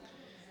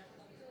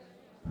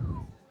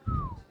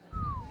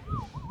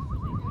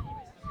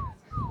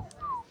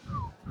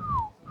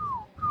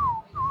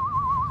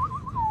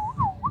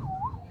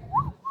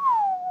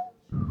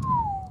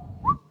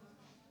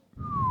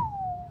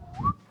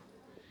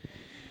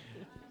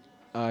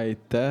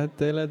Aitäh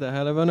teile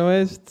tähelepanu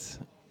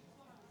eest.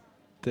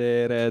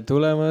 Tere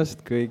tulemast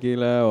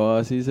kõigile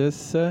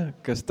Oasisesse.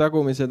 Kas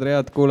tagumised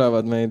read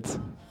kuulevad meid?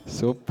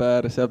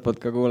 Super, sealtpoolt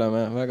ka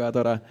kuuleme, väga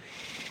tore.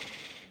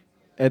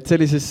 Et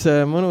sellises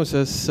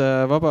mõnusas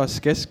vabas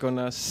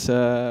keskkonnas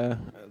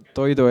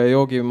toidu ja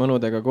joogi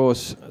mõnudega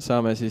koos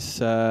saame siis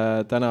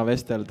täna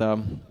vestelda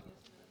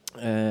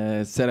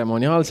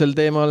tseremooniaalsel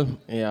teemal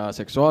ja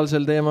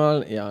seksuaalsel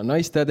teemal ja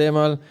naiste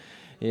teemal.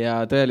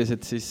 Ja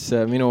tõeliselt siis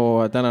minu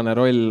tänane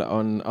roll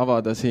on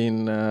avada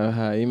siin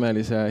ühe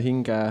imelise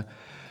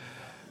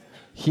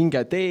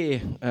hinge tee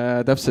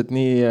täpselt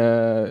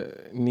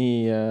nii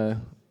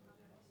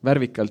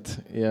värvikalt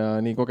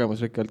ja nii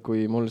kogemusrikkalt,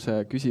 kui mul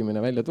see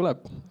küsimine välja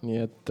tuleb.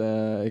 Nii et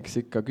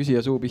eks ikka küsija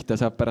suu pihta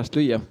saab pärast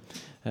lüüa.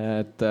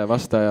 Et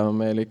vastaja on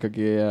meil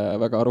ikkagi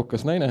väga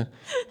arukas naine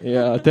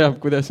ja teab,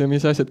 kuidas ja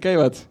mis asjad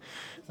käivad.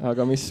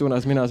 Aga mis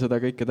suunas mina seda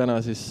kõike täna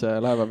siis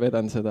laeva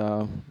vean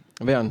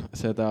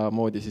seda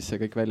moodi, siis see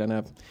kõik välja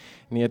näeb.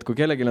 Nii et kui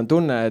kellelgi on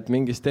tunne, et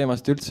mingist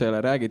teemast üldse ei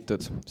ole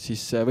räägitud,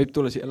 siis võib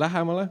tulla siia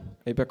lähemale,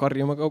 ei pea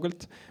karjuma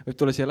kaugelt, võib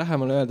tulla siia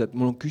lähemale ja öelda, et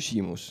mul on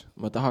küsimus.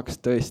 Ma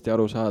tahaks tõesti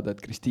aru saada,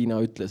 et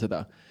Kristina ütle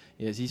seda.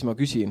 Ja siis ma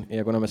küsin.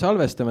 Ja kuna me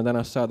salvestame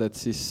tänast saadet,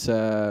 siis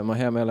ma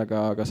hea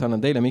meelega kas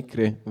annan teile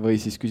mikri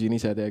või siis küsin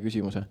ise teie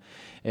küsimuse.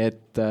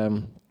 Et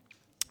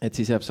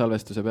siis jääb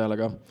salvestuse peale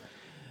ka.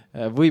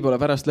 Võib-olla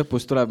pärast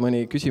lõpus tuleb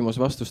mõni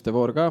küsimus-vastuste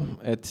voor ka,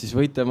 et siis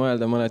võite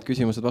mõelda mõned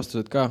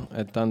küsimused-vastused ka,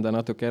 et anda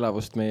natuke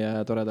elavust meie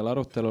toredale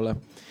arutelule.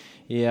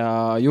 Ja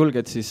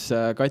julged siis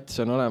kats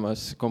on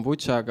olemas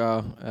kombutšaga,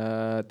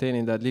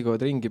 teenindajad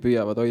liiguvad ringi,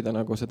 püüavad hoida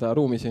nagu seda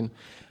ruumi siin,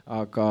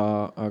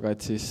 aga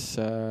et siis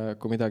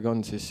kui midagi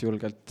on, siis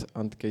julgelt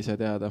andke ise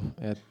teada.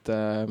 Et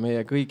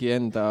meie kõigi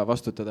enda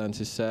vastutada on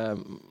siis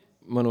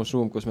mõnus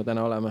ruum, kus me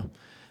täna oleme,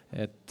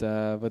 et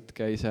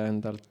võtke ise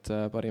endalt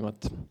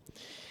parimat.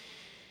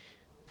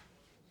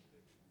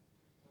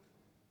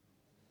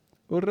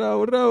 Hurraa,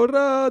 hurraa,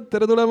 hurraa!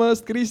 Tere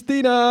tulemast,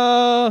 Kristina!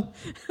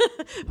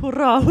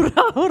 Hurraa,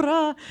 hurraa,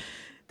 hurraa!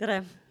 Tere!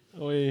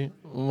 Oi,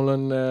 mul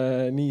on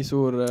nii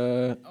suur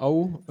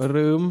au,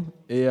 rõõm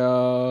ja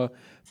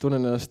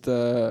tunnen ennast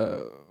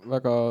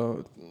väga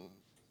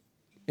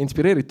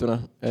inspireerituna,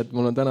 et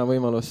mul on täna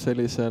võimalus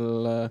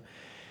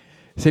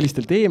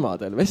sellistel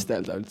teemadel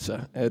vestelda üldse,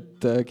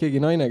 et keegi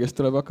naine, kes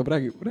tuleb hakkab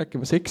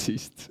rääkima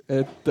seksist,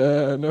 et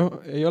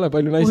ei ole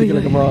palju naisi,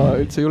 kellega ma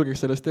üldse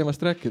julgeks sellest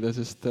teemast rääkida,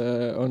 sest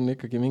on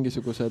ikkagi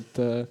mingisugused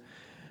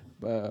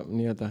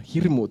nii-öelda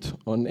hirmud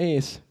on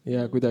ees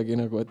ja kuidagi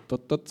nagu, et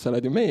oot, sa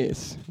oled ju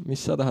mees,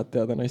 mis sa tahad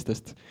teada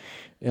naistest.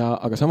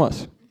 Aga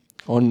samas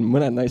on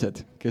mõned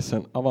naised, kes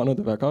on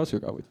avanud väga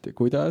sügavuti,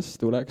 kuidas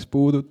tuleks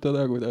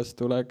puudutada, kuidas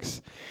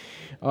tuleks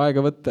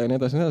aega võtta ja nii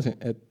edasi,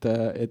 et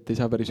ei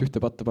saa päris ühte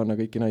patta panna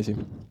kõiki naisi.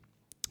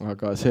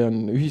 Aga see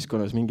on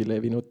ühiskonnas mingi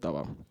levinud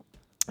tava.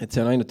 Et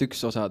see on ainult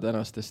üks osa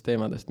tänastest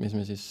teemadest, mis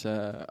me siis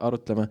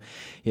arutleme.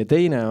 Ja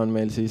teine on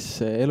meil siis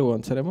elu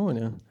on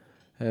tseremoonia.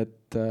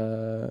 Et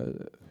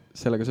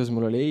sellega seoses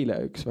mul oli eile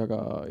üks väga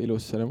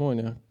ilus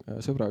tseremoonia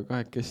sõbraga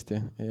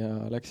kahekesti ja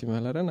läksime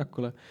ühele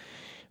rännakule,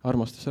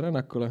 armastuse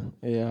rännakule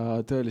ja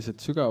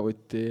tõeliselt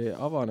sügavuti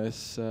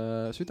avanes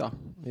süda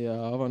ja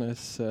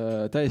avanes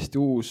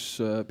täiesti uus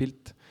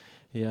pilt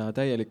ja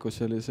täielikus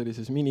oli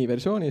sellises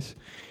miniversioonis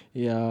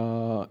ja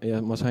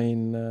ma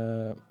sain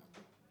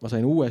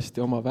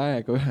uuesti oma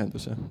väega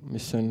ühenduse,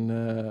 mis on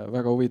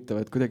väga huvitav,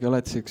 et kuidagi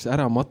oled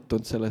ära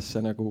mattunud sellesse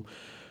nagu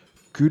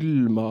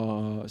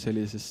külma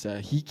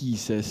sellisesse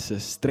higisesse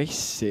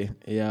stressi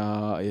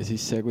ja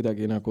siis see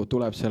kuidagi nagu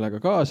tuleb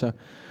sellega kaasa.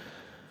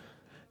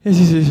 Ja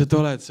siis lihtsalt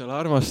oled seal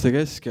armaste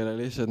keskel ja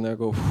lihtsalt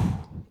nagu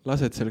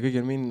lased seal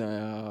kõigil minna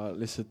ja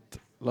lihtsalt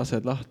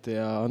lased lahti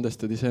ja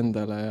andestad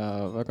iseendale ja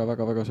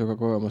väga sügav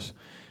kogemus.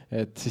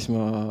 Et siis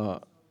ma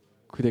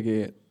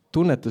kuidagi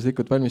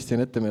tunnetuslikult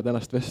valmistasin ette meie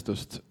tänast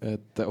vestlust,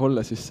 et olla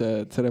siis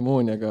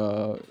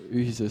tseremooniaga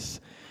ühises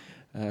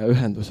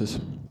ühenduses.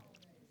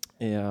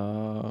 Ja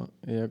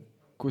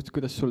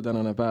kuidas sul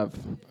tänane päev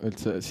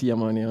üldse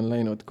siiamaani on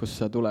läinud, kus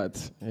sa tuled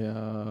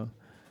ja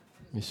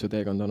mis su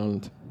teekond on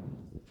olnud?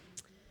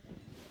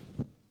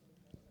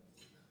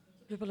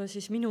 Võib-olla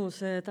siis minu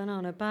see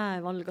tänane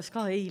päev algas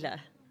ka eile,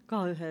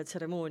 ka ühe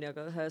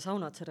tseremooniaga, ühe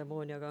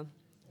saunatseremooniaga.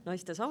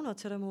 Naiste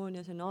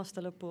saunatseremoonia, see on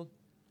aasta lõpu.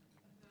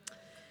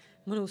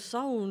 Mõnus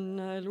saun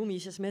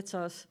lumises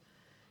metsas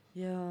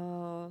ja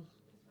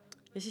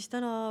siis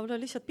täna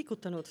olen lihtsalt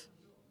pikutanud,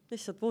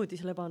 lihtsalt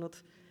voodis lebanud,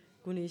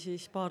 kuni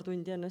siis paar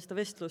tundi enne seda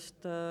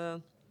vestlust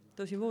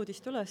tõusin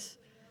voodist üles,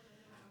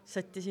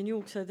 sättisin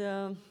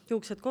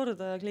juuksed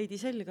korda ja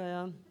kleidi selga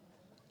ja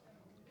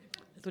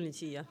tulin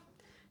siia.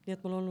 Nii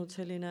et mul on olnud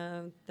selline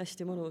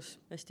hästi mõnus,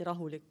 hästi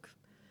rahulik,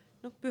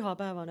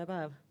 pühapäevane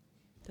päev.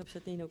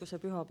 Täpselt nii, nagu see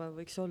pühapäev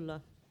võiks olla.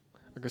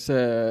 Aga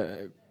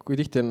kui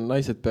tihti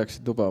naised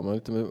peaksid lubama,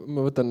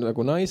 ma võtan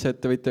nagu naised,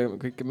 te võite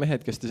kõik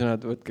mehed, kes te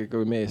sõnad, võtke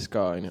kui mees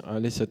ka,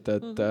 lihtsalt,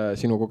 et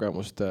sinu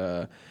kogemust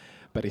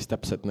päris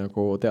täpselt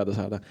nagu teada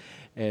saada.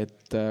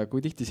 Et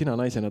kui tihti sina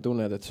naisena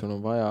tunned, et sul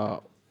on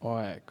vaja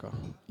aega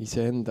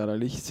iseendale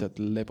lihtsalt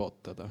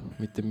lebotada,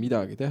 mitte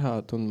midagi teha,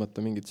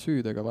 tundmata mingit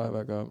süüd ega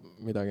vaeva ega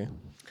midagi?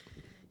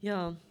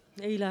 Jaa,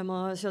 eile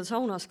ma seal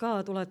saunas ka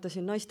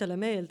tuletasin naistele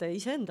meelde,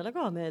 iseendale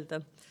ka meelde,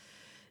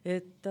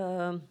 et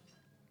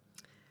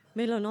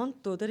meil on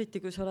antud,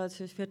 eriti kui sa oled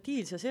siis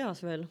fertiilses eas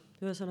veel,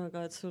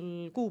 ühesõnaga, et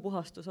sul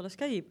kuupuhastus alles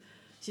käib,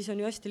 siis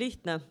on ju hästi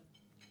lihtne.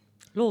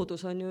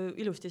 Loodus on ju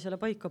ilusti selle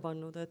paika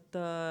pannud, et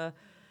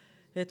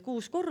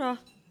 6 korra,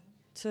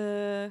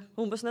 see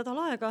umbes nädal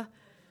aega,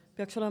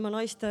 peaks olema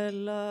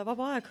naistel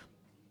vaba aeg,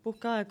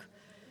 puhkeaeg,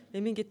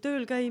 ei mingit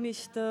tööl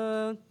käimist,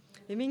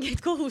 ei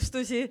mingeid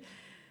kohustusi.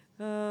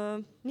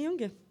 Nii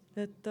ongi,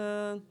 et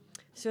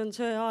see on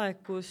see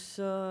aeg, kus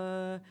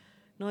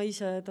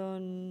naised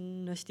on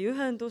hästi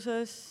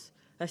ühenduses,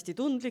 hästi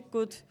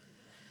tundlikud,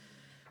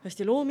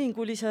 hästi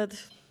loomingulised,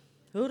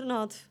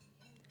 õrnad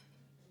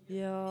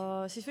ja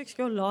siis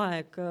võikski olla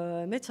aeg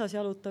metsas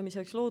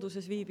jalutamiseks,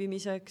 looduses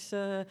viibimiseks,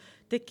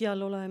 teki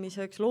all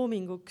olemiseks,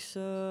 loominguks,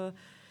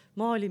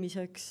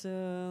 maalimiseks,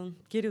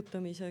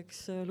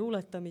 kirjutamiseks,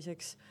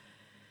 luuletamiseks.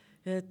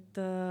 Et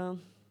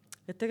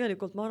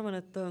tegelikult ma arvan,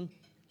 et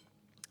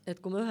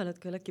kui ma ühel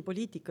hetkel äkki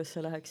poliitikasse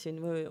läheksin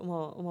või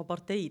oma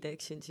partei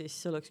teeksin, siis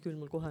see oleks küll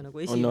mul kohe nagu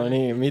esimene. No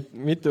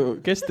nii,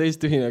 kes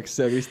teist ühineks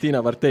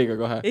Kristina parteiga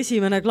kohe?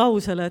 Esimene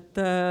klausel, et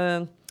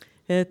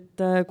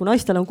kui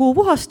naistel on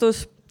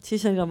kuupuhastus, siis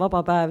neil on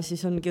vaba päev,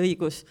 siis ongi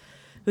õigus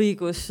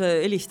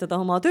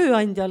helistada oma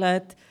tööandjale,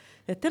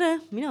 et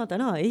tere, mina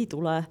täna ei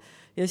tule.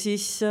 Ja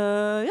siis,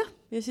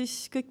 ja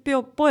siis kõik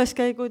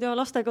poeskäigud ja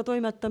lastega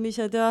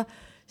toimetamised ja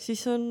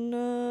siis see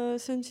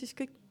on siis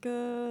kõik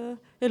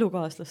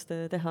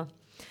elukaaslaste teha.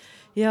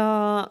 Ja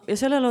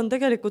sellel on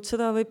tegelikult,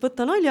 seda võib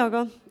võtta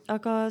naljaga,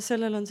 aga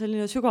sellel on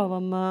selline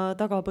sügavam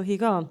tagapõhi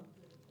ka.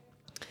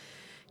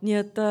 Nii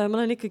et ma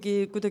olen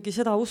ikkagi kuidagi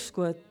seda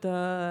usku, et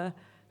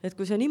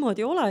kui see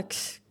niimoodi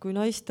oleks, kui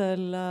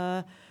naistel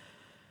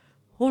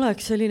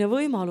oleks selline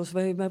võimalus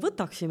või me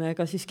võtaksime,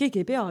 ega siis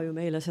keegi ei pea ju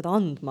meile seda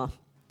andma.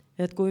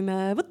 Et kui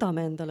me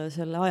võtame endale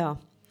selle aja,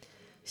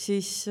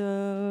 siis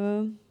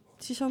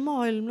on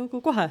maailm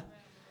nagu kohe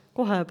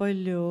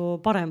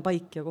palju parem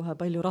paik ja kohe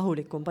palju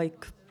rahulikum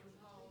paik.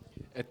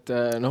 Et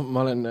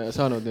ma olen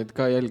saanud nüüd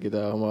ka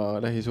jälgida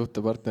oma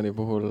lähisuhtepartneri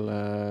puhul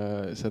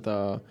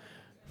seda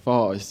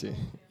faasi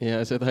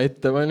ja seda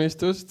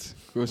ettevalmistust,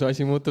 kus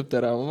asi muutub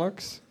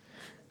teravamaks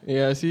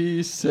ja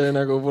siis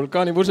nagu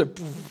vulkaanipurse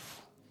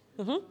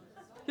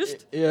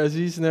Just. Ja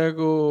siis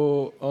nagu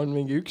on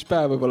mingi üks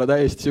päev võib-olla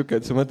täiesti siuke,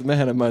 et sa mõtled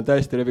mehena, et ma olen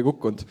täiesti läbi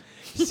kukkunud.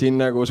 Siin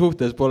nagu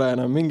suhtes pole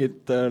enam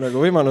mingit nagu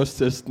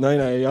võimalust, sest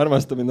naine ei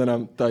armasta mind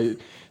enam, ta ei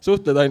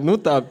suhtled ainult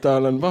nutab,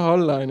 tal on paha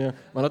olla,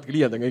 ma natuke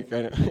liialdan kõik,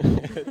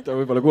 et ta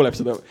võib-olla kuuleb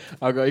seda,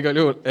 aga igal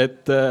juhul,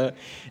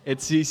 et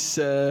siis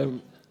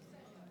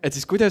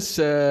kuidas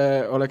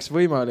oleks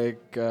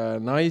võimalik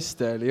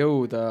naistel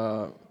jõuda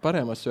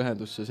paremasse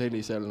ühendusse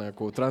sellisel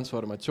nagu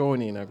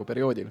transformatsiooni nagu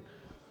perioodil?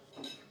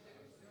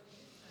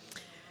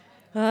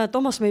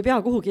 Toomas, me ei pea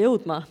kuhugi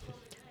jõudma.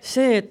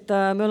 See, et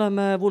me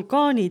oleme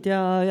vulkaanid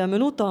ja me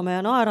nutame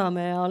ja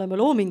naerame ja oleme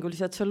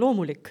loomingulised, see on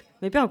loomulik.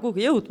 Me ei pea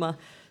kuhugi jõudma.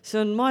 See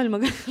on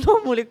maailma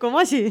loomulikum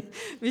asi,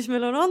 mis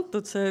meil on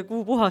antud, see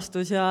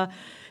kuupuhastus ja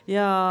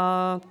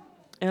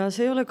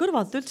see ei ole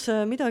kõrvalt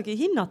üldse midagi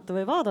hinnata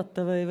või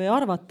vaadata või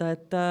arvata,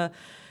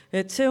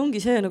 et see ongi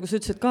see, nagu sa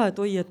ütlesid ka, et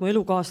oi, et mu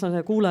elukaaslane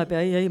kuuleb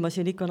ja ei, ma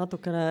siin ikka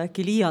natukene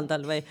äkki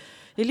liialdal või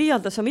ei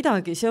liialda sa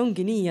midagi, see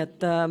ongi nii,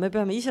 et me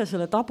peame ise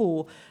selle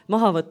tabu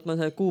maha võtma,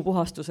 see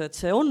kuupuhastuse, et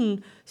see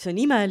on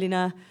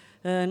imeline,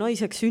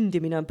 naiseks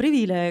sündimine on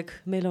privileeg,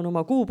 meil on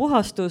oma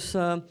kuupuhastus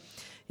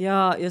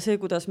ja see,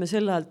 kuidas me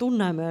selle ajal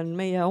tunneme, on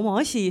meie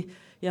oma asi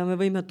ja me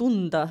võime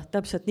tunda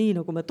täpselt nii,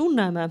 nagu me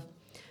tunneme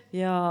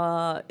ja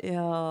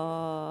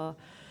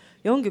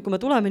ongi, kui me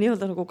tuleme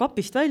nii-öelda nagu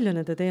kapist välja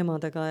nende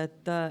teemadega,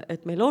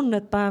 et meil on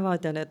need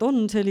päevad ja need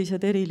on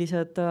sellised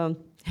erilised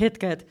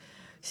hetked,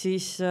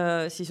 siis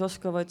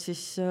oskavad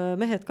siis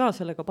mehed ka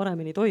sellega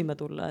paremini toime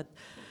tulla,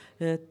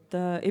 et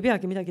ei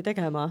peagi midagi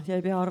tegema ja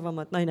ei pea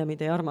arvama, et naine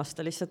mind ei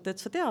armasta, lihtsalt,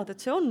 et sa tead, et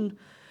see on,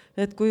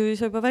 et kui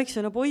sa juba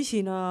väiksena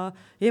poisina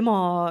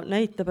ema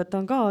näitab, et ta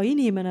on ka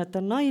inimene, et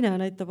ta on naine,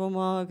 näitab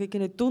oma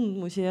kõiki neid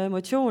tundmusi ja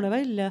emotsioone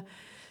välja,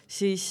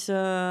 siis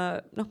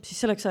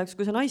selleks ajaks,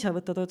 kui sa naise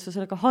võtad, oled sa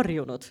sellega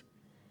harjunud.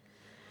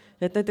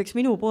 Et näiteks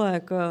minu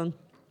poeg,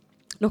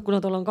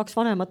 kuna tal on 2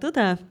 vanemat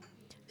õde,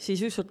 siis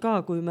ükskord ka,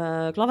 kui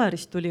me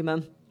klaverist tulime,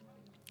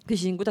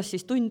 küsisin, kuidas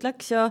siis tund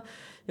läks ja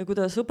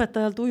kuidas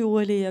õpetajal tuju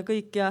oli ja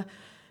kõik ja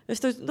siis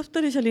ta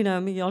oli selline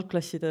mingi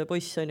algklasside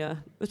poiss on ja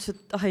ütles,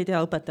 et ei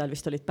tea, õpetajal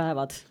vist olid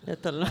päevad,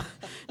 et tal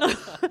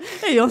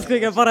ei olnud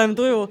kõige parem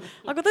tuju,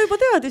 aga ta juba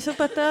teadis,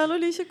 õpetajal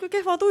oli siuke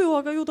kehva tuju,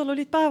 aga ju tal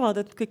olid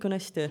päevad, et kõik on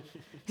hästi.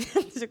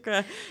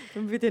 Siuke,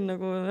 ma pidin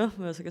nagu,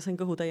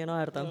 sain kõhutäie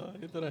naerda.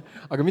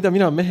 Aga mida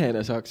mina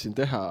mehena saaksin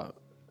teha?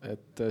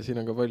 Et siin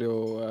on ka palju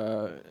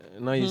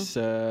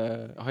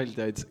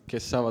naishaldjaid,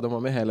 kes saavad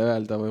oma mehele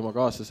öelda või oma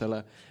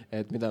kaaslasele,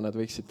 et mida nad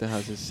võiksid teha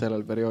siis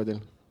sellel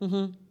perioodil.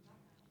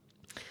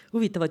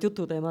 huvitavad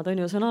jututeemad on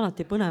ju, see on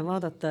alati põnev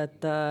vaadata,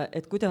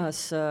 et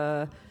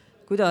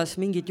kuidas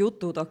mingid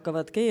jutud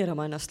hakkavad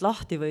keerama ennast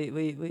lahti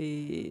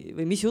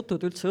või mis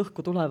jutud üldse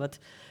õhku tulevad.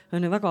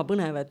 On ju väga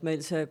põnev, et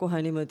meil see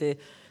kohe niimoodi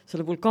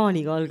selle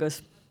vulkaaniga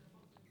algas.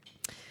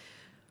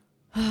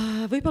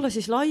 Võib-olla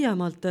siis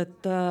laiemalt,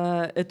 et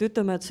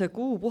ütleme, et see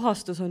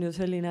kuupuhastus on ju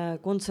selline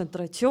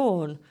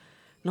kontsentratsioon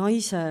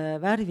naise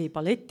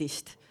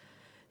värvipaletist.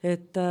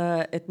 Et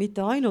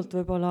mitte ainult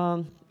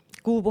võib-olla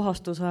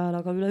kuupuhastuse ajal,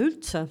 aga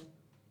üleüldse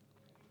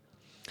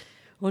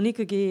on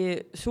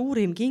ikkagi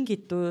suurim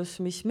kingitus,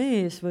 mis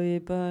mees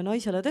võib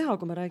naisele teha,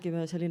 kui me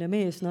räägime selline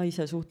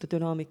mees-naise suhte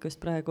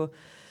dünaamikast praegu,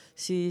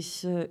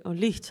 siis on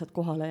lihtsalt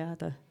kohale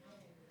jääda.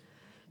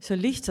 See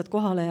on lihtsalt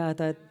kohale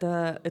jääda,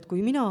 et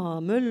kui mina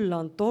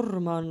möllan,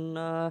 torman,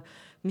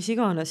 mis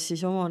iganes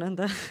siis oma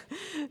nende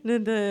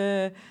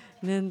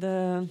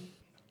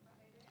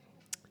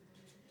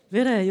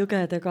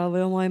verejõgedega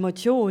või oma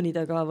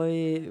emotsioonidega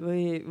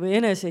või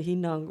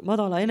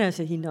madala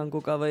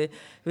enesehinnanguga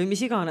või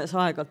mis iganes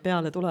aegalt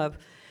peale tuleb,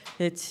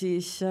 et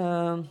siis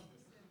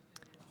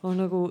on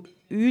nagu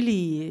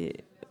üli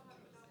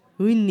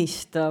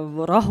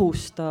õnnistav,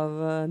 rahustav,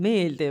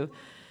 meeldiv,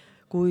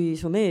 kui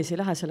su mees ei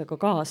lähe sellega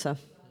kaasa.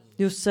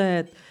 Just see,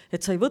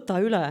 et sa ei võta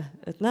üle,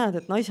 et näed,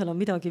 et naisel on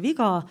midagi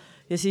viga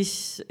ja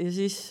siis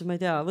ma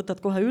ei tea,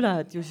 võtad kohe üle,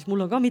 et ju siis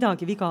mul on ka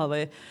midagi viga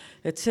või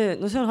et see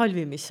on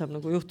halvim, mis saab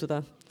nagu juhtuda.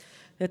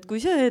 Et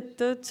kui see,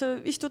 et sa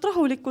istud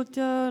rahulikult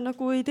ja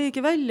nagu ei teegi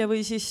välja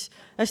või siis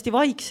hästi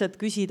vaikselt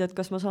küsid, et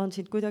kas ma saan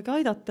sind kuidagi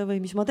aidata või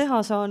mis ma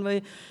teha saan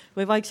või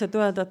vaikselt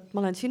öelda, et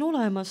ma olen siin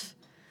olemas.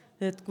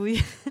 Et kui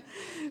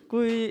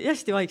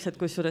hästi vaikselt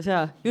kusjuures,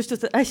 just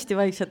hästi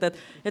vaikselt,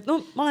 et no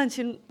ma olen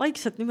siin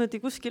vaikselt niimoodi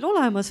kuskil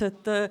olemas,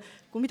 et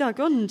kui midagi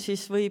on,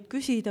 siis võib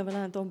küsida või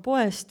lähen toon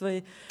poest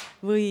või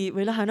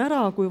lähen ära,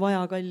 kui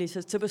vaja kallis,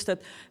 et seepärast,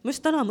 et ma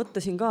just täna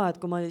mõtlesin ka,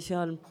 et kui ma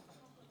seal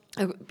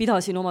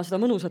pidasin oma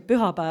seda mõnusat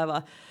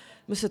pühapäeva,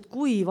 mõtlesin, et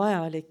kui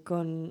vajalik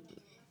on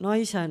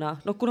naisena,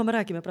 kuna me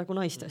räägime praegu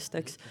naistest,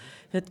 eks,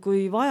 et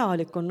kui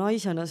vajalik on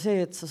naisena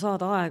see, et sa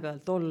saad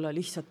aeg-ajalt olla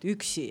lihtsalt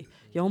üksi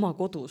ja oma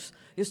kodus.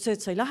 Just see,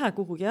 et sa ei lähe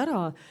kuhugi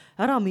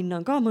ära minna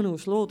on ka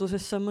mõnus,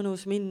 loodusesse on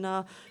mõnus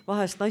minna,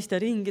 vahest naiste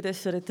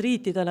ringidesse,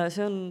 retriitidele,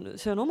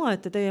 see on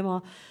omaette teema,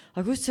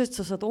 aga just see, et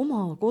sa saad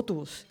oma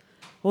kodus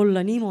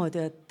olla niimoodi,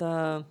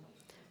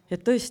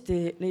 et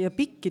tõesti ja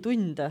pikki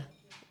tunde,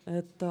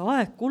 et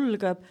aeg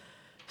kulgeb,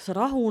 sa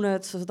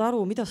rahuned, sa saad aru,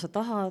 mida sa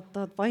tahad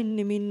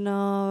vanni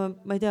minna,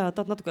 ma ei tea,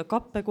 tahad natuke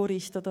kappe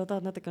koristada,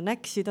 tahad natuke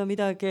näksida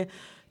midagi,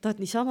 tahad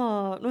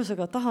niisama,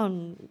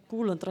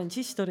 kuulan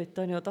transistorit,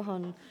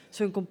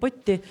 söön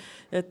kompotti,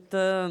 et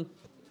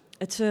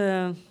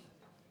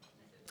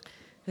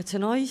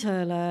see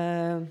naisele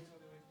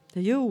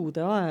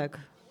jõude aeg,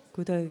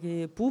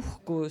 kuidagi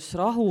puhkus,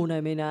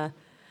 rahunemine,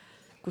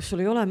 kus sul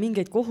ei ole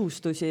mingeid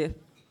kohustusi,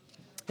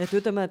 et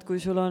ütleme, et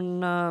kui sul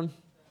on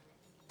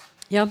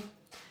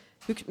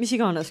mis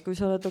iganes, kui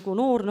sa oled nagu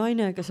noor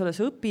naine, kes alles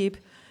õpib,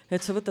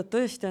 et sa võtad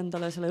tõesti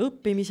endale selle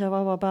õppimise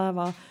vaba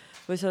päeva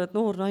või sa oled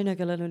noor naine,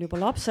 kellel on juba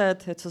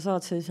lapsed, et sa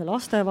saad sellise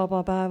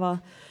lastevaba päeva,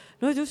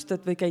 no just,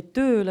 et või käid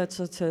tööl, et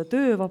saad selle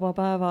töövaba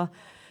päeva,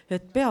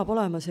 et peab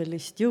olema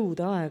sellist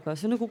jõude aega,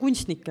 see on nagu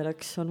kunstnikel,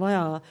 eks, on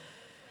vaja,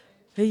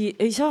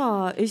 ei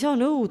saa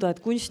nõuda,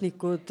 et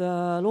kunstnikud,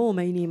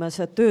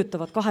 loomeinimesed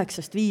töötavad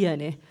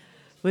 8-5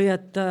 või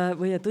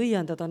et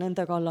õiendada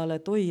nende kallal,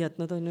 et oi, et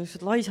nad on just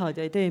laisad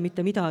ja ei tee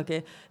mitte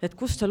midagi, et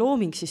kust see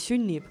looming siis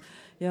sünnib.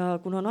 Ja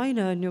kuna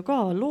naine on ju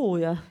ka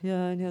looja ja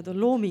nii-öelda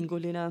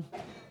loominguline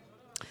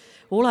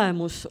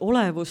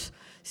olevus,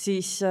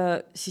 siis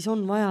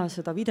on vaja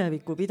seda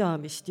videviku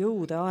pidamist,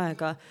 jõude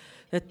aega,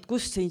 et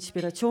kust see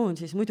inspiratsioon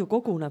siis muidu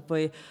koguneb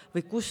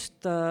või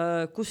kust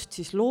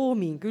siis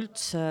looming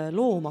üldse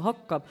looma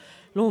hakkab.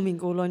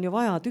 Loomingul on ju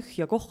vaja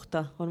tühja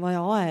kohta, on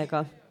vaja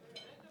aega.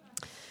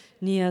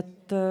 Nii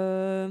et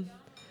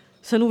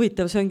see on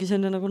huvitav, see ongi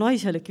selline nagu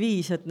naiselik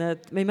viis, et me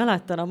ei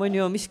mäleta enam, on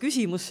ju, mis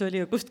küsimus see oli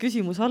ja kust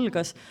küsimus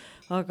algas,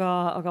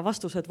 aga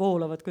vastused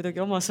voolavad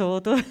kuidagi oma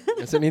soodu.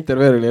 See on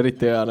intervjueer oli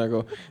eriti hea,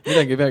 nagu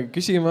midagi ei peagi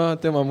küsima,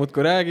 tema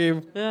muudkui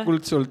räägib,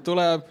 kuld sult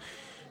tuleb,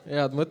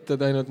 head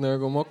mõtted ainult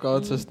nagu moka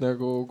otsast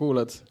nagu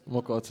kuulad,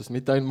 moka otsast,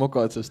 mitte ainult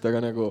moka otsast,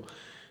 aga nagu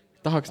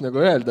tahaks nagu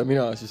öelda,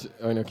 mina siis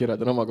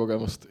kirjeldan oma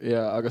kogemust,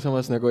 aga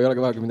samas nagu ei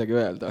olegi vaja midagi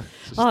öelda,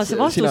 sest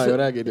sina ju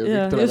räägid ju,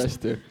 kõik tuleb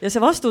hästi. Ja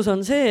see vastus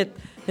on see,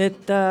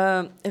 et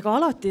ega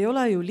alati ei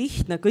ole ju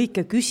lihtne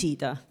kõike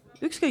küsida,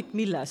 ükskõik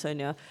milles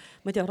on ju.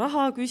 Ma ei tea,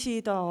 raha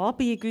küsida,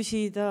 abi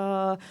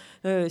küsida,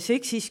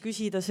 seksis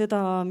küsida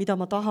seda, mida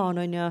ma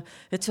tahan, on ja,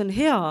 et see on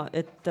hea,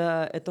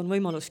 et on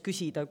võimalus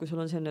küsida, kui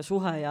sul on selline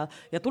suhe ja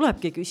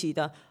tulebki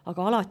küsida,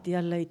 aga alati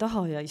jälle ei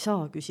taha ja ei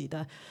saa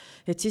küsida.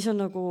 Et siis on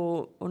nagu,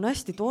 on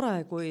hästi tore,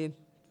 kui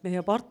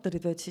meie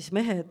partnerid või siis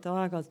mehed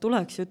aeg-ajalt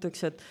tuleks ja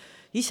ütleks, et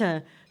ise,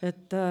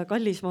 et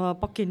kallis, ma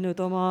pakin nüüd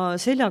oma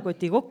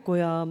seljakoti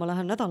kokku ja ma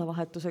lähen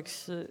nädalavahetuseks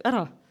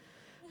ära.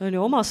 On ju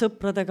oma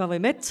sõpradega või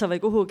metsa või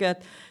kuhugi,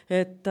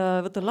 et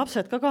võtan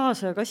lapsed ka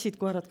kaasa ja kassid,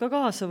 koerad ka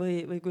kaasa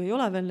või kui ei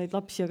ole veel neid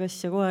lapsi ja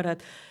kassi ja koerad,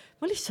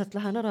 ma lihtsalt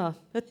lähen ära,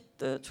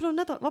 et sul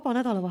on vaba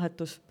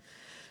nädalavahetus.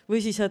 Või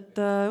siis, et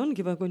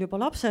ongi või kui on juba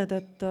lapsed,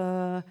 et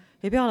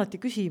ei pea alati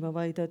küsima,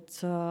 vaid et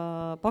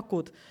sa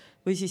pakud.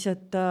 Või siis,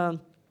 et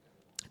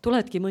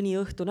tuledki mõni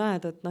õhtu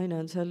näed, et naine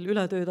on seal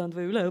ületöödanud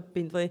või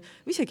üleõppinud või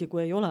isegi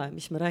kui ei ole,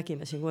 mis me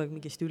räägime siin kogu aeg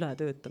mingist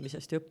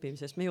ületöötamisest ja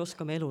õppimisest, me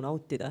oskame elu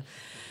nautida.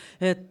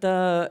 Et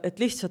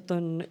lihtsalt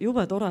on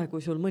jube tore,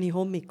 kui sul mõni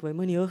hommik või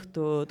mõni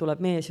õhtu tuleb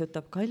mees ja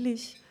ütleb,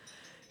 kallis,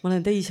 ma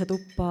olen teise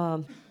tuppa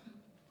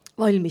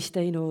valmis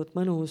teinud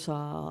mõnusa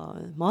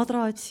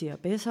madratsi ja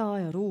pesa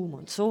ja ruum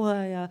on soe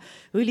ja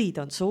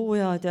õlid on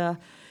soojad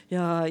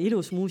ja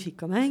ilus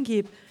muusika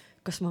mängib.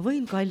 Kas ma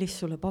võin kallis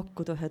sulle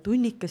pakkuda ühe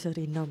tunnikese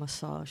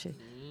rinnamassaaži?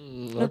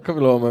 Hakkab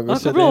looma,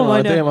 kus see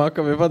teema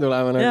hakkab juba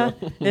tulema.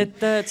 Nagu.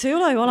 Et see ei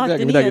ole ju alati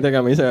nii, midagi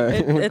tegema ise,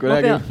 et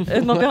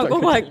ma pean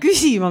kogu aeg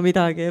küsima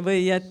midagi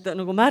või et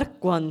nagu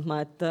märku andma,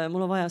 et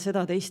mul on vaja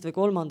seda, teist või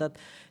kolmandat.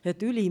 Et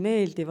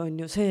ülimeeldiv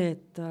on ju see,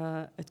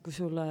 et kui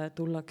sulle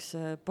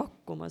tullakse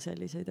pakkuma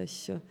selliseid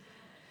asju.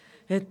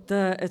 Et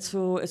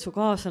su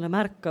kaaslane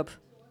märkab,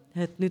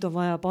 et nüüd on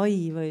vaja pai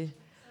või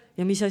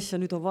ja mis asja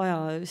nüüd on vaja,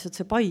 lihtsalt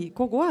see pai,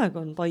 kogu aeg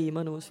on pai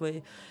mõnus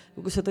või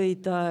kui sa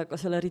tõid ka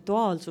selle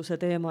rituaalsuse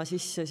teema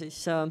sisse, siis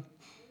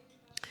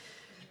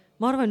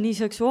ma arvan, nii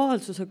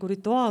seksuaalsuse kui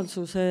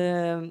rituaalsuse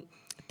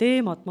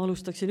teemat ma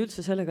alustaksin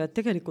üldse sellega, et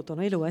tegelikult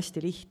on elu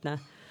hästi lihtne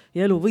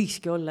ja elu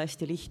võikski olla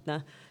hästi lihtne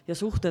ja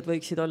suhted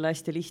võiksid olla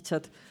hästi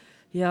lihtsad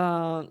ja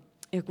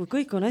kui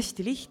kõik on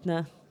hästi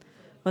lihtne,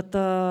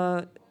 vaata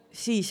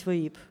siis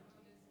võib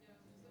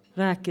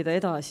rääkida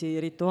edasi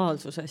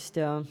rituaalsusest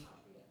ja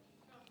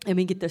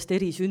mingitest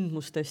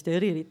erisündmustest ja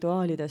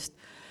erirituaalidest,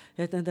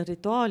 et nendel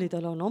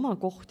rituaalidel on oma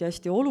koht ja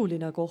hästi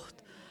oluline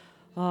koht,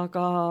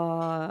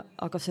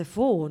 aga see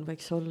foon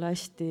võiks olla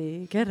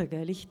hästi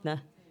kerge ja lihtne.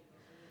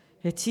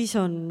 Et siis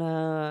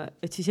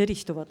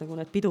eristuvad nagu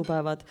need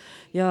pidupäevad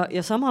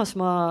ja samas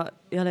ma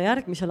jälle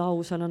järgmise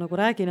lausena nagu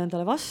räägin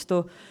endale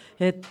vastu,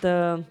 et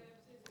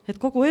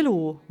kogu elu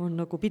on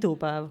nagu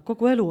pidupäev,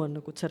 kogu elu on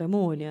nagu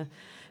tseremoonia.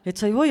 Et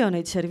sa ei hoia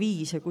neid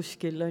serviise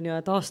kuskil, on ju,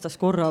 et aastas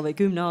korra või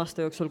 10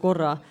 aasta jooksul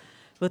korra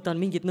võtan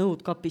mingid nõud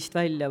kapist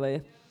välja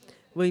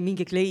või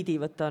mingi kleidi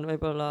võtan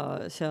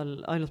võib-olla seal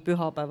ainult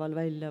pühapäeval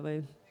välja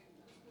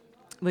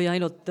või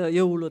ainult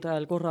jõulude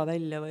ajal korra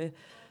välja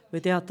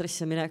või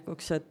teatrisse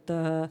minekuks.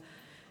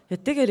 Et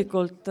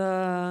tegelikult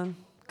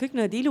kõik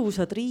need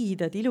ilusad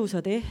riided,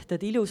 ilusad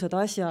ehted, ilusad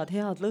asjad,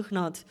 head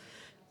lõhnad,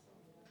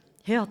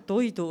 head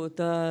toidud,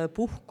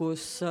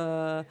 puhkus,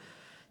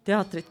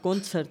 teatrid,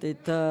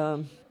 kontserdid,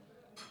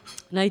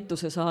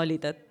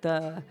 näitusesaalid, et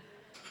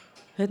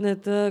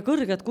need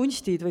kõrged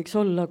kunstid võiks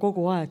olla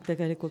kogu aeg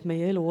tegelikult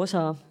meie elu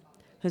osa.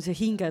 See on see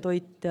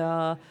hingetoit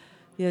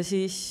ja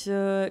siis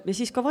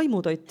ka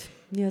vaimutoit.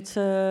 Nii et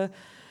see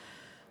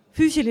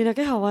füüsiline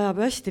keha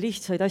vajab hästi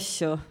lihtsaid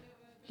asju.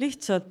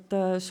 Lihtsalt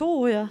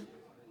sooja,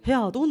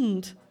 head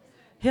und,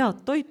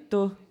 head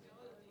toitu,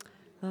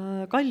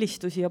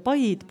 kallistusi ja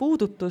paid,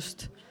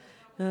 puudutust.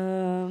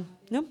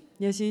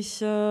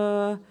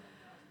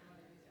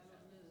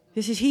 Ja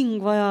siis hing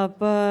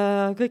vajab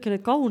kõiki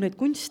neid kauneid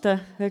kunste,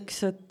 eks,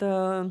 et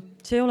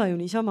see ei ole ju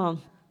niisama.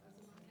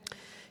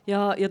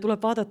 Ja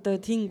tuleb vaadata,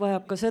 et hing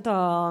vajab ka seda,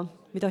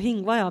 mida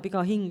hing vajab,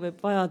 iga hing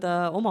võib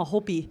vajada oma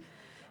hobi.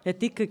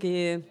 Et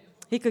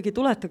ikkagi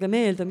tuletage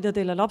meelde, mida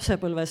teile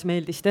lapsepõlves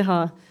meeldis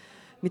teha,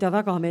 mida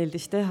väga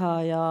meeldis teha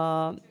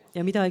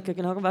ja mida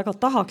ikkagi nagu väga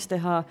tahaks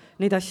teha,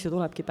 neid asju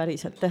tulebki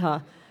päriselt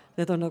teha.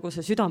 Need on nagu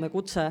see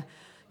südamekutse.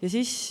 Ja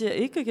siis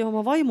ikkagi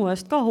oma vaimu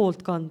eest ka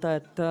hoolt kanda,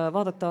 et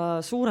vaadata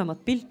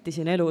suuremat pilti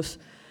siin elus.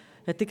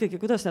 Et ikkagi,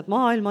 kuidas need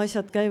maailma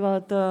asjad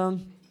käivad,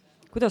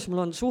 kuidas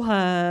mul on suhe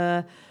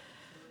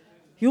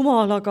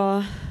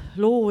Jumalaga,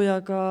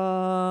 loojaga,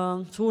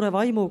 suure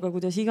vaimuga,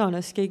 kuidas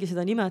iganes keegi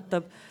seda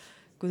nimetab,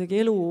 kuidagi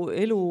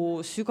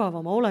elu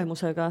sügavama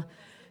olemusega.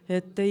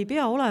 Et ei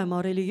pea olema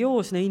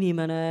religioosne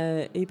inimene,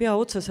 ei pea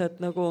otseselt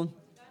nagu,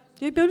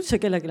 ei pea üldse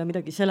kellegile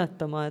midagi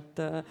seletama,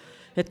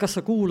 et kas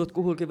sa kuulud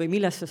kuhugi või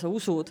millesse sa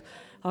usud,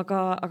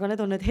 aga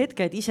need on need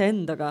hetked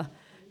iseendaga,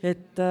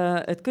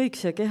 et kõik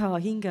see keha,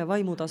 hinge,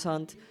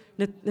 vaimutasand,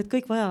 need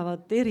kõik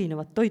vajavad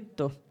erinevat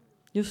toitu,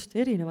 just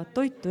erinevat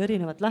toitu,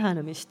 erinevat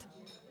lähenemist.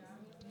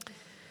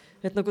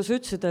 Et nagu sa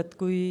ütlesid, et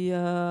kui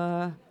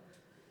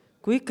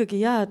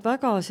ikkagi jääd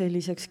väga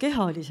selliseks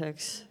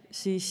kehaliseks,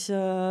 siis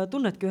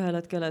tunnedki ühel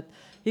hetkel, et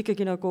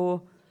ikkagi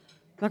nagu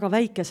väga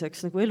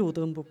väikeseks, nagu elu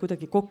tõmbub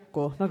kuidagi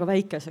kokku, väga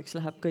väikeseks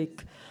läheb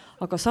kõik.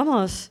 Aga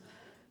samas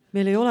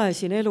meil ei ole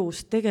siin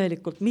elus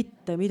tegelikult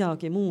mitte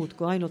midagi muud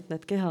kui ainult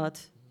need kehad.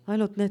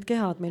 Ainult need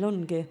kehad meil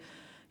ongi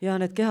ja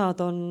need kehad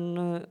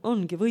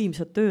ongi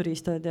võimsad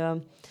tööriistad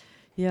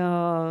ja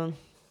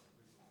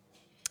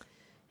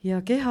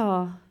keha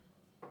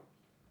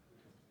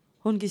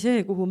ongi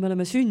see, kuhu me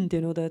oleme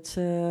sündinud, et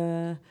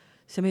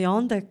see meie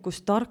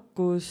andekus,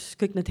 tarkus,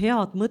 kõik need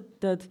head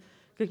mõtted,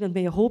 kõik need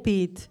meie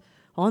hobid,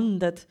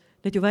 anded,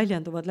 need ju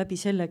väljenduvad läbi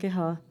selle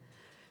keha.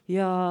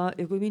 Ja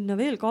kui minna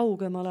veel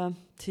kaugemale,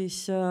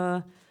 siis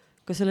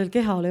ka sellel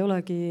kehal ei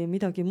olegi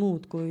midagi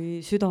muud kui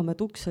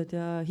südametuksed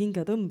ja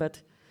hingetõmbed.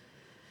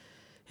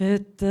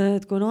 Et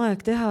kui on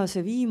aeg teha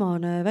see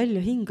viimane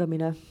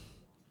väljahingamine,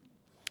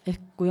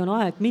 ehk kui on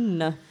aeg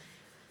minna,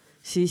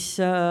 siis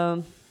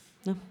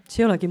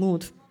see ei olegi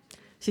muud.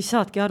 Siis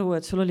saadki aru,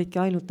 et sul olidki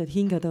ainult need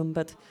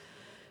hingetõmbed.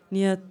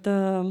 Nii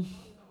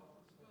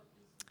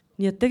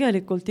et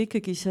tegelikult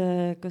ikkagi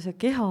see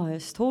keha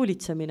eest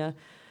hoolitsemine,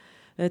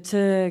 et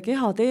see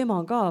keha teema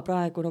on ka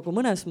praegu nagu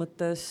mõnes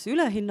mõttes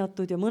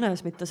ülehinnatud ja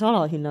mõnes mõttes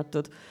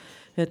alahinnatud.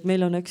 Et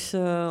meil on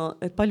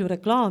et palju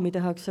reklaami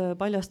tehakse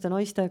paljaste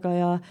naistega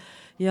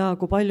ja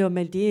kui palju on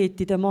meil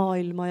dieetide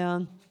maailma ja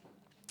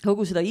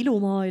kogu seda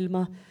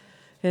ilumaailma,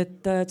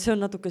 et see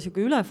on natuke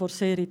selline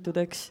üleforseeritud,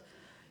 eks.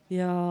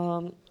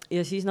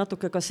 Ja siis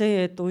natuke ka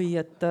see,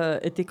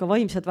 et ikka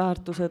vaimsed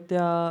väärtused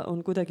ja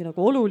on kuidagi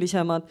nagu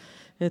olulisemad,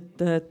 et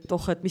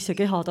mis see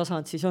keha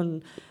tasand siis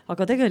on.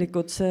 Aga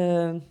tegelikult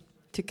see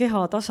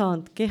keha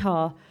tasand,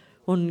 keha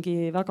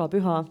ongi väga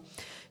püha.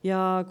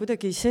 Ja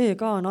kuidagi see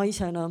ka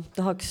naisena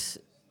tahaks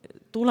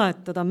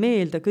tuletada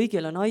meelde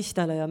kõigile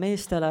naistele ja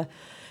meestele,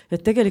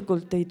 et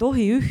tegelikult ei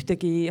tohi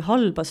ühtegi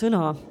halba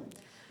sõna,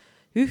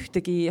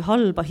 ühtegi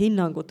halba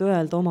hinnangut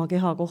öelda oma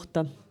keha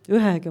kohta,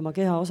 ühegi oma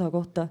keha osa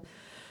kohta.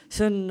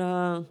 See on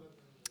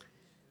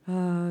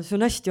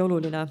hästi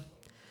oluline.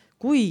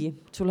 Kui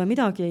sulle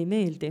midagi ei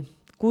meeldi,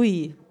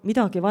 kui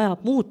midagi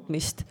vajab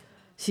muutmist,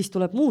 siis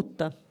tuleb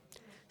muuta,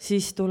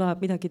 siis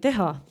tuleb midagi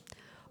teha,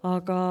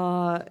 aga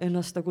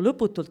ennast nagu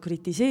lõputult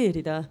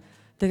kritiseerida,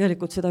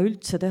 tegelikult seda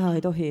üldse teha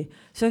ei tohi.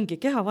 See ongi,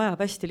 keha vajab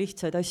hästi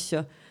lihtsaid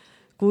asju.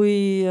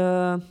 Kui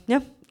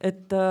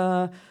et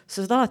sa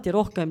saad alati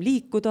rohkem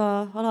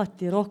liikuda,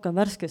 alati rohkem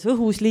värskes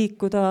õhus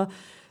liikuda,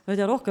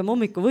 rohkem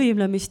hommiku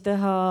võimlemist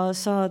teha,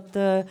 saad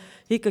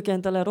ikkagi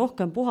endale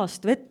rohkem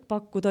puhast vett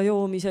pakkuda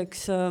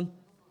joomiseks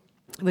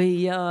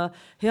või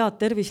head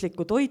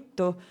tervislikku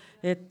toitu,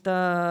 et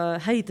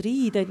häid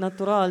riideid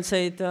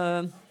naturaalseid,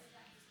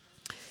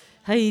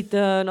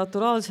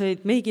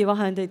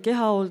 meigivahendeid,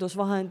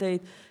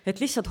 kehahooldusvahendeid, et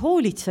lihtsalt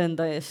hoolitse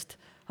enda eest,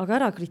 aga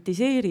ära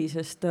kritiseeri,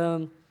 sest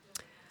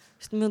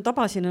ma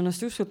tabasin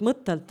ennast just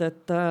mõttelt,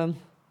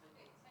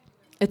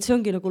 et see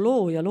ongi nagu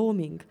looja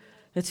looming.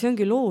 Et see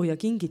ongi looja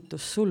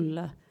kingitus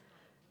sulle,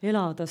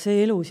 elada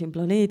see elu siin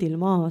planeedil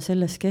maa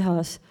selles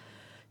kehas.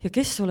 Ja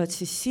kes oled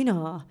siis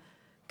sina?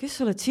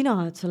 Kes oled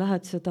sina, et sa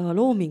lähed seda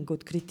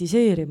loomingut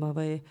kritiseerima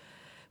või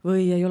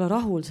ei ole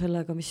rahul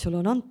sellega, mis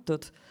sulle on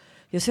antud?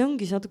 Ja see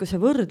ongi natuke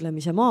see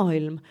võrdlemise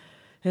maailm,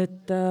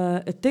 et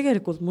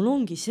tegelikult mul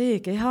ongi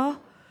see keha,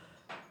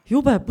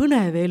 jube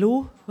põnev elu,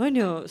 on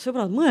ju,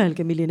 sõbrad,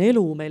 mõelge, milline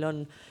elu meil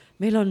on.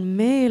 Meil on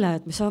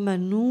meeled, me saame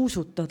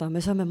nuusutada, me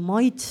saame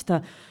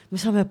maitsta, me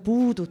saame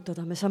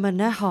puudutada, me saame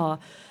näha,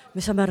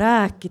 me saame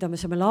rääkida, me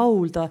saame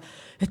laulda.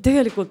 Et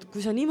tegelikult,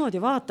 kui sa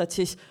niimoodi vaatad,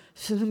 siis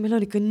meil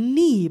on ikka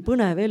nii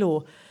põnev elu.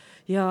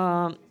 Ja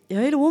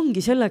elu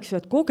ongi selleks,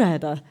 et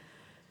kogeda,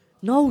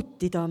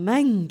 nautida,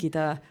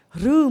 mängida,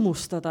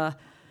 rõõmustada.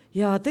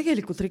 Ja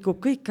tegelikult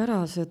rikub kõik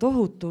ära see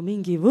tohutu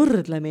mingi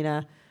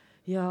võrdlemine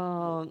ja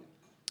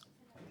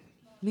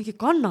mingi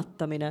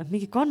kannatamine,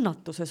 mingi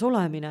kannatuses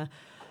olemine.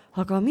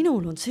 Aga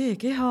minul on see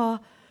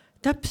keha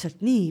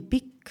täpselt nii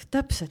pikk,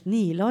 täpselt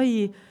nii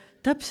lai,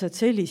 täpselt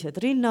sellised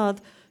rinnad,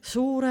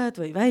 suured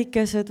või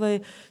väikesed või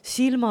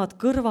silmad,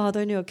 kõrvad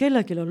on ju,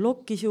 kellelgi on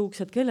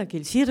lokkisjuuksed, kellelgi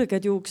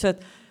sirged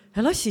juuksed.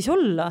 Ja las siis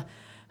olla.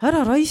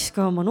 Ära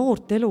raiska oma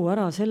noort elu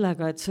ära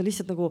sellega, et sa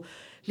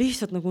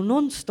lihtsalt nagu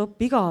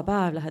non-stop iga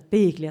päev lähed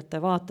peegli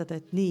ette ja vaatad,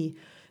 et nii.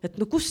 Et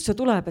kust see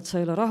tuleb, et sa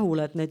ei ole rahul,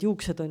 et need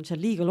juuksed on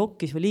seal liiga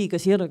lokkis või liiga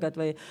sirged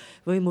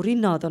või mu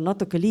rinnad on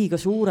natuke liiga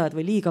suured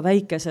või liiga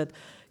väikesed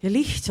ja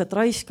lihtsalt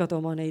raiskad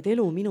oma neid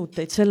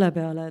eluminuteid selle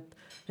peale,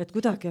 et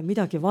kuidagi on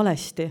midagi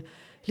valesti.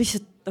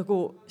 Lihtsalt nagu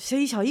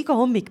seisa iga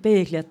hommik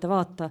peegli ette,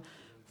 vaata,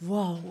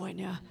 vau, on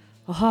ja,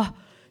 ahah,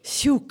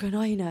 siuke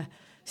naine,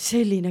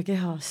 selline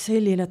keha,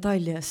 selline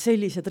talje,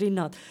 sellised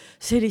rinnad,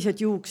 sellised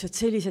juuksed,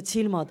 sellised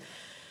silmad,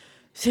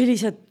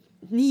 sellised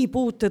nii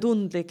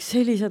puutetundlik,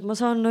 sellised, ma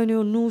saan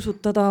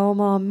nuusutada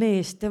oma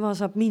meest, tema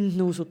saab mind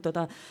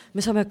nuusutada,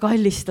 me saame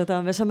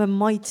kallistada, me saame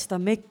maitsta,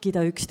 mekkida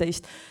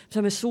üksteist, me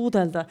saame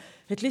suudelda,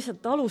 et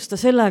lihtsalt alusta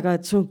sellega,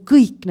 et sul on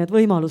kõik need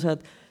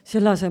võimalused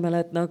selle asemel,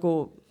 et nagu,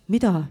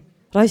 mida,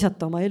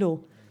 raisata oma elu.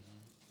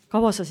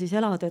 Kaua sa siis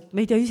elad, et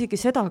me ei tea isegi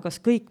seda,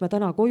 kas kõik me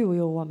täna koju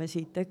jõuame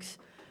siit, eks?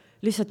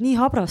 Lihtsalt nii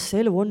habras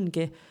see elu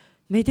ongi.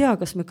 Me ei tea,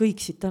 kas me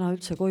kõik siit täna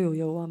üldse koju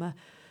jõuame.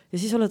 Ja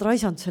siis oled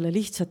raisanud selle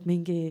lihtsalt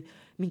mingi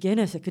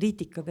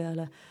enesekriitika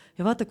peale.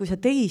 Ja vaata, kui sa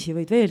teisi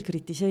võid veel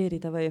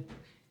kritiseerida või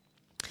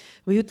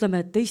ütleme,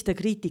 et teiste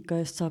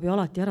kriitika eest saab ju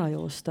alati ära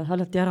joosta,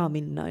 alati ära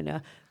minna. Ja.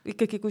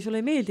 Ikkagi, kui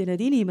sulle ei meeldi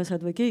need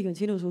inimesed või keegi on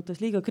sinu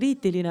suhtes liiga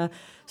kriitiline,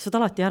 saad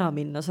alati ära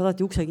minna, saad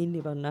alati ukse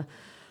kinni panna.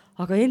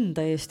 Aga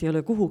enda eest ei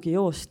ole kuhugi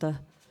joosta.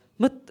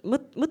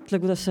 Mõtle,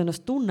 kuidas sa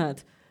ennast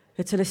tunned,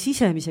 et selle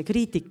sisemise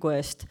kriitiku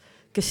eest,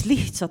 kes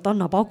lihtsalt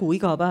annab agu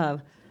iga päev,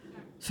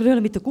 sul ei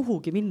ole mitte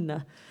kuhugi minna.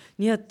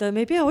 Nii et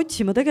me ei pea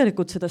otsima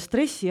tegelikult seda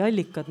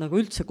stressiallikat nagu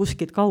üldse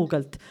kuskilt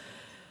kaugelt.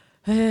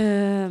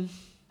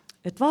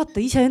 et vaata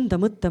iseenda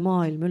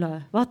mõttemaailm üle,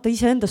 vaata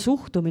iseenda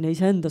suhtumine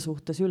iseenda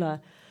suhtes üle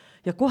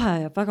ja kohe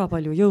jääb väga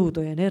palju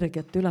jõudu ja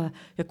energiat üle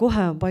ja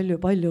kohe on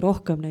palju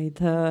rohkem neid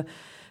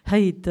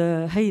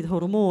häid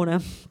hormoone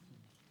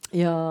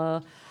ja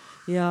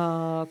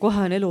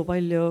kohe on elu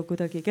palju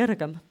kuidagi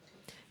kergem.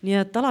 Nii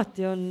et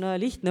alati on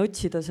lihtne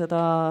otsida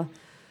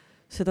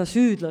seda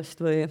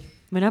süüdlast või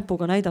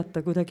näpuga näidata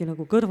kuidagi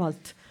nagu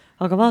kõrvalt,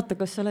 aga vaata,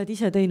 kas sa oled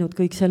ise teinud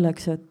kõik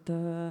selleks,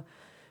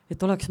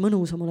 et oleks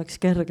mõnusam, oleks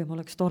kergem,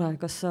 oleks tore,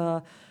 kas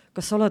sa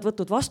oled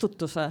võtnud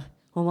vastutuse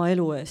oma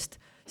elu eest,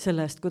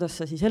 selle eest, kuidas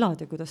sa siis elad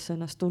ja kuidas sa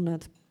ennast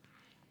tunned.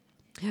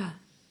 Jah.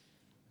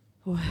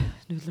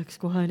 Nüüd läks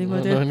kohe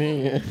niimoodi. No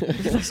nii.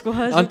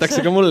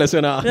 Antakse ka mulle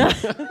sõna.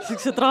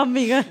 Sükse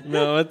trammiga.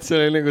 No võt, see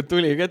oli nagu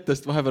tuli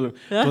kettest. Vahepeal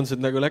tundus, et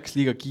nagu läks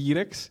liiga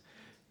kiireks.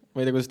 Ma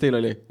ei tea, kuidas teil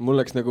oli. Mul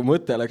läks nagu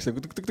mõte, läks nagu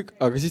tuk-tuk-tuk,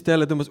 aga siis ta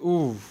jälle tõmbas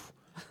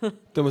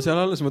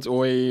seal alles, mõtles,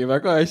 oi,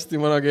 väga hästi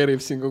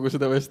manageerib siin kogu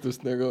seda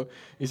vestlust nagu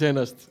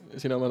iseennast.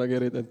 Sina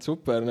manageerid, et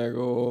super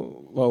nagu,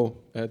 vau,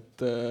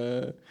 et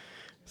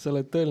sa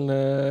oled tõeline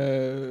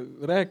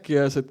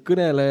rääkija, sa oled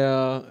kõneleja,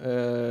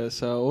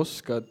 sa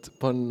oskad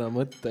panna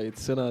mõtteid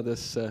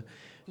sõnadesse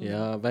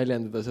ja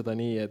väljendada seda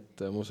nii,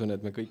 et ma usun,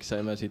 et me kõik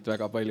saime siit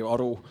väga palju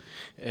aru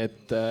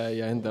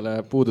ja endale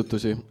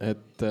puudutusi,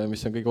 et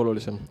mis on kõige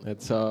olulisem, et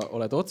sa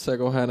oled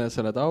otsekohene,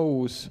 sa oled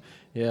aus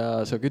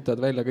ja sa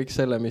kütad välja kõik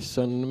selle, mis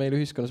on meil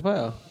ühiskonnas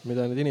vaja,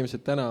 mida need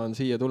inimesed täna on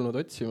siia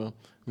tulnud otsima,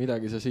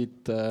 midagi sa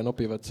siit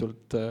nopivad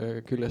sult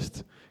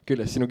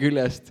sinu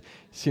küljest,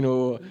 sinu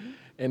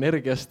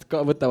energiast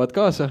võtavad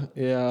kaasa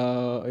ja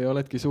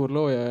oledki suur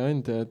looja ja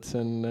andja, et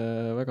see on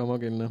väga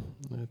magiline,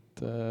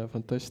 et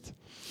fantast.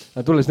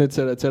 Tulles nüüd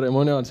selle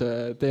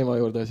tseremoniaalse teema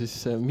juurde, siis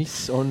mis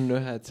on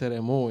ühe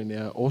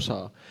tseremoonia osa?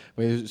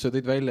 Või sa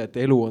tõid välja, et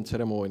elu on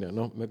tseremoonia.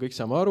 No, me kõik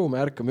saame aru,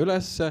 me ärkame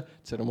üles,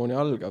 tseremoonia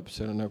algab,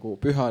 see on nagu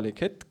pühalik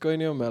hetk,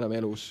 on ju, me oleme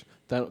elus.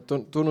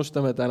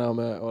 Tunnustame, täna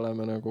me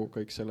oleme nagu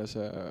kõik selles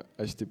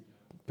hästi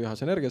pühas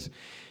energias.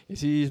 Ja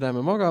siis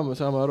läheme magama,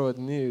 saame aru, et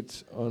nüüd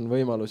on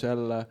võimalus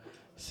jälle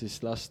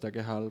siis lasta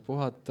kehal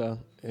puhata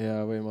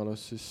ja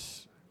võimalus siis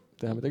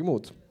teha midagi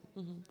muud.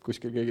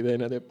 Kuskil keegi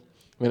teine teeb.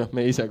 Või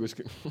me ise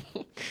kuskil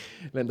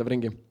lendab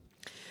ringi.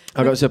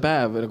 Aga see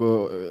päev, nagu,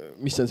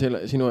 mis on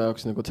sinu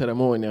jaoks nagu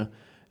tseremoonia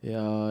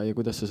ja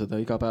kuidas sa seda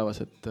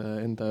igapäevaselt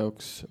enda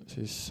jaoks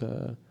siis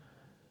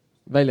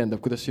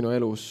väljendab, kuidas sinu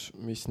elus,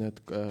 mis need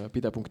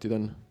pidepunktid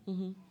on?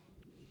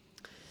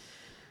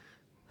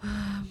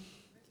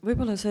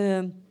 Võib-olla see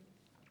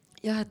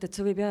et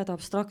see võib jääda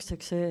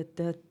abstraktseks,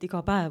 et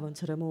iga päev on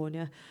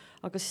tseremoonia.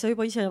 Aga siis sa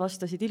juba ise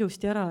vastasid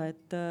ilusti ära,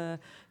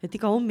 et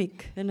iga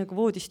hommik, enne kui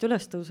voodist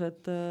üles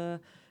tõused,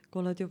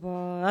 kui oled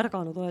juba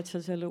ärganud, oled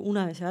seal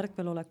unes ja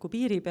ärkveloleku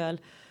piiri peal,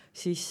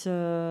 siis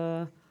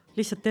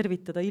lihtsalt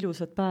tervitada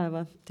ilusat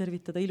päeva,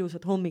 tervitada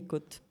ilusat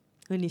hommikut,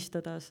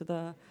 õnnistada seda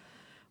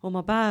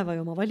oma päeva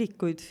ja oma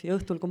valikuid ja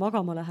õhtul, kui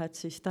magama lähed,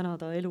 siis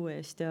tänada elu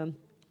eest ja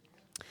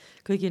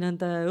kõigi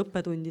nende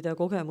õppetundide ja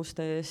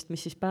kogemuste eest, mis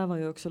siis päeva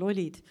jooksul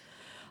olid.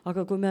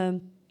 Aga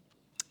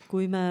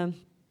kui me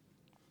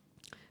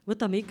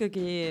võtame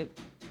ikkagi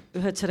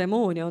ühe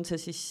tseremoonia, on see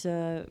siis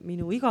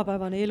minu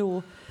igapäevane elu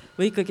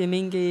või ikkagi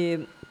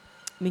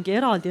mingi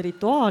eraldi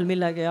rituaal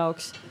millegi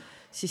jaoks,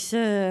 siis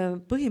see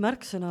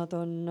põhimärksõnad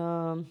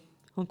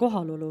on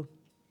kohalolu.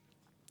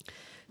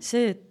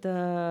 See, et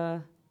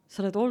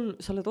sa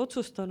oled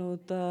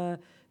otsustanud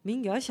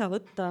mingi asja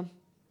võtta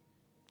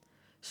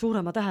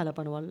suurema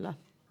tähelepanu alla.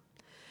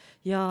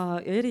 Ja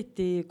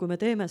eriti, kui me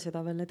teeme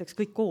seda veel näiteks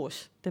kõik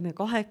koos, teeme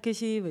 2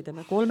 või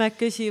teeme 3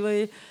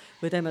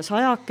 või teeme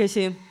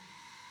 100.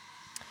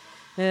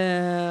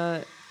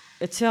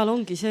 Et seal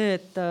ongi see,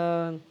 et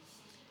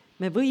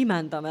me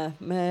võimendame,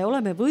 me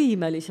oleme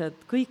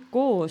võimelised kõik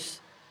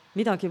koos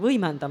midagi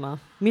võimendama,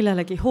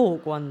 millelegi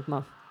hoogu andma.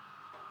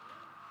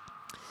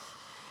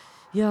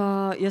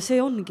 Ja see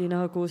ongi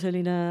nagu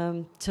selline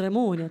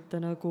tseremooniate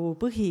nagu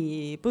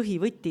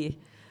põhivõti.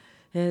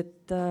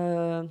 Et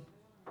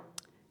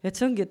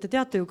see ongi, et te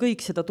teate ju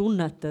kõik seda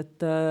tunnet,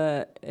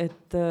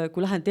 et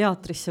kui lähen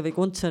teatrisse või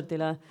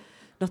kontserdile,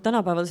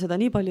 tänapäeval seda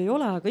nii palju ei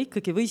ole, aga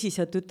ikkagi või siis,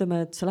 et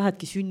ütleme, et sa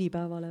lähedki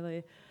sünnipäevale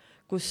või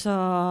kus sa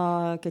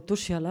käid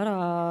duši all ära,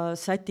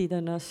 sätid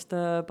ennast,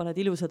 paned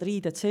ilusad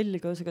riided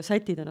selga,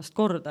 sätid ennast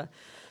korda.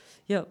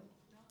 Ja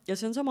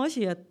see on sama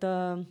asi, et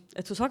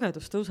su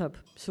sagedus tõuseb,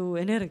 su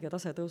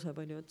energiatase tõuseb,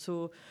 et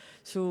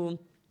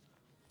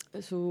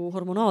su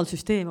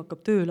hormonaalsüsteem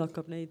hakkab tööle,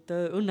 hakkab neid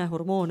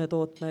õnnehormoone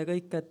tootma ja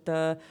kõik, et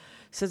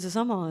see on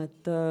seesama,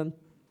 et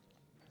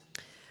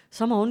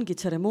sama ongi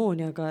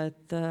tseremooniaga,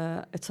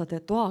 et sa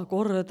teed toa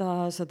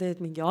korda, sa teed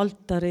mingi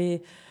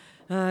altari,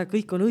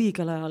 kõik on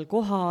õigel ajal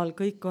kohal,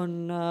 kõik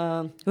on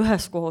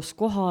üheskoos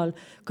kohal,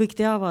 kõik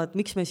teavad,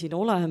 miks me siin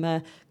oleme,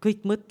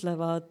 kõik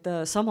mõtlevad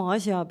sama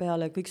asja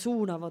peale, kõik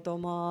suunavad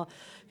oma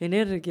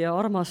energia,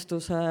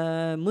 armastuse,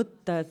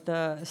 mõtted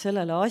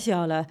sellele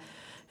asjale,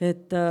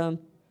 et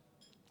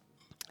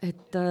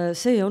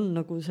see on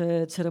nagu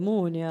see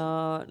tseremoonia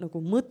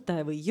nagu mõte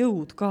või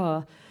jõud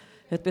ka,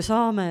 et me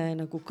saame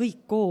nagu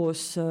kõik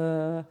koos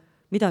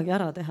midagi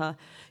ära teha.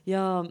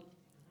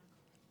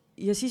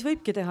 Ja siis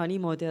võibki teha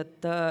niimoodi,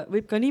 et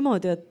võib ka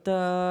niimoodi, et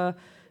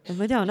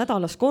ma ei tea,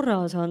 nädalas korra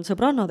saan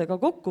sõbrannadega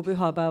kokku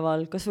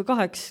pühapäeval, kas või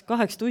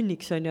 8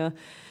 tunniks on ju.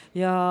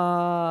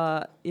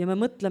 Ja me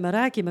mõtleme,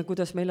 räägime,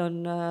 kuidas meil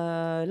on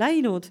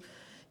läinud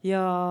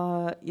ja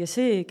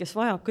see, kes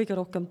vajab kõige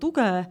rohkem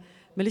tuge,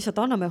 me lihtsalt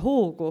anname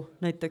hoogu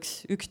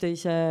näiteks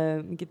üksteise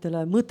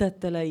mingitele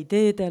mõtetele,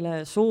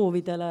 ideedele,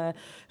 soovidele,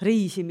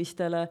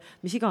 reisimistele,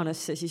 mis iganes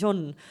see siis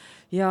on.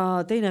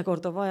 Ja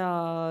teinekord on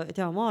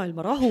vaja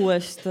maailma rahu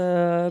eest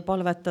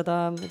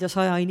palvetada,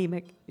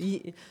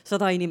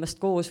 100 inimest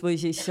koos või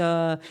siis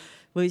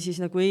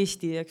nagu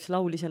Eesti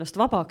laulis ennast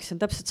vabaks, see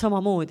on täpselt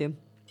samamoodi.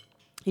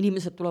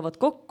 Inimesed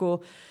tulevad kokku,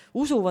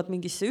 usuvad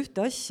mingisse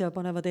ühte asja,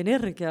 panevad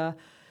energia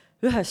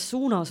ühes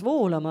suunas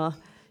voolama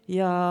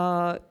ja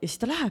siis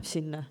ta läheb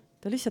sinna,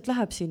 ta lihtsalt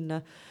läheb sinna.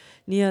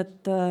 Nii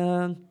et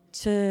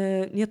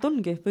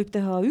ongi, võib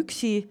teha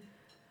üksi,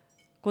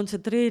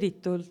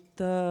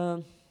 kontsentreeritult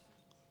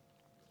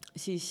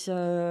siis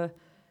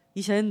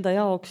iseenda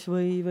jaoks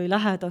või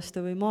lähedaste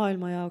või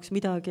maailma jaoks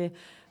midagi.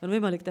 On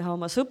võimalik teha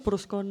oma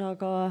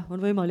sõpruskonnaga, on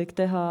võimalik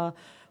teha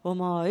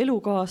oma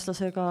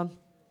elukaaslasega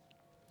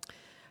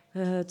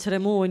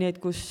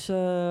tseremooniaid, kus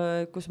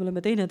me oleme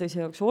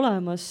teineteise jaoks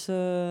olemas,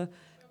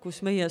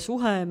 kus meie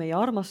suhe, meie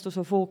armastus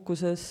on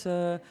fookuses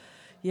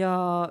ja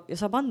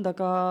saab anda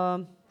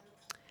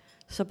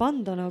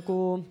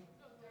nagu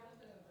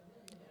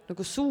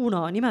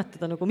suuna,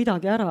 nimetada nagu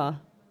midagi ära,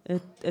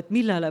 et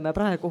millele me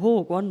praegu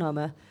hoogu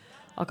anname.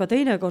 Aga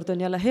teinekord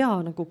on jälle hea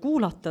nagu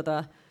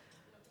kuulatada,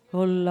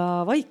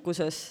 olla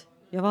vaikuses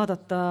ja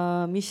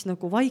vaadata, mis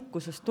nagu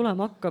vaikusest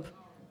tulema hakkab.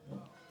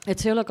 Et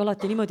see ei ole ka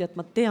alati niimoodi, et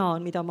ma tean,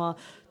 mida ma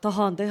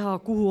tahan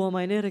teha, kuhu oma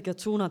energiat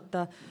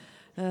suunata.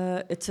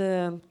 Et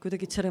see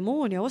kuidagi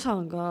tseremoonia osa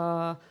on ka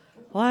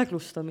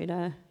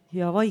aeglustamine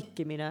ja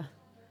vaikimine.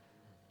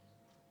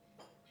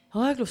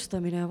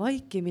 Aeglustamine ja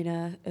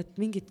vaikimine, et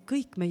mingid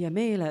kõik meie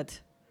meeled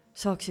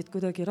saaksid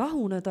kuidagi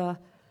rahuneda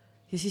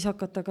ja siis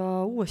hakata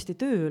ka uuesti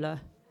tööle.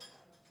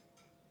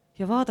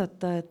 Ja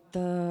vaadata,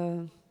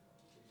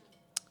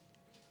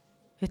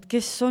 et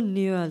kes on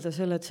nii-öelda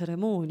selle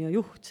tseremoonia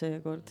juht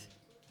seekord.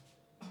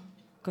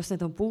 Kas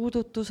need on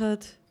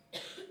puudutused,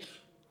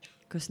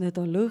 kas need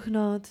on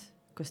lõhnad,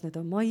 kas need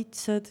on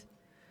maitsed,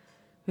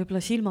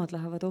 võib-olla silmad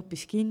lähevad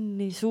hoopis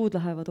kinni, suud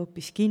lähevad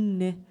hoopis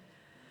kinni.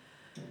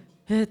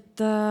 Et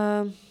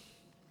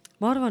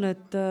ma arvan,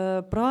 et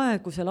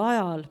praegusel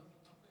ajal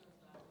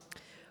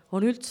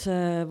on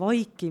üldse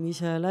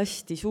vaikimisel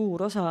hästi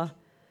suur osa,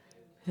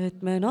 et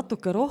me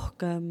natuke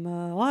rohkem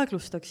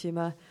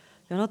aeglustaksime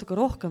ja natuke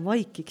rohkem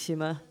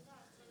vaikiksime.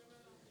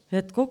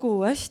 Et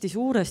kogu hästi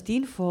suurest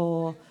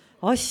info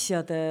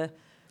asjade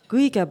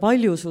kõige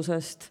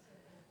paljususest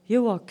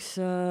jõuaks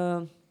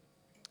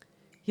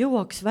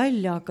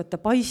välja hakata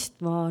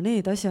paistma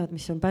need asjad,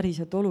 mis on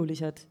päriselt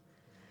olulised.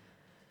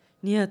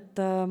 Nii et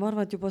ma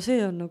arvan, et juba see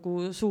on nagu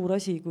suur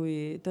asi,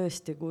 kui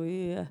tõesti,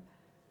 kui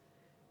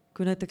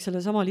näiteks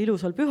selle samal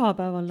ilusal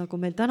pühapäeval, nagu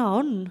meil täna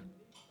on,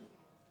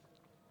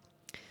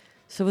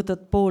 sa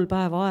võtad pool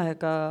päeva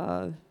aega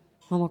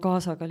oma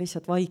kaasaga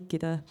lihtsalt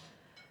vaikida.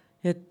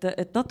 Et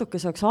natuke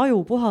saaks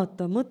aju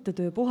puhata,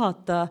 mõttetöö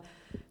puhata,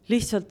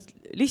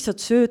 lihtsalt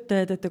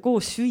sööte, teete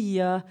koos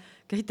süüa,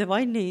 käite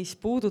vannis,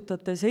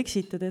 puudutate,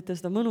 seksite, teete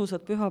seda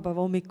mõnusat pühapäeva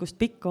hommikust,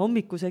 pikka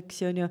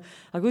hommikuseksi on ju,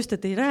 aga just,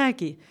 et ei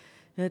räägi.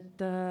 Et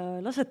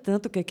lasete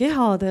natuke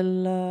kehadel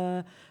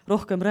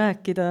rohkem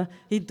rääkida,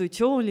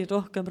 intuitsioonil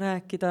rohkem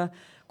rääkida,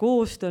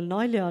 koostööl,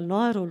 naljal,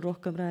 naerul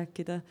rohkem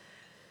rääkida.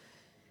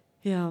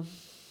 Ja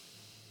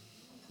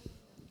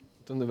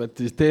tundub, et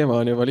siis teema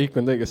on juba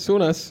liikunud õiges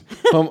suunas.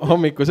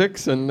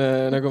 Hommikuseks on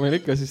nagu meil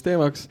ikka siis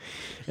teemaks.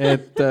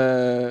 Et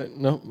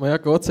ma ei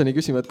hakka otsani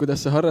küsima, et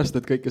kuidas sa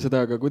harrastad kõike seda,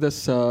 aga kuidas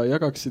sa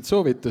jagaksid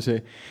soovitusi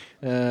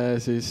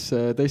siis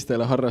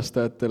teistele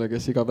harrastajatele,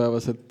 kes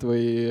igapäevaselt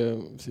või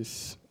siis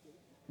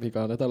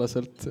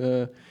iganädalaselt,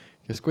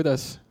 kes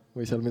kuidas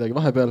või seal midagi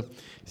vahepeal,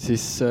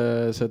 siis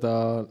seda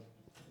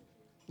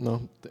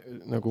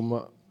nagu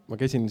ma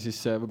käisin siis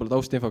võib-olla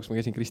taustinfoks, ma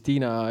käisin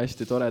Kristina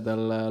hästi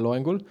toredal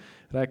loengul,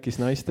 rääkis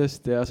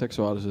naistest ja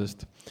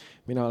seksuaalsusest.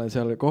 Mina olen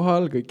seal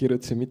kohal, kõik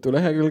kirjutasin mitu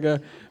lehekülge,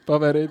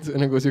 paberid,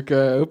 nagu siuke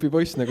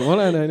õpipoiss, nagu ma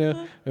olen,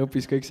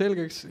 õppis kõik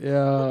selgeks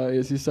ja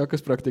siis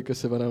hakkas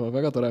praktikasse panema,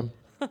 väga tore.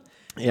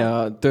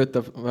 Ja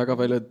töötab, väga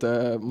paljud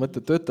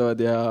mõtted töötavad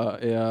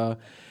ja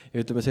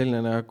ütleme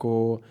selline nagu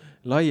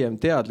laiem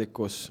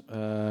teadlikkus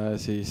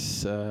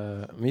siis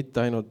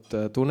mitte ainult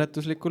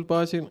tunnetuslikul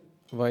baasil,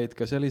 vaid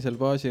ka sellisel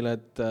baasil,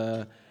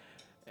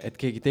 et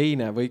keegi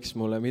teine võiks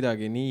mulle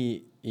midagi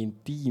nii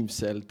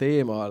intiimsel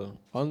teemal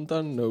anda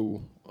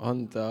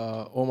anda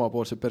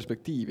omapoolse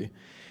perspektiivi.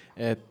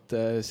 Et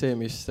see,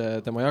 mis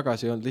tema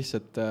jagas, ei olnud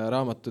lihtsalt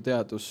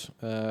raamatuteadus,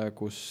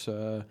 kus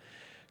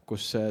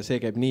see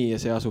käib nii ja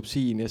see asub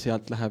siin ja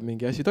sealt läheb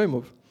mingi asi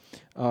toimub,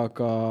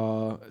 aga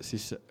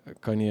siis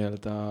ka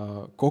nii-öelda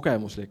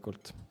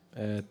kogemuslikult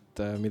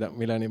et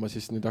milleni ma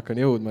siis nüüd hakkan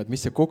jõudma, et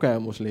mis see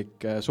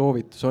kogemuslik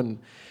soovitus on,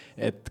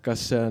 et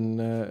kas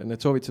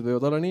need soovitused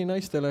võivad olla nii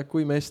naistele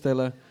kui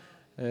meestele,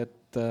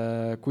 et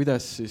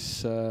kuidas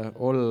siis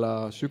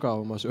olla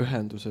sügavamas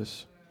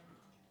ühenduses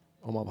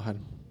omavahel,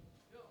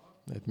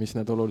 et mis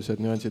need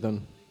olulised nüansid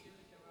on?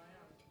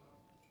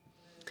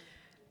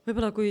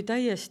 Võib-olla kui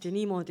täiesti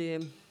niimoodi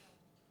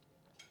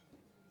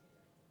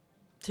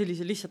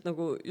sellise lihtsalt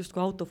nagu just kui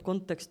out of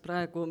context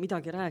praegu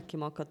midagi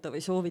rääkima hakata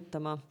või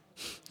soovitama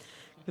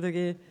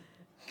kuidagi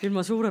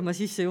ilma suurema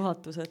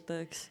sissejuhatuseta,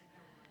 eks.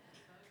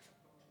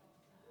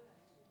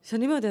 See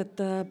on niimoodi,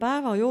 et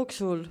päeva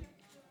jooksul,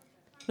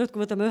 nüüd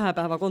kui võtame ühe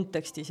päeva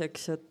kontekstis,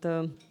 eks, et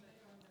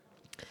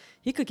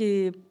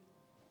ikkagi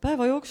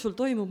päeva jooksul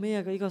toimub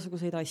meiega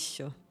igasuguseid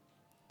asju.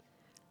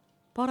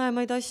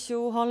 Paremaid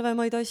asju,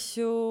 halvemaid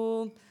asju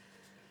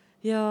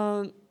ja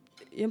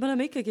me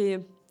oleme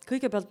ikkagi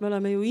kõigepealt me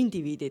oleme ju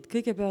indiviidid,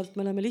 kõigepealt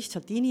me oleme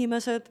lihtsalt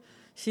inimesed,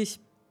 siis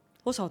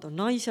osad on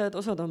naised,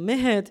 osad on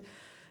mehed,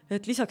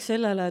 et lisaks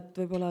sellele, et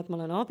võib-olla, et ma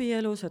olen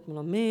abielus, et mul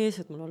on mees,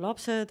 et mul on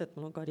lapsed, et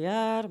mul on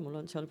karjäär, mul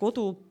on seal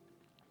kodu.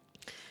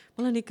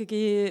 Ma olen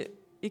ikkagi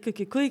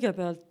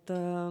kõigepealt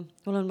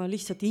olen ma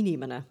lihtsalt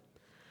inimene.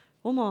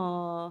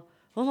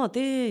 Oma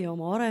tee ja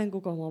oma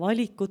arenguga, oma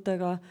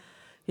valikutega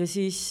ja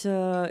siis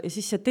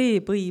see tee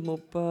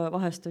põimub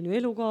vahest on ju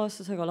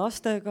elukaaslasega,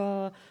 lastega,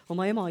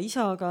 oma ema,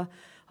 isaga,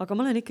 aga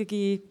ma olen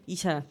ikkagi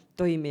ise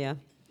toimija.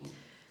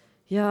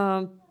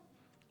 Ja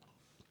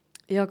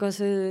ka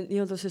see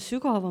nii-öelda see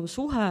sügavam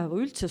suhe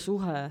või üldse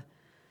suhe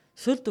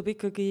sõltub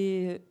ikkagi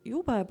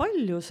jube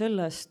palju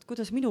sellest,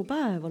 kuidas minu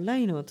päev on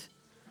läinud.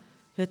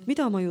 Et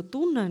mida ma ju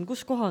tunnen,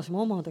 kus kohas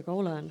ma omadega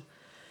olen.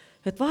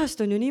 Et vahest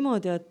on ju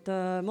niimoodi, et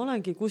ma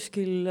olengi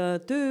kuskil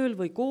tööl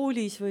või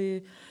koolis või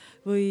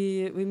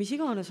mis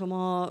iganes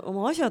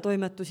oma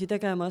asjatoimetusi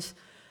tegemas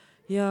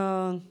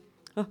ja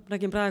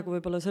räägin praegu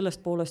võib-olla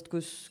sellest poolest,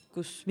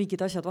 kus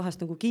mingid asjad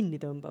vahest nagu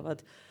kinni tõmbavad.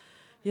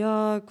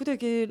 Ja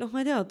kuidagi, ma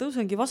ei tea,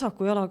 tõusengi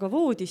vasaku jalaga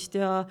voodist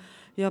ja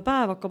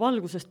päev hakkab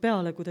algusest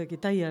peale kuidagi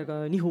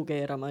täiega nihu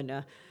keerama.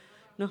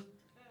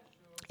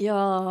 Ja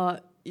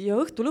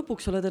õhtu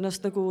lõpuks oled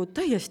ennast nagu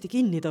täiesti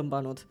kinni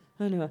tõmbanud.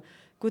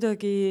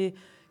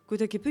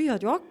 Kuidagi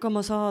püüad ju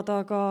hakkama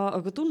saada,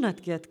 aga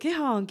tunnedki, et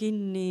keha on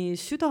kinni,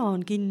 süda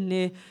on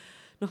kinni,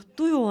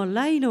 tuju on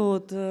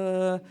läinud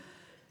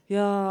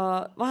ja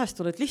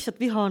vahest oled lihtsalt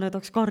vihane,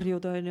 tahaks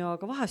karjuda,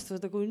 aga vahest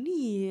oled nagu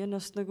nii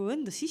ennast nagu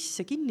enda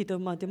sisse kinni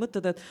tõmmad ja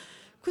mõtled, et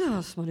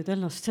kuidas ma nüüd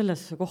ennast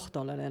sellesse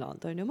kohta olen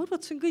elanud. Ma arvan,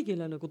 et see on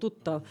kõigile nagu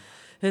tuttav.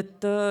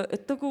 Et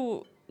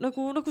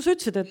nagu sa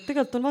ütlesid, et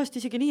tegelikult on vahest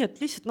isegi nii,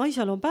 et lihtsalt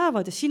naisel on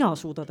päevad ja sina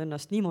suudad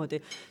ennast niimoodi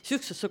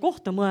sihukesesse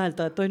kohta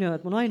mõelda,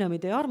 et mu naine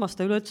mind ei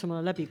armasta, üleüldse ma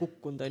olen läbi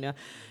kukkunud.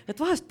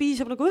 Et vahest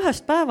piisab nagu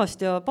ühest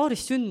päevast ja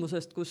paarist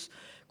sündmusest,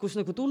 kus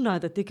nagu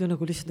tunned, et ikka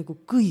nagu lihtsalt nagu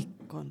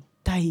kõik on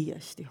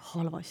täiesti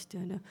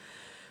halvasti.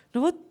 No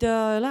võt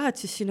ja lähed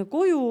siis sinna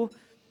koju,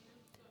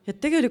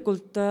 et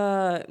tegelikult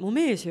mu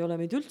mees ei ole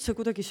meid üldse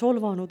kuidagi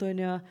solvanud,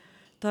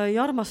 ta ei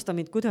armasta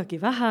mind kuidagi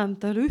vähem,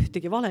 ta ei ole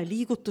ühtegi vale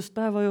liigutust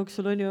päeva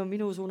jooksul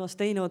minu suunas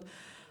teinud,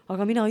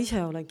 aga mina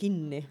ise olen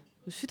kinni.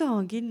 Süda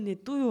on kinni,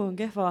 tuju on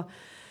kehva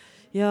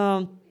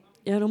ja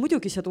no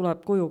muidugi see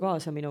tuleb koju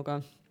kaasa minuga.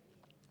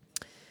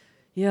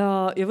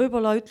 Ja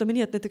võib-olla ütleme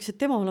nii, et näiteks,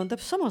 et temal on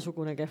täpselt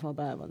samasugune kehva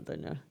päev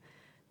olnud.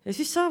 Ja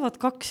siis saavad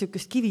kaks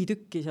sihukest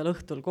kivitükki seal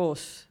õhtul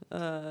koos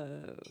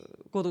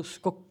kodus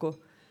kokku.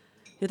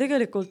 Ja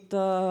tegelikult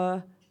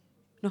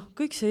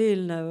kõik see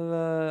eelnev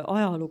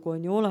ajalugu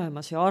on ju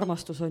olemas ja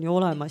armastus on ju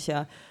olemas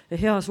ja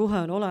hea suhe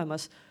on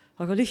olemas,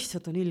 aga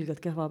lihtsalt on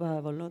ilgelt kehva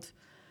päev olnud.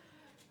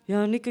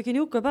 Ja on ikkagi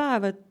niisugune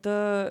päev, et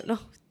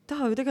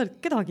taha ju tegelikult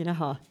kedagi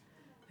näha.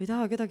 Ei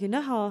taha kedagi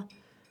näha,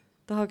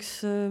 tahaks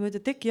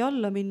teki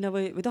alla minna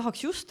või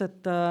tahaks just,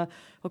 et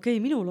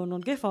minul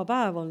on kehva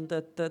päev olnud,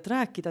 et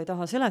rääkida ei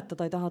taha,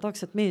 seletada ei taha,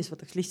 tahaks, et mees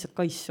võtaks lihtsalt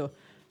kaissu.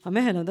 Aga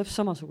mehel on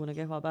täpselt samasugune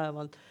kehva päev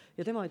olnud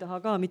ja tema ei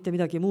taha ka mitte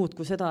midagi muud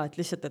kui seda, et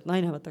lihtsalt, et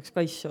naine võtaks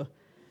kaissu.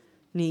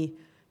 Nii.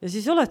 Ja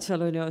siis oled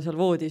seal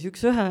voodis,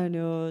 üks ühe on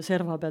ju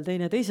serva peal,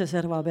 teine teise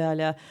serva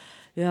peal ja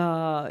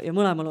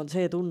mõlemal on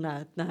see tunne,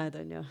 et näed,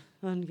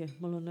 ongi,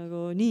 mul on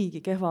nagu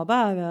niigi kehva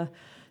päev ja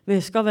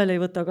mees ka veel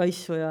ei võta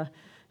kaissu ja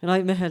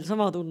mehel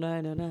sama tunne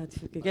ja näed,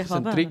 kehva päev. See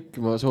on trikk,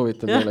 ma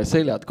soovitan teile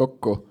seljad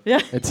kokku,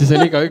 et siis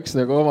on iga üks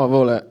nagu oma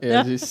poole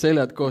ja siis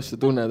seljad koos sa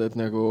tunned, et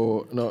nagu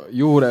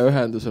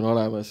juureühendus on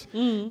olemas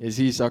ja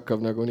siis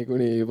hakkab nagu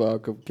niikuinii juba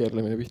hakkab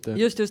keerlemine pihta.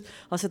 Just,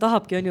 aga see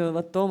tahabki on ju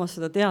Toomas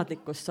seda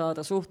teadlikkust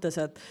saada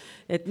suhtes,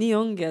 et nii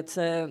ongi, et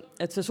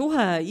see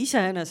suhe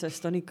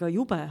iseenesest on ikka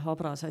jube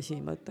habras asi,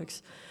 ma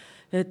ütleks.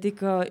 Et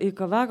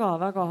ikka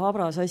väga-väga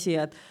habras asi,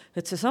 et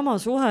see sama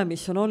suhe,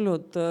 mis on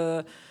olnud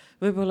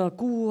võib-olla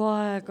 6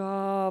 aega,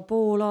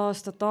 pool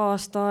aastat,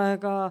 aasta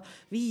aega,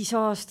 5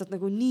 aastat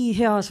nagu nii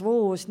heas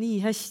voos, nii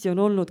hästi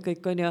on olnud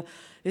kõik ja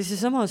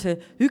seesama see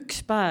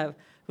üks päev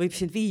võib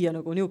sind viia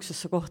nagu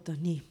niisugusesse kohta,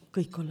 nii,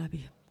 kõik on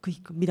läbi,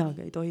 kõik on,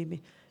 midagi ei toimi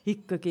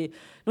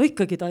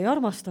ikkagi ta ei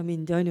armasta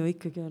mind ja on ju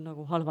ikkagi on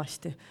nagu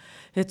halvasti.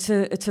 Et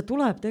see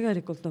tuleb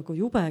tegelikult nagu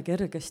jube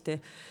kergesti.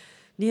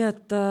 Nii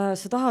et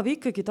see tahab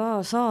ikkagi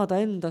saada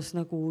endas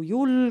nagu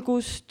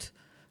julgust,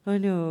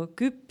 on ju,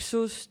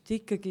 küpsust,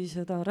 ikkagi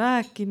seda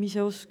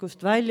rääkimise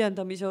oskust,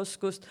 väljendamise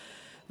oskust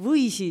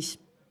või siis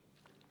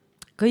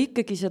ka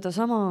ikkagi seda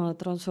sama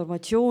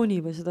transformatsiooni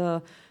või seda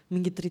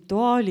mingit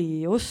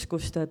rituaali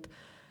oskust,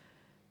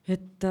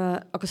 et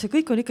aga see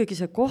kõik on ikkagi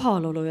see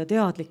kohalolu ja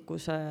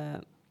teadlikkuse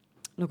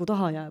nagu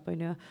taha jääb, on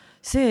ju.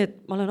 See, et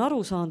ma olen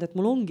aru saanud, et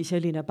mul ongi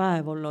selline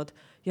päev olnud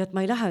ja et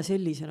ma ei lähe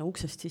sellisena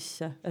uksest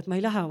sisse, et ma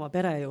ei lähe oma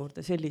pere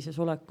juurde sellises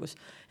olekus,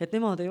 et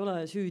nemad ei ole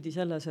süüdi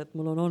selles, et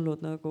mul on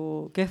olnud nagu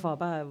kehva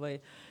päev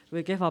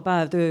või kehva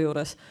päev töö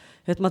juures.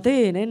 Et ma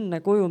teen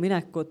enne koju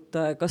minekut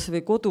kas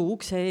või kodu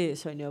ukse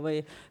ees on ju,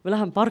 või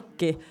lähen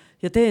parki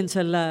ja teen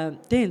selle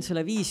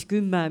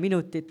 5-10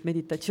 minutit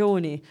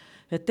meditatsiooni,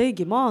 et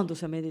teengi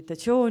maanduse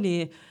meditatsiooni,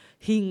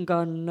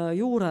 hingan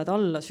juured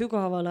alla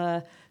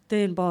sügavale,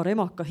 teen paar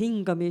emaka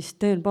hingamist,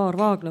 teen paar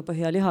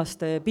vaagnapõhja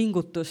lihaste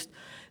pingutust,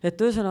 et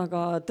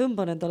ühesõnaga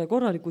tõmban endale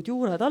korralikud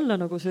juured alla,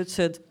 nagu sa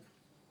ütlesid,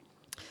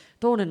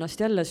 toon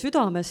ennast jälle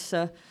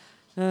südamesse,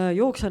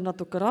 jooksen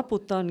natuke,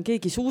 raputan,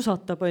 keegi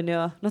suusatab, on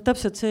ja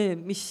täpselt see,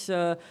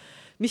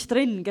 mis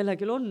trenn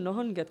kellelgi on,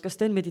 ongi, et kas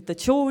teen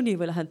meditatsiooni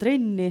või lähen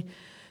trenni,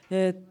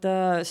 et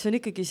see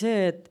on ikkagi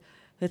see,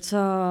 et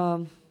sa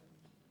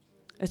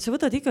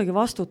võtad ikkagi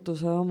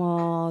vastutuse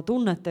oma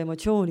tunnete,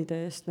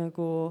 emotsioonide eest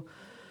nagu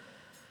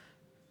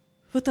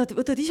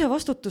võtad ise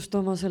vastutust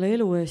oma selle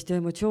elu eest ja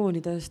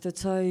emotsioonide eest, et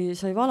sa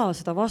ei vala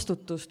seda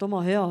vastutust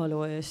oma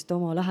heaolu eest,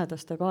 oma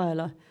lähedaste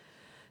kaela.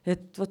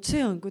 Et vot see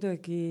on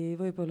kuidagi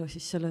võib-olla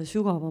siis selle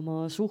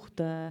sügavama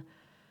suhte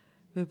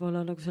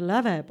võib-olla nagu see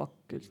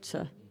lävepakk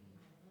üldse.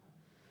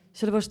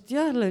 Sellepärast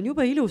jälle on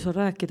jube ilus on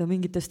rääkida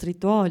mingitest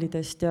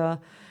rituaalidest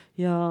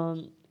ja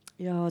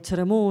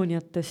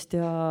tseremooniatest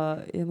ja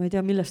ma ei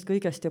tea millest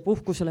kõigest ja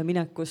puhkusele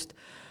minekust.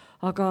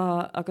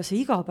 Aga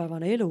see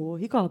igapäevane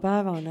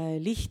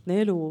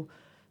lihtne elu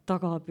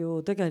tagab ju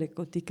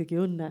tegelikult ikkagi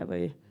õnne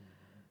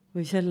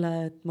või selle,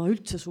 et ma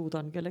üldse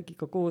suudan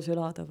kellegiga koos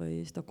elada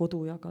või seda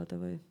kodu jagada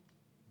või.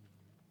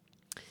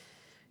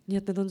 Nii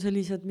et need on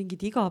sellised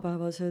mingid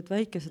igapäevased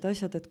väikesed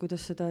asjad, et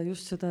kuidas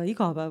just seda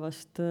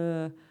igapäevast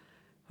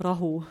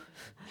rahu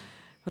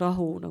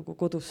nagu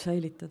kodus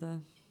säilitada.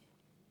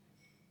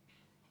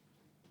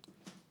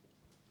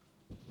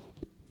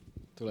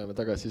 Tuleme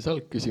tagasi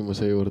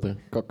algküsimuse juurde.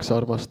 2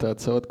 armastajat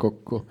saavad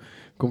kokku.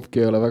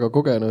 Kumbki ei ole väga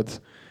kogenud.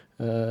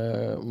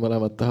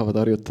 Mõlemad tahavad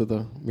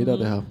harjutada. Mida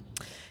teha?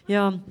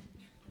 Ja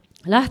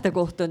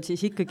lähtekoht on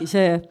siis ikkagi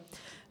see,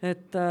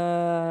 et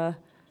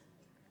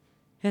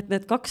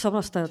need 2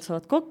 armastajat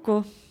saavad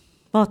kokku,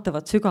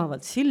 vaatavad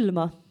sügavalt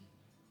silma,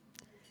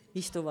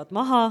 istuvad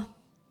maha.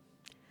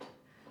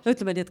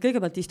 Ütleme nii, et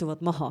kõigepealt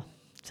istuvad maha,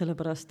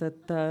 sellepärast,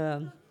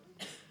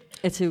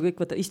 et see ju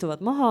kõik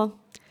istuvad maha,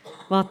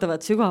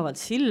 vaatavad sügavalt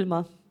silma,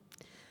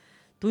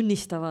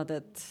 tunnistavad,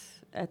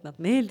 et nad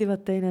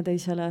meeldivad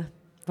teineteisele,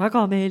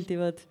 väga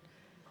meeldivad,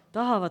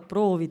 tahavad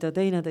proovida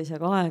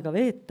teineteisega aega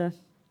veeta,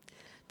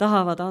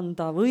 tahavad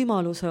anda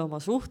võimaluse oma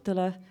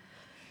suhtele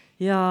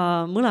ja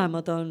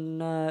mõlemad on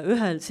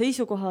ühel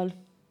seisukohal,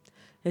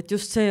 et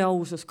just see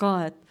ausus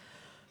ka,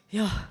 et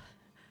jah,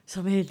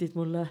 sa meeldid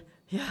mulle,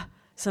 jah,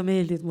 sa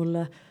meeldid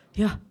mulle,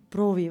 jah,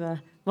 proovime,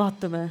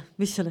 vaatame,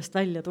 mis sellest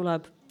välja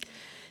tuleb.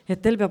 Et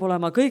teil peab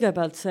olema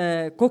kõigepealt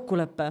see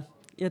kokkulepe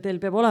ja teil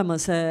peab olema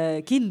see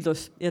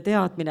kindlus ja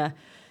teadmine,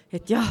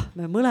 et jah,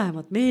 me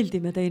mõlemad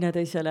meeldime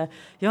teineteisele,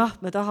 jah,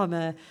 me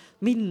tahame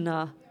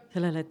minna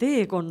sellele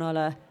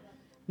teekonnale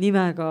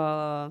nimega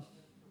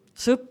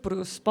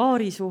sõprus,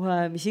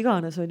 paarisuhe, mis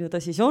iganes on ju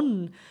ta siis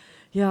on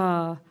ja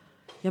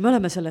me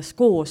oleme selles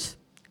koos,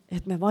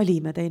 et me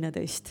valime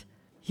teineteist.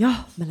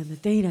 Jah, me oleme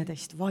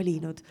teineteist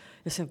valinud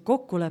ja see on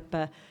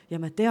kokkulepe ja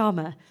me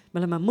teame,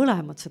 me oleme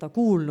mõlemad seda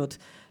kuulnud,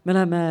 me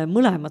oleme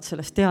mõlemad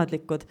sellest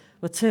teadlikud,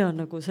 võt see on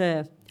nagu see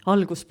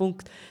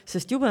alguspunkt,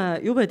 sest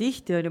jube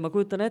tihti on ju, ma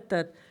kujutan ette,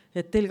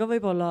 et teil ka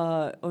võib-olla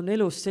on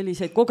elus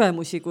selliseid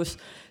kogemusi, kus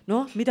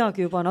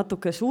midagi juba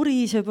natuke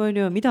suriseb, on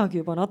ju, midagi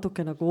juba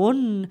natuke nagu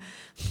on,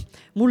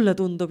 mulle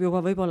tundub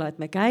juba võib-olla, et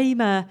me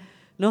käime,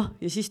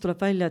 ja siis tuleb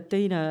välja, et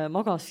teine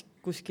magas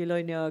kuskil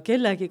on ju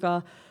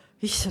kellegiga,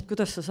 issand,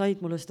 kuidas sa said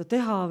mulle seda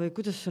teha või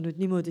kuidas sa nüüd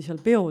niimoodi seal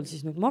peol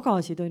siis nüüd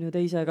magasid on ju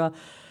teisega.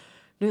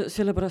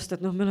 Sellepärast,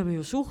 et me oleme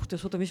ju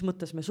suhtes, mis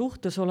mõttes me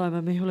suhtes oleme,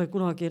 me ei ole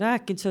kunagi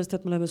rääkinud sellest,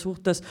 et me oleme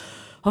suhtes,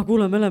 aga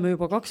kuule, me oleme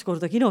juba 2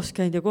 korda kinos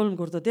käinud ja 3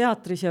 korda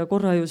teatris ja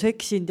korra ju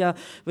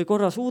seksinud või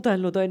korra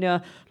suudelnud on ja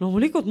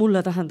loomulikult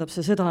mulle tähendab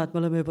see seda, et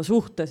me oleme juba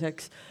suhtes,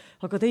 eks.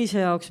 Aga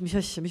teise jaoks, mis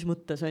asja, mis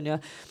mõttes on ja.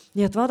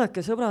 Nii et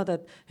vaadake sõbrad,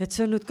 et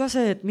see on nüüd ka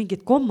see, et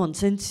mingit common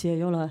sense'i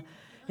ei ole.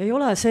 Ei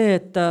ole see,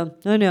 et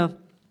on ja,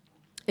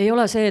 ei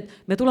ole see, et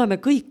me tuleme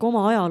kõik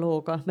oma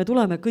ajalooga, me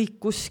tuleme kõik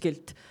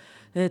kuskilt.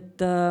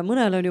 Et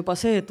mõnel on juba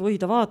see, et või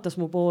ta vaatas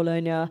mu poole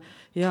on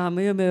ja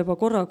me jõime juba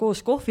korra koos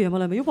kohvi ja me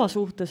oleme juba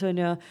suhtes on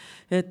ja,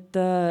 et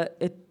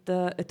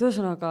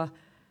ühesõnaga,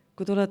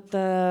 kui te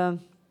olete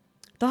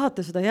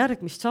tahate seda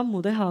järgmist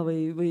sammu teha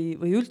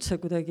või üldse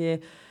kuidagi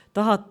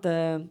tahate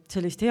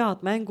sellist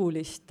head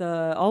mängulist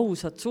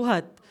ausat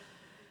suhet,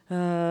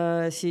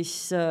 siis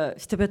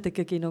te peate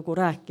ikkagi nagu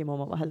rääkima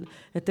omavahel.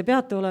 Et te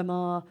peate olema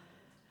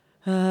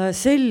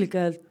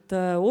selgelt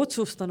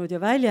otsustanud ja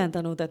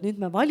väljendanud, et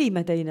nüüd me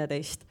valime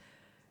teineteist.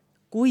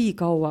 Kui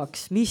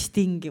kauaks, mis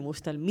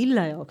tingimustel,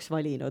 mille jaoks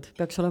valinud,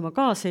 peaks olema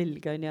ka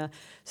selge,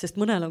 sest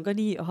mõnel on ka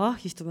nii,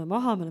 istume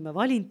maha, me oleme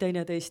valinud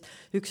teineteist,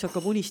 üks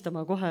hakkab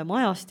unistama kohe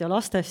majast ja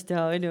lastest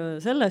ja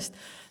sellest,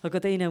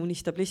 aga teine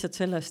unistab lihtsalt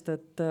sellest,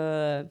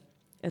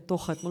 et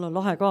mul on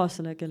lahe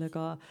kaaslane,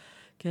 kellega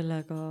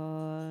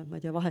ma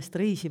ei tea, vahest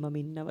reisima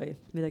minna või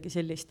midagi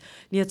sellist.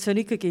 Nii et see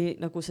on ikkagi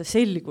nagu see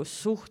selgus,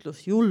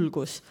 suhtlus,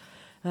 julgus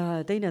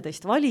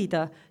teineteist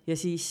valida ja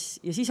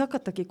siis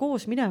hakatagi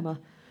koos minema.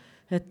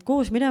 Et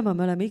koos minema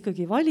me oleme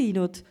ikkagi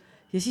valinud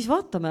ja siis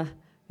vaatame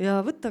ja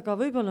võtta ka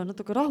võib-olla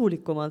natuke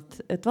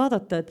rahulikumalt, et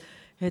vaadata,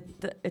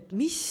 et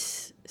mis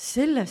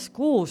selles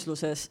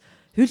koosluses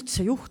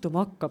üldse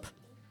juhtuma hakkab.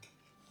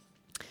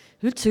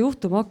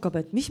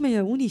 Et mis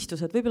meie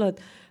unistused, võib-olla, et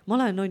ma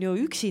olen ju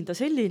üksinda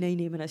selline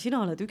inimene, sina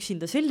oled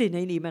üksinda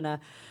selline inimene,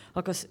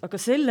 aga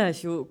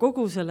selles ju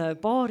kogu selle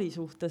paari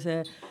suhte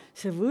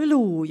see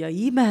võlu ja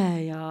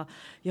ime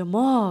ja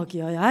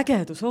maagia ja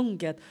ägedus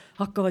ongi, et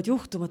hakkavad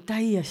juhtuma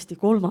täiesti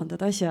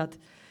kolmandad asjad.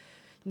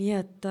 Nii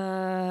et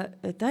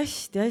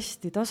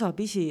hästi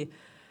tasapisi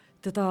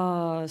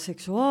teda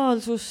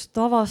seksuaalsust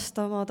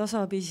avastama,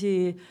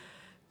 tasapisi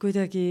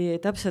kuidagi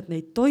täpselt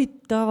neid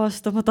toite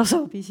avastama,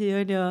 tasapisi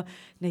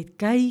neid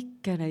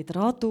käike, neid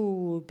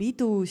radu,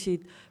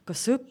 pidusid, ka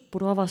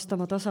sõpru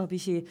avastama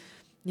tasapisi.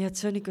 Nii et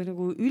see on ikka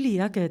nagu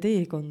üliäge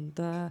teekond,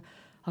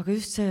 aga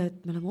just see,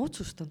 et me oleme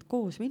otsustanud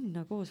koos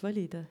minna, koos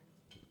valida.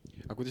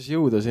 Aga kuidas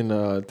jõuda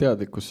sinna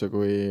teadlikkusse,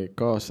 kui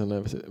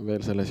kaaslane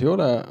veel selles ei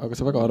ole, aga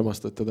sa väga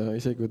armastad teda,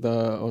 isegi kui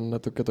ta on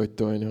natuke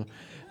toitu,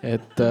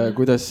 et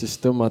kuidas siis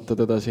tõmmata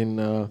teda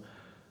sinna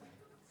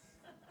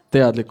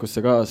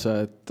teadlikkusse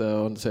kaasa, et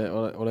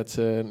oled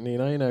see nii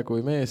naine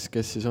kui mees,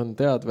 kes siis on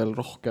tead veel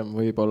rohkem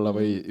võib-olla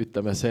või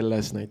ütleme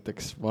selles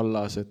näiteks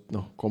vallas, et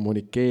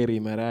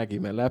kommunikeerime,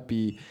 räägime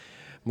läbi,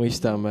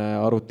 mõistame,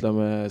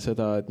 arutleme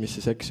seda, et mis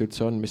see seks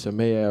üldse on, mis on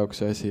meie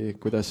jaoks asi,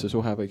 kuidas see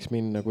suhe võiks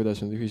minna,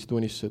 kuidas on ühised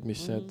unistused,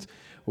 mis need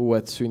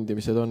uued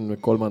sündimised on,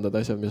 kolmandad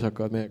asjad, mis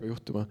hakkavad meiega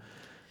juhtuma.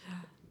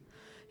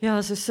 Ja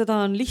sest seda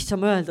on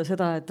lihtsam öelda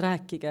seda, et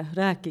rääkige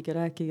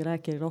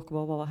rohkem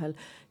omavahel.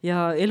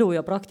 Ja elu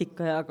ja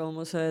praktika ja ka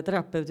oma see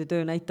terapeudi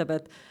töö näitab,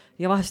 et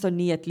ja vahest on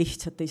nii, et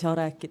lihtsalt ei saa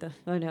rääkida.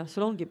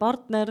 Sul ongi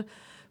partner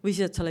või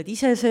siis, et sa oled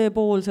ise see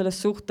pool selles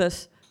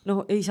suhtes,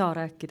 ei saa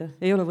rääkida,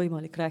 ei ole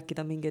võimalik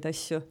rääkida mingeid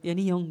asju ja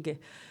nii ongi.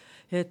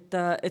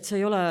 Et see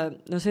ei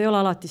ole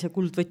alati see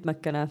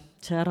kuldvõtmekene,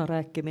 see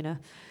ärarääkimine.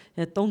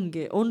 Et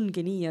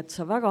ongi nii, et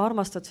sa väga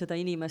armastad seda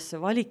inimest,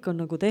 see valik on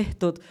nagu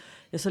tehtud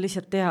ja sa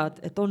lihtsalt tead,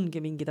 et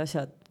ongi mingid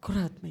asjad,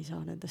 kurat, me ei saa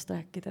nendest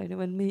rääkida,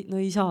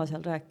 ei saa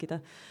seal rääkida.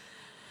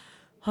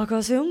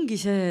 Aga see ongi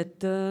see,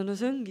 et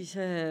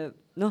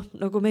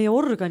nagu meie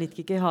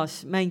organidki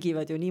kehas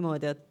mängivad ju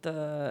niimoodi, et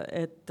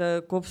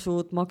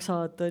kopsud,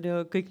 maksad,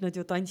 kõik nad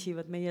ju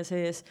tantsivad meie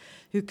sees,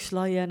 üks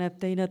laieneb,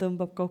 teine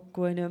tõmbab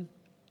kokku,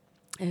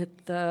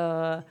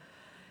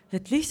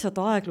 et lihtsalt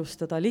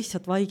aeglustada,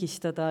 lihtsalt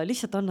vaigistada,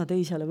 lihtsalt anna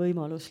teisele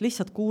võimalus,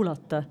 lihtsalt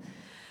kuulata.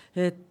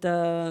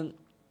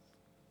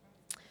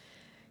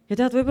 Ja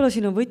tead, võib-olla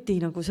siin on võti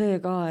nagu see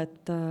ka,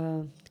 et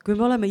kui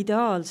me oleme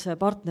ideaalse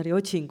partneri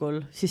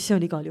otsingul, siis see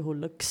on igal juhul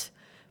lõks.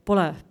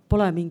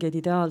 Pole mingeid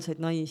ideaalseid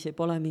naisi,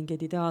 pole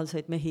mingeid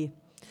ideaalseid mehi.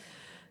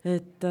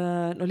 Et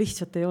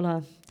lihtsalt ei ole.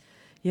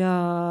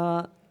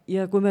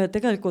 Ja kui me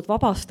tegelikult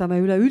vabastame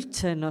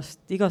üleüldse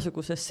ennast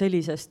igasugusest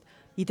sellisest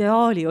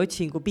ideaali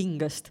otsingu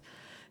pingest,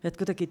 et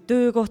kuidagi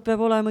töökoht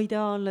peab olema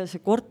ideaalne,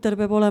 see korter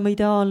peab olema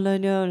ideaalne,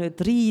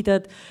 need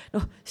riided,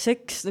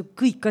 seks,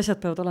 kõik asjad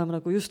peavad olema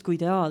nagu justkui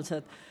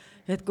ideaalsed.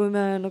 Et kui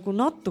me nagu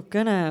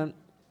natukene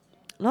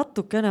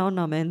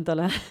anname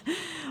endale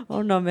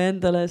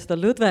seda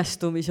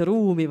lõdvestumise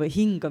ruumi või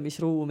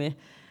hingamisruumi,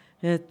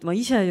 et ma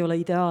ise ei ole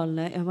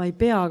ideaalne ja ma ei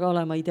pea ka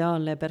olema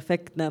ideaalne ja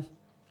perfektne,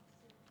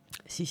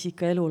 siis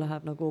ikka elu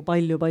läheb nagu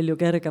palju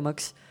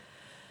kergemaks.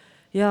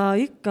 Ja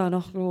ikka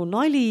nagu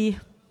nali,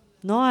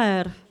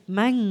 naer,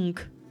 mäng,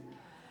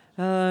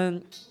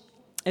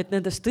 et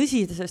nendest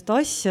tõsisest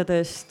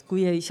asjadest,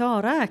 kui ei saa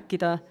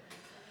rääkida,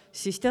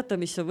 siis teate,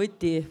 mis on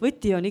võti?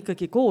 Võti on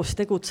ikkagi koos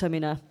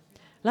tegutsemine.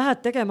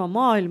 Lähed tegema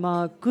maailma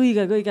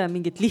kõige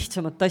mingit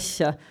lihtsamat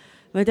asja.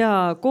 Ma ei tea,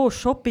 koos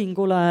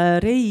shoppingule,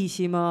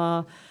 reisima,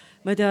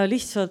 ma ei tea,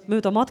 lihtsalt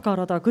mööda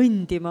matkarada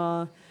kõndima.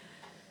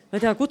 Ma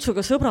ei tea,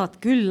 kutsuge sõbrad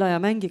külla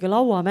ja mängige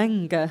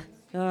lauamänge.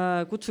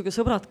 Kutsuge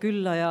sõbrad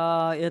külla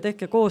ja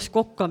tehke koos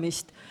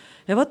kokkamist.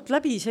 Ja võt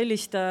läbi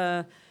selliste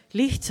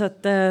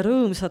lihtsate,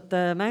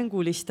 rõõmsate,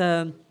 mänguliste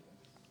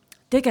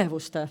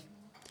tegevuste.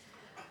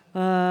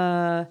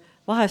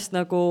 Vahest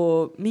nagu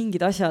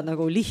mingid asjad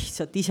nagu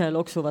lihtsalt ise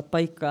loksuvad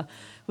paika.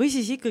 Või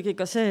siis ikkagi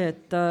ka see,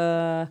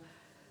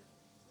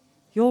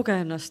 jooge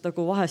ennast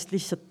nagu vahest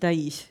lihtsalt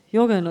täis.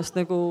 Jooge ennast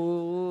nagu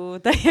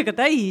täiega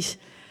täis,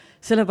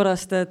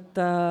 sellepärast,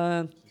 et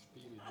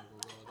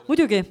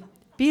muidugi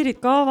piirid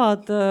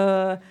kaavad,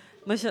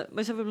 ma ei saa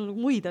võib-olla nagu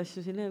muid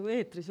asju siin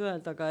eetris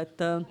öelda, aga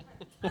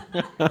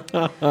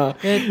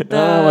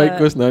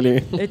Vaikus nali.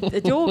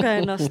 et jooge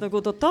ennast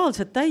nagu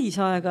totaalselt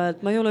täisaega,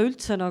 et ma ei ole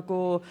üldse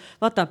nagu,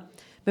 vaata,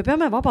 me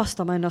peame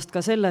vabastama ennast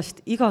ka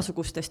sellest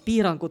igasugustest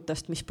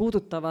piirangutest, mis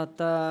puudutavad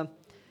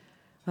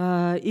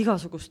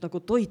igasugust nagu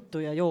toitu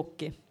ja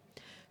jooki.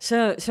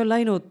 See on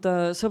läinud,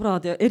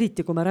 sõbrad, ja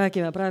eriti kui me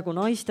räägime praegu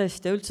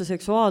naistest ja üldse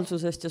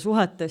seksuaalsusest ja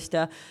suhetest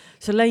ja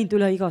see on läinud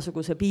üle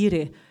igasuguse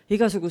piiri,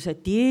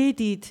 igasugused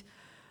dieedid,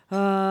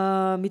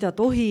 mida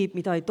tohib,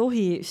 mida ei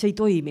tohi, see ei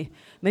toimi.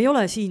 Me ei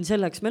ole siin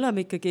selleks, me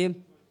oleme ikkagi,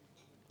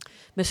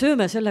 me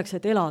sööme selleks,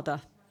 et elada.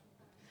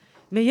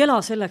 Me ei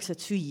ela selleks, et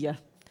süüa.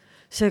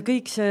 See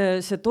kõik,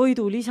 see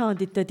toidu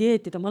lisandite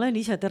dieetida, ma olen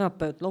ise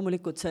terapeut,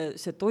 loomulikult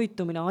see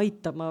toitumine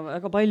aitab, ma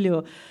väga palju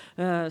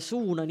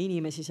suunan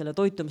inimesi selle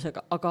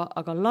toitumisega,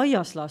 aga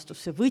laias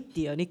laastus see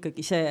võti on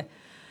ikkagi see,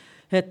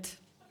 et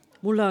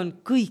mulle on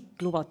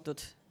kõik lubatud.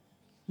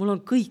 Mul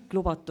on kõik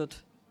lubatud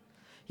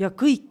ja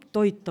kõik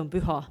toit on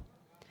püha.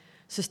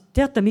 Sest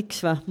teate miks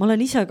või? Ma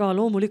olen ise ka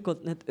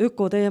loomulikult need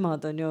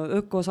ökoteemad on ju,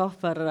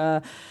 ökosahver,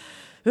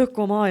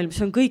 ökomaailm,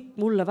 see on kõik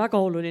mulle väga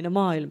oluline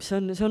maailm,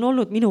 see on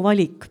olnud minu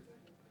valik.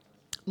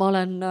 Ma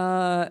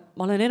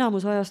olen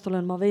enamus ajast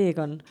olen ma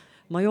vegan,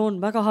 ma joon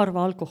väga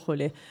harva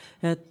alkoholi,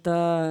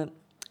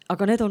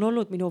 aga need on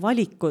olnud minu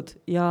valikud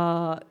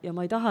ja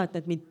ma ei taha, et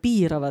need mind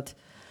piiravad.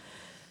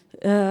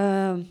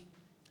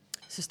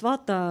 Sest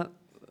vaata,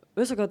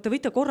 te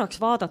võite korraks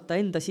vaadata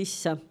enda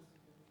sisse,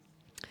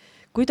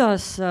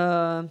 kuidas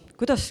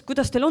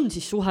teil on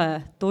siis suhe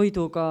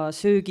toiduga,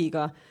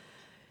 söögiga,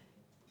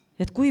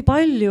 et kui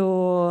palju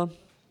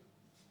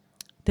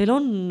teil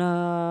on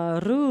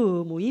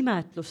rõõmu,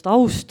 imetlust,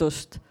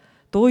 austust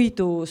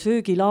toidu,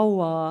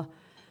 söögilaua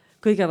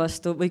kõige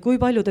vastu või kui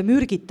palju te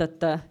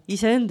mürgitate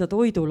iseenda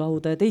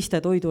toidulauda ja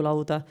teiste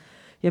toidulauda.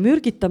 Ja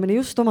mürgitamine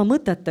just oma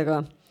mõtetega.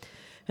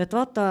 Et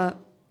vaata,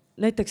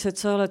 näiteks, et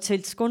sa oled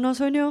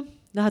seltskonnas, on ju,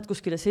 lähed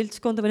kuskile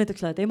seltskonda või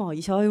näiteks lähed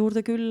ema-isa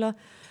juurde külla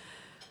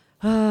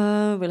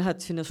või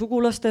lähed sinna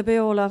sugulaste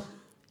peole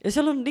ja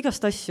seal on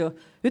igast asju.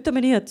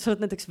 Ütleme nii, et sa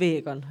oled näiteks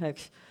vegan,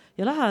 eks?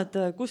 Ja lähed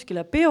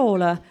kuskile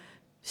peole,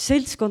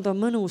 seltskond on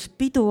mõnus,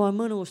 pidu on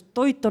mõnus,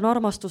 toit on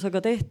armastusega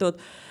tehtud,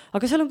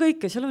 aga seal on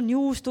kõike, seal on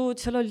juustud,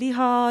 seal on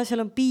liha,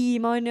 seal on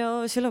piima,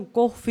 seal on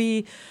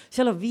kohvi,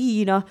 seal on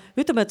viina.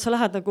 Ütleme, et sa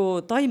lähed nagu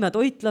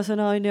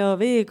taimetoitlasena,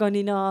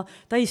 veganina,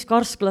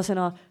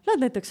 täiskarsklasena,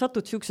 lähed näiteks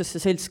satud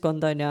siuksesse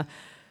seltskonda,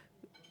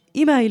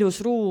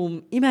 imeilus ruum,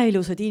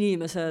 imeilusad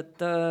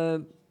inimesed,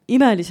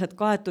 imelised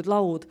kaetud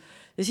laud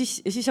ja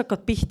siis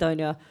hakkad pihta,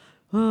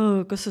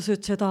 kas sa sööd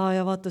seda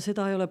ja vaata,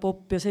 seda ei ole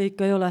popp ja see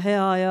ikka ei ole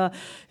hea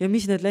ja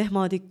mis need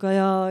lehmad ikka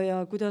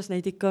ja kuidas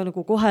neid ikka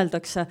nagu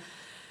koheldakse.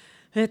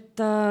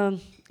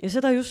 Ja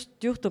seda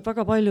just juhtub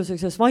väga palju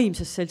sellises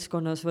vaimses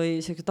seltskonnas või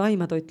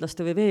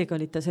taimetoitlaste või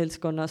veganite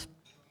seltskonnas.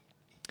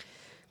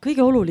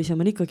 Kõige olulisem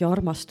on ikkagi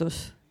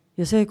armastus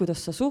ja see,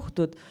 kuidas sa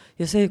suhtud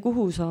ja see,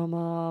 kuhu sa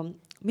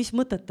mis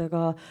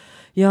mõtetega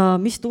ja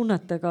mis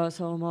tunnetega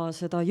sa oma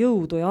seda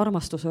jõudu ja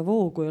armastuse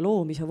voogu ja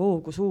loomise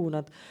voogu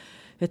suunad.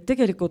 Et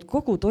tegelikult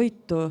kogu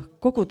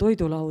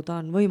toidulauda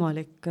on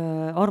võimalik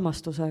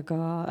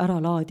armastusega ära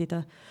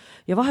laadida.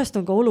 Ja vahest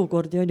on ka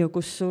olukordi,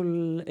 kus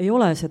sul ei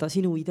ole seda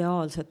sinu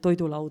ideaalset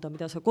toidulauda,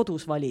 mida sa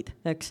kodus valid,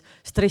 eks,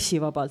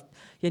 stressivabalt.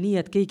 Ja nii,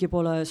 et keegi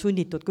pole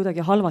sunnitud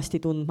kuidagi halvasti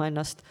tundma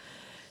ennast.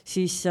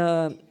 Siis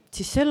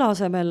selle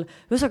asemel,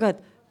 ühesõnaga,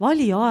 et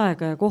vali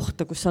aega ja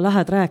kohta, kus sa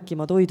lähed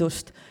rääkima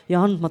toidust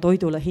ja andma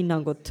toidule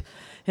hinnangut.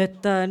 Et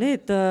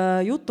need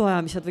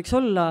jutuajamised võiks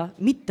olla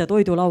mitte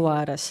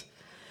toidulaua ääres.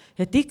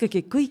 Et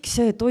ikkagi kõik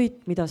see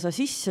toit, mida sa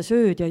sisse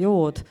sööd ja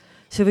jood,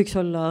 see võiks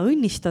olla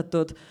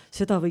õnnistatud,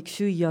 seda võiks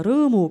süüa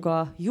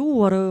rõõmuga,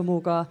 juua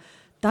rõõmuga,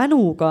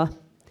 tänuga,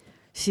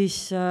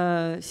 siis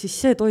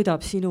see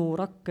toidab sinu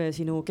rakke,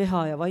 sinu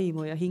keha ja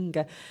vaimu ja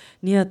hinge.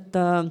 Nii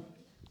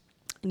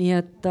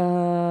et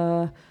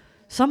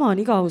sama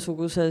on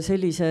igasuguse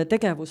sellise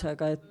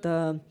tegevusega,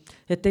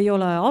 et ei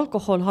ole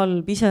alkohol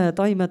halb, ise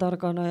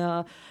taimetargana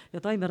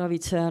ja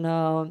taimeravitsejana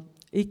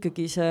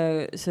ikkagi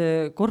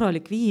see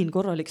korralik viin,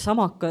 korralik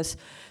samakas,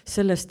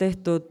 sellest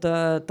tehtud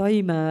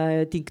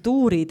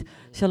taimetinktuurid,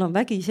 seal on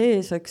vägi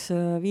sees, eks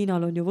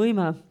viinal on ju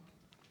võime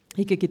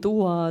ikkagi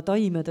tuua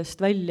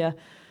taimedest välja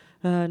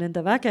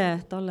nende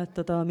väge,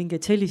 talletada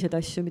mingeid selliseid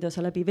asju, mida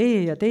sa läbi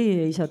vee ja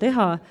tee ei saa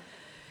teha.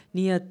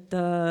 Nii et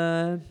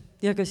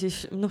ja ka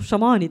siis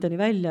šamaanideni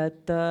välja,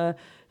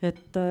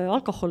 et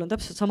alkohol on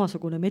täpselt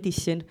samasugune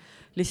meditsin,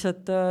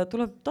 lihtsalt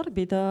tuleb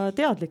tarbida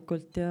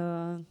teadlikult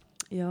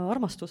ja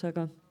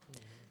armastusega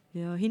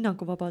ja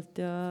hinnanguvabalt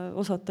ja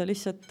osata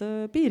lihtsalt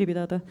piiri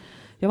pidada.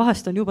 Ja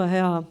vahest on jube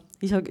hea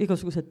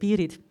igasugused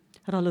piirid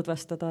ära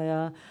lõdvestada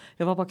ja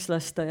vabaks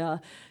lasta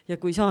ja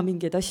kui saa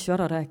mingeid asju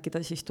ära rääkida,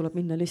 siis tuleb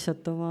minna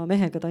lihtsalt oma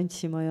mehega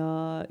tantsima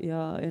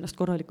ja ennast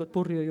korralikult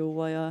purju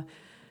juua ja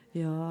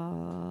ja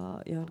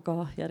ka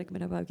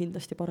järgmine päev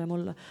kindlasti parem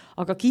olla.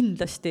 Aga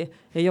kindlasti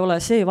ei ole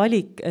see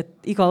valik,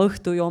 et iga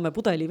õhtu joome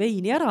pudeli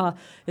veini ära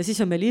ja siis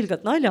on meil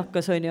ilgelt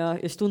naljakas ja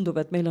siis tundub,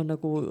 et meil on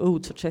nagu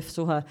õudselt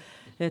šef-suhe.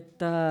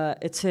 Et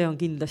see on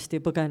kindlasti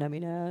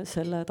põgenemine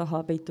selle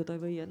taha peituda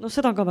või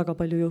seda on ka väga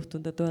palju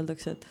juhtunud, et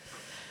öeldakse, et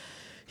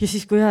ja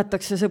siis, kui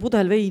jäetakse see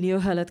pudel veini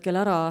ühel hetkel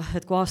ära,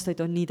 et kui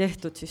aastaid on nii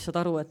tehtud, siis saad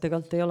aru, et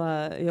tegelikult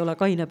ei ole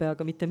kaine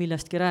peaga mitte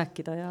millestki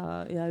rääkida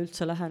ja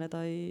üldse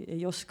läheneda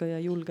ei oska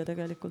ja ei julge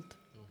tegelikult.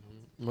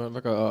 Ma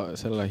väga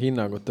selle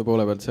hinnangute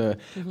poole pealt see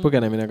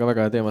põgenemine ka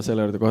väga teema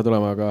selle juurde kohe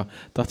tulema, aga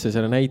tahtsin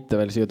selle näite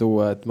veel siia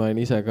tuua, et ma olen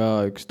ise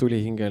ka üks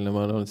tulihingeline,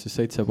 ma olen olnud siis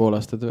 7,5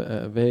 aastat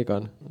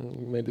vegan.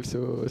 Meeldib su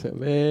see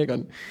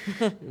vegan,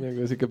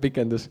 nagu siuke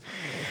pikendus.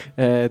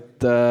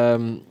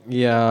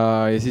 Ja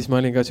siis ma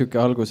olin ka siuke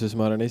alguses,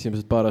 ma olen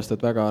esimesed paar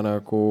aastat väga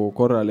nagu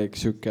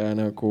korralik, siuke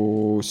nagu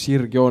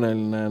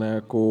sirgjooneline,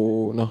 nagu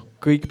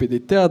kõik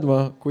pidid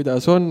teadma,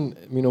 kuidas on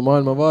minu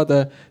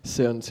maailmavaade,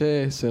 see on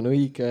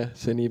õige,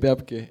 see nii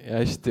peabki ja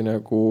hästi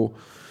nagu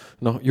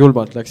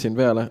julmalt läksin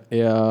peale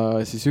ja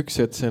siis üks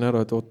hetk sain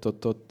aru, et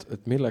oot,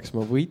 et milleks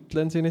ma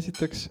võitlen siin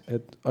esiteks,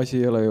 et asi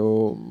ei ole ju,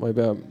 ma ei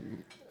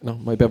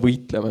pea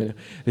võitlema,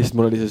 lihtsalt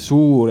mul oli see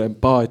suur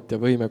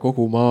empaatiavõime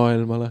kogu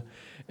maailmale,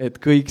 et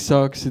kõik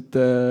saaksid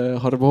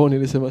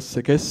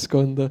harmoonilisemasse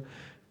keskkonda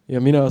ja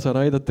mina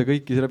saan aidata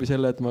kõiki läbi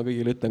selle, et ma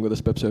kõigile ütlen,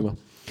 kuidas peab sööma.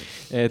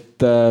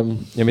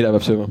 Ja mida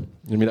peab sööma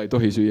ja mida ei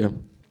tohi süüa,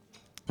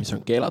 mis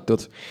on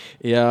keelatud.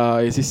 Ja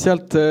siis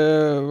sealt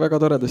väga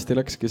toredasti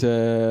läkski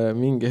see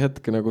mingi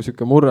hetk nagu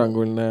siuke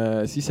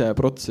murranguline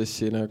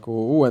siseprotsessi nagu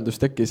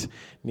uuendus tekkis.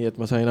 Nii et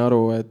ma sain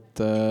aru,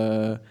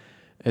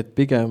 et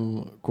pigem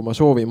kui ma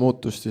soovin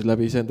muutust, siis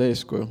läbi iseenda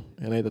eeskuju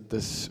ja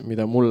näidates,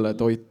 mida mulle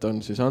toit on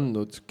siis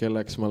andnud,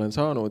 kelleks ma olen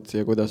saanud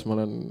ja kuidas ma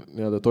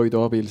olen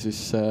toidu abil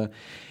siis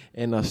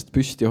ennast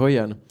püsti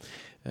hoian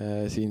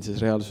siin siis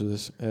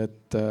reaalsuses,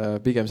 et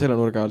pigem selle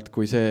nurga alt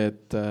kui see,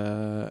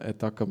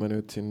 et hakkame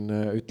nüüd siin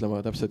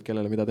ütlema täpselt,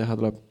 kellele mida teha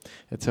tuleb.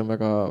 Et see on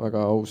väga,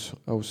 väga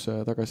aus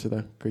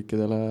tagasiside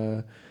kõikidele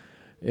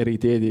eri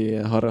dieedi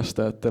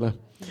harrastajatele.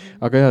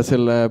 Aga ja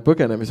selle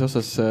põgenemise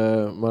osas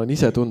ma olen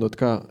ise tundnud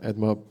ka, et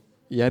ma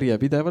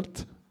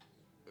järjepidevalt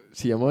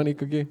siiamaani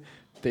ikkagi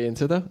teen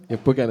seda ja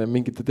põgenen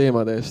mingite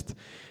teemade eest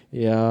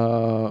ja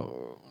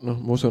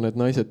ma usun, et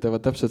naised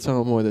teevad täpselt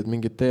samamoodi, et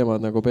mingid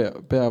teemad nagu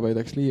peab ei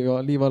läks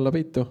liiva alla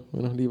peitu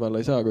või liiva alla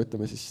ei saa, aga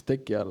ütleme siis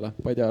teki alla,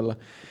 padja alla.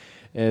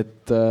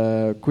 Et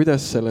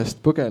kuidas sellest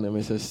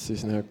põgenemisest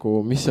siis nagu,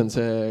 mis on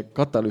see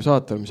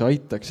katalüsaator, mis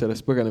aitaks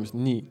sellest põgenemisest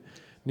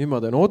nüüd ma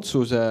teen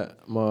otsuse,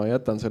 ma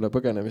jätan selle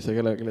põgenemise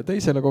kellelegi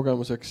teisele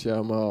kogemuseks ja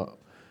ma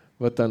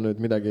võtan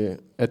nüüd midagi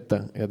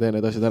ette ja teen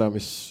need asjad ära,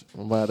 mis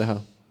on vaja teha.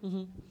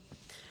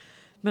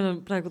 Meil on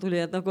praegu tuli,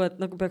 et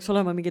nagu peaks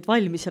olema mingid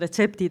valmis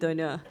retseptid on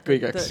ja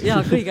kõigeks.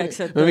 Ja kõigeks.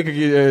 Me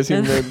ikkagi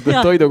siin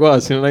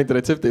toidukohas, siin on ainult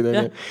retseptid.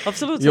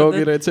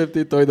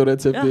 Joogiretseptid,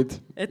 toiduretseptid.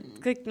 Et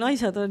kõik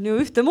naised on ju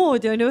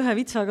ühtemoodi, on ju ühe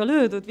vitsaga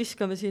löödud,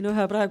 viskame siin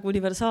ühe praegu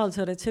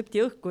universaalse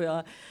retsepti õhku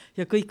ja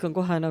kõik on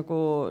kohe nagu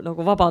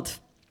vabad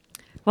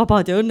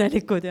ja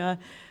õnnelikud ja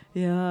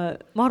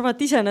ma arvan,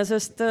 et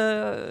iseenesest,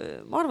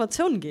 ma arvan, et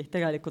see ongi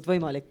tegelikult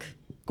võimalik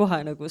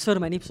kohe nagu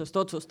sõrmenipsust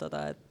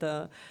otsustada, et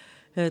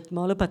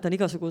ma lõpetan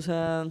igasuguse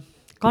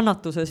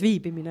kannatuses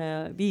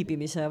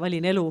viibimise,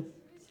 valin elu.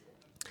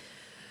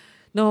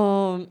 No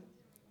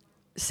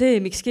see,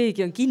 miks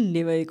keegi on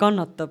kinni või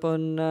kannatab,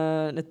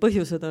 need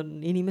põhjused on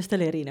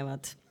inimestel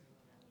erinevad.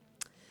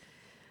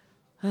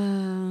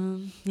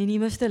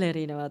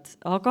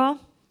 Aga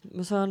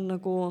ma saan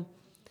nagu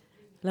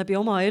läbi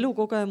oma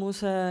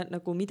elukogemuse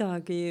nagu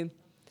midagi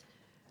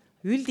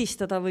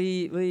üldistada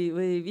või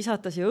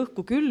visata siia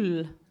õhku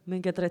küll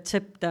mingeid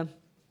retsepte.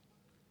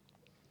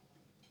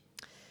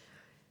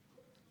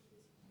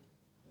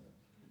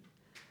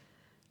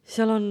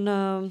 Seal on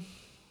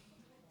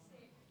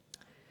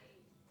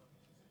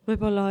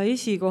võib-olla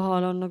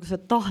esikohal on nagu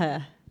see tahe.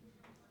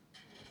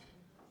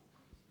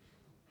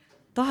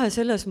 Tahe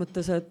selles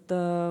mõttes, et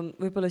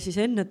võib-olla siis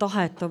enne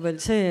tahet on veel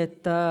see,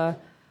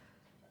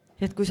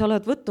 et kui sa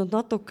oled võtnud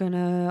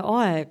natukene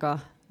aega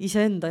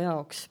iseenda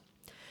jaoks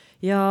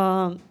ja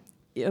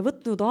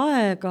võtnud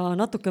aega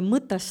natuke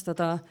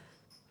mõtestada,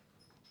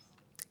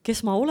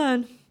 kes ma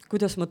olen,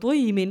 kuidas ma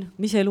toimin,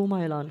 mis elu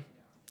ma elan.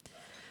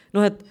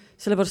 Et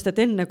sellepärast, et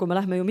enne, kui me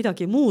lähme ju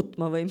midagi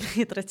muutma või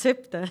mingid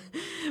retsepte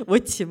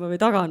otsima või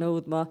taga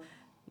nõudma,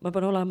 ma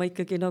pean olema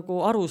ikkagi nagu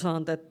aru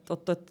saanud,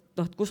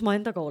 et kus ma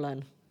endaga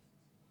olen.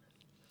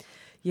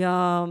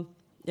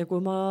 Ja kui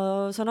ma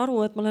saan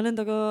aru, et ma olen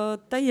endaga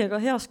täiega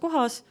heas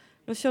kohas,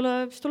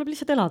 siis tuleb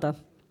lihtsalt elada.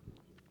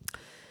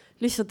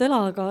 Lihtsalt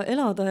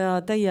elada ja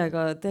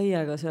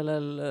täiega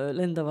sellel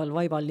lendaval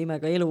vaibal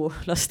nimega elu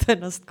lasta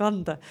ennast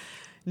kanda.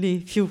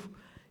 Nii,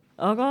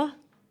 Aga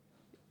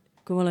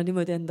kui ma olen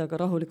niimoodi endaga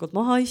rahulikult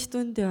maha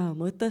istunud ja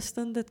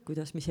mõtestanud, et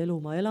mis elu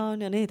ma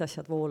elan ja need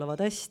asjad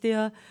voolavad hästi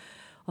ja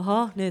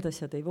need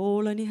asjad ei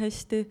voola nii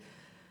hästi.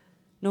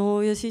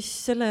 No ja siis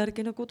selle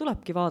järgi nagu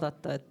tulebki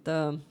vaadata, et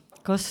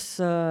kas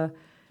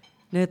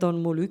need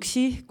on mul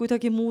üksi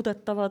kuidagi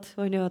muudetavad,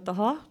 on ju, et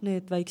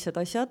need väiksed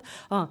asjad.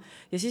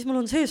 Ja siis mul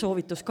on see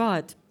soovitus ka,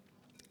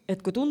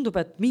 et kui tundub,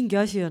 et mingi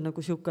asi on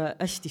nagu siuke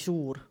hästi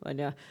suur, on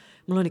ju,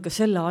 mul on ikka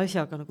selle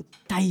asjaga nagu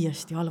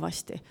täiesti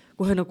halvasti.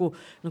 Kohe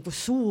nagu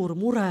suur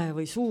mure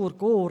või suur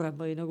koorem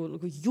või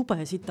nagu jube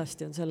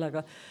sitasti on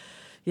sellega.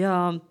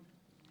 Ja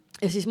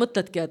siis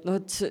mõtledki, et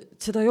et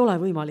seda ei ole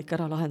võimalik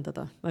ära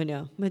lahendada, on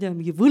ju. Ma ei tea,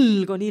 mingi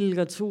võlg on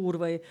ilgelt suur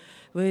või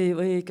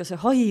ikka see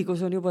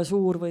haigus on juba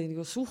suur või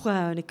nagu suhe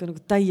on ikka nagu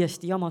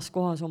täiesti jamas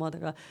kohas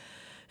omadega.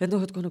 Et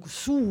kui nagu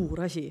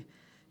suur asi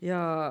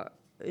ja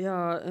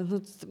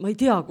ma ei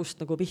tea, kust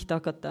nagu pihta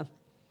hakata.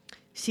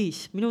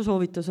 Siis minu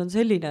soovitus on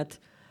selline,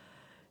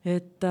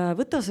 et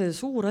võta see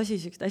suur asi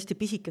hästi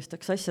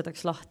pisikesteks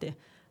asjadeks lahti.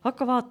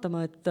 Hakka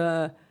vaatama, et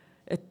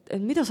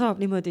mida saab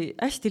niimoodi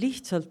hästi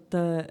lihtsalt,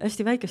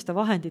 hästi väikeste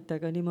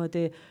vahenditega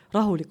niimoodi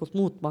rahulikult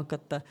muutma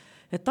hakata.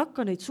 Et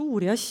hakka neid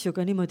suuri asju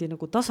ka niimoodi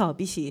nagu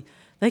tasapisi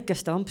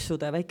väikeste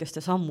ampsude,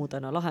 väikeste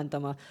sammudena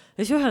lahendama.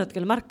 Ja siis ühel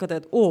hetkel märkad,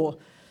 et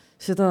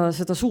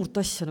seda suurt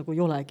asja nagu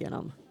ei olegi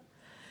enam.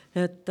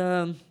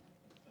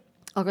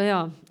 Aga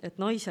jaa, et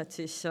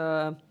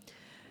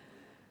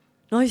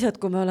naised,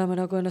 kui me oleme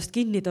nagu ennast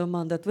kinni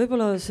tõmmanud, et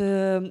võib-olla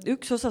see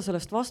üks osa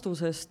sellest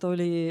vastusest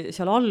oli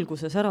seal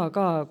alguses ära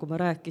ka, kui ma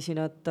rääkisin,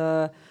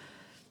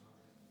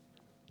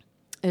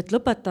 et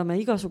lõpetame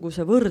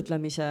igasuguse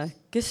võrdlemise,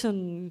 kes on,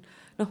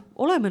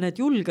 oleme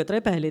need julged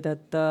rebelid,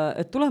 et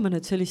tuleme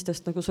need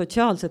sellistest nagu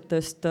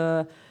sotsiaalsetest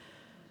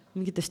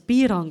mingitest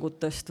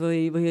piirangutest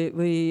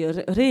või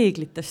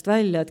reeglitest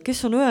välja, et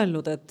kes on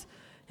öelnud, et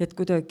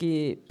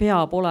kuidagi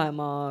peab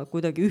olema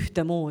kuidagi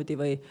ühtemoodi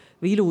või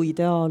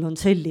iluideaal on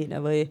selline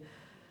või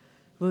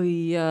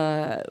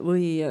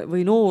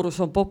noorus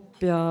on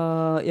popp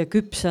ja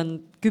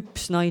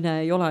küps naine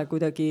ei ole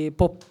kuidagi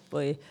popp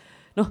või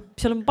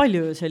seal on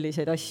palju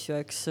selliseid asju,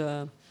 eks.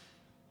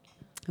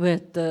 Või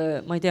et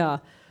ma ei tea,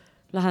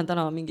 lähen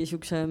täna ma ei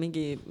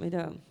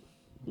tea,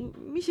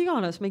 mis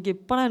iganes,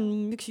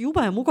 panen üks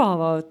jube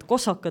mugavad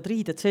kossakad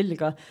riided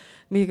selga,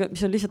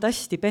 mis on lihtsalt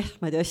hästi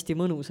pehmed ja hästi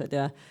mõnusad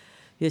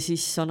ja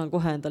siis annan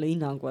kohe endale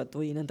hinnangu, et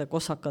või nende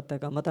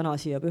kossakatega ma täna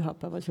siia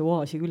pühapäeval siia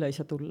Oasi küll ei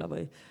saa tulla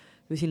või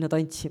sinna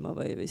tantsima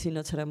või sinna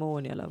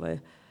tseremooniale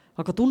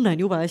aga tunnen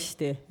jube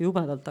hästi,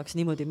 jubedalt tahaks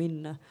niimoodi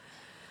minna.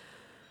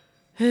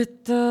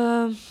 Et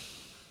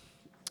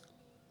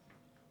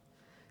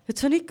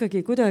see on ikkagi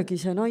kuidagi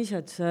see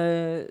naised,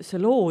 see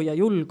looja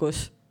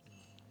julgus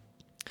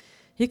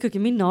ikkagi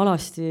minna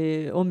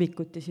alasti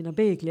hommikuti sinna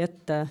peegli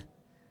ette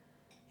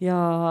ja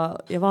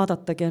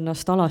vaadatagi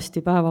ennast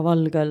alasti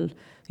päevavalgel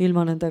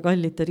ilma nende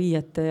kallite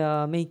riiete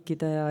ja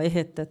meikide ja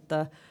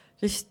eheteta.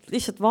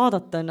 Lihtsalt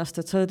vaadata ennast,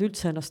 et sa oled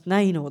üldse ennast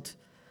näinud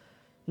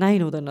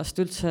ennast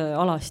üldse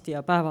alasti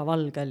ja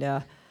päevavalgel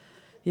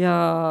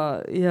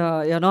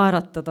ja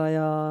naeratada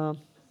ja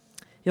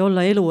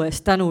olla elu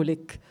eest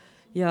tänulik.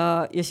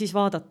 Ja siis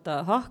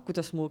vaadata,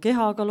 kuidas mu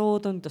kehaga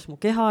lood on, kuidas mu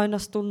keha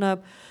ennast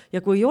tunneb ja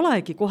kui ei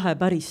olegi kohe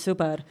päris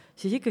sõber,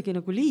 siis ikkagi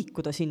nagu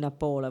liikuda sinna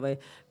poole või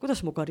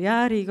kuidas mu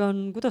karjääriga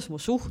on, kuidas mu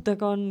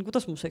suhtega on,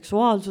 kuidas mu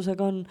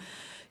seksuaalsusega on.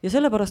 Ja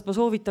sellepärast ma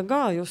soovitan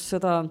ka just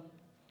seda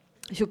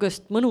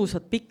niisugust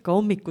mõnusat pikka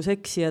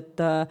hommikuseksi, et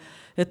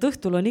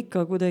õhtul on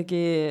ikka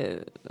kuidagi,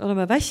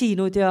 oleme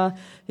väsinud ja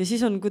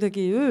siis on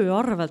kuidagi öö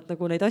arvelt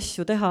nagu neid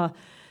asju teha.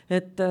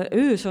 Et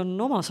öös on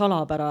oma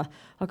salapära,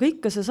 aga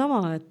ikka see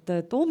sama,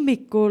 et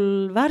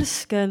hommikul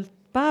värskelt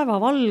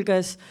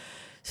päevavalges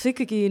sa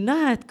ikkagi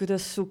näed,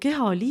 kuidas su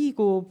keha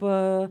liigub,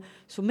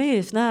 su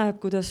mees näeb,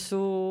 kuidas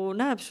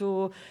näeb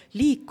su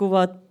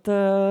liikuvat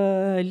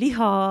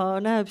liha,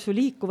 näeb su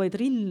liikuvaid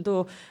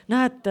rindu,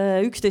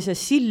 näete üksteise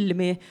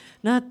silmi,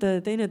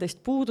 näete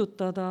teineteist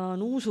puudutada,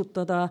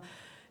 nuusutada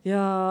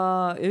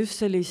ja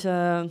just sellise,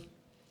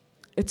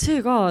 et see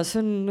ka,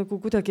 see on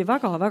nagu kuidagi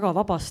väga-väga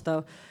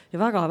vabastav ja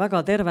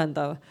väga-väga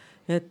tervendav,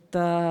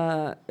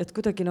 et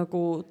kuidagi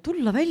nagu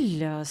tulla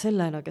välja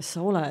sellena, kes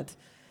sa oled.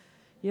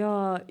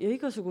 Ja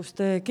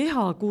igasuguste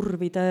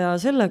kehakurvide ja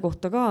selle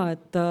kohta ka,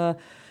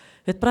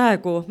 et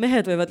praegu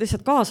mehed võivad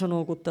lihtsalt kaasa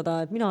noogutada,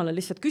 et mina olen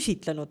lihtsalt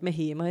küsitlenud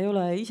mehi, ma ei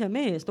ole ise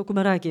mees, kui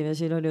me räägime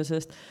siin on ju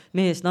sellest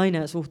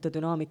mees-naine suhte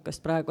dünaamikast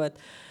praegu, et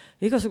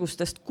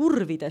igasugustest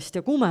kurvidest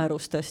ja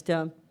kumerustest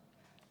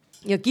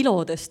ja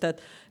kilodest,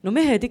 et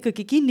mehed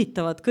ikkagi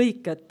kinnitavad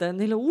kõik, et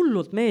neile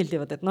hullult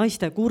meeldivad, et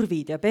naiste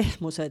kurvid ja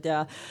pehmused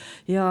ja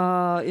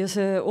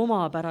see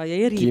omapära ja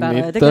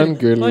eripära. Kinnitan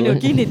küll. On ju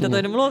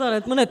kinnitada, ma loodan,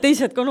 et mõned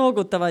teised ka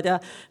noogutavad ja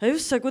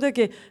just see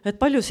kuidagi, et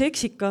palju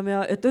seksikam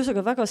ja et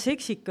ühesõnaga väga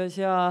seksikas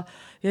ja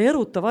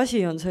erutav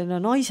asi on selline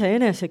naise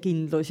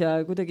enesekindlus ja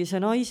kuidagi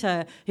see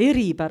naise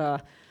eripära.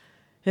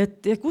 Ja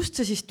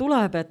kust see siis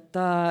tuleb, et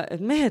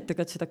mehed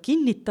tegelikult seda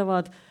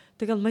kinnitavad.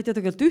 Tegelikult ma ei tea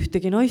tegelikult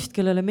ühtegi naist,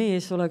 kellele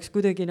mees oleks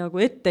kuidagi nagu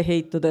ette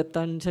heitud, et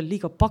ta on seal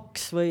liiga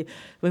paks või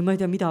ma ei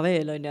tea, mida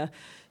veel on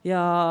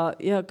ja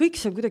kõik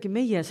see on kuidagi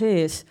meie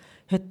sees,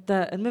 et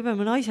me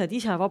peame naised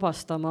ise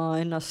vabastama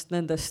ennast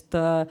nendest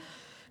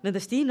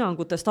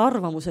hinnangutest,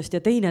 arvamusest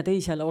ja teine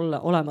teisele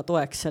olema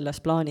toeks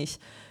selles plaanis.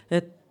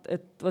 Et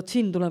võt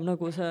siin tuleb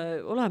nagu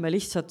see, oleme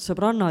lihtsalt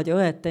sõbrannad ja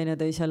õed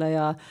teineteisele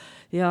ja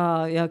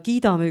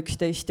kiidame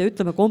üksteist ja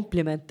ütleme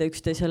komplimente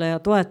üksteisele ja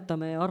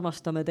toetame ja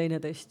armastame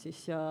teineteist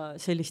siis ja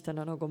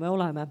sellistena nagu me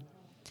oleme.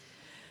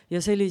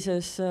 Ja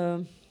sellises,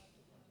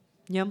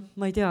 jah,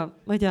 ma ei tea,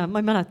 ma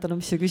ei mäleta,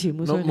 mis see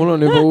küsimus oli. Mul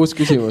on juba uus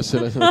küsimus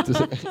selles mõttes,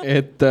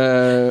 et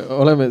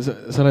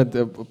sa oled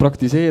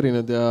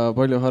praktiseerinud ja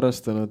palju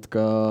harrastanud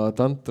ka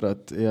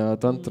tantrat ja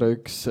tantra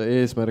üks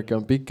eesmärk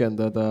on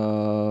pikendada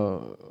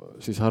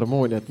siis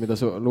harmooniat, mida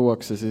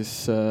luuakse siis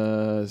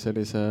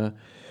sellise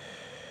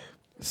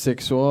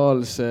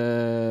seksuaalse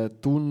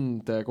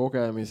tunde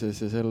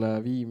kogemises ja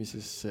selle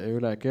viimises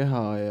üle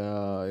keha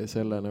ja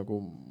selle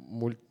nagu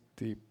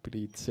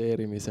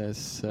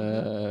multiplitseerimises,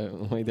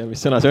 ma ei tea,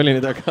 mis sõna see oli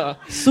nüüd, aga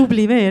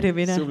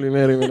Sublimeerimine.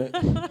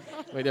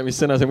 Ma ei tea, mis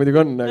sõna see muidugi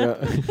on, aga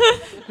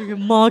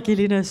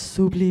maagiline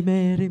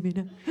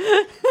sublimeerimine.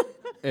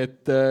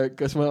 Et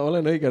kas ma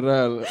olen õigel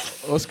rajal,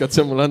 oskad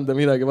sa mulle anda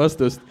midagi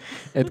vastust,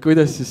 et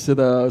kuidas siis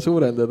seda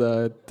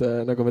suurendada, et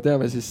nagu me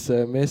teame, siis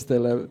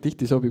meestele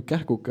tihti sobib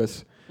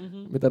kähkukas,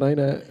 mida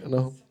naine,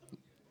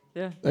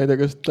 näide,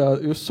 kas ta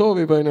just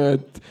soovib,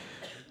 et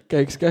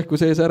käiks kähku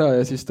sees ära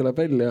ja siis tuleb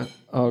välja,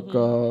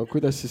 aga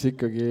kuidas siis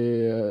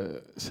ikkagi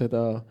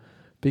seda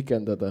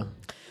pikendada?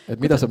 Et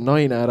mida saab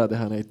naine ära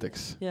teha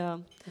näiteks? Ja.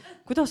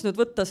 Kuidas nüüd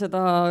võtta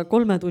seda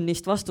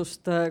 3-tunnist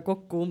vastust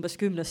kokku umbes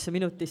 10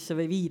 minutisse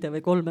või 5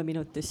 või 3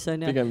 minutisse?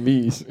 Pigem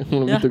 5,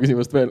 mul on mitu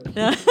küsimust veel.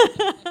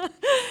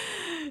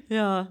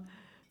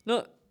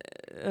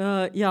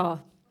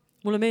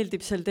 Mulle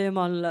meeldib sel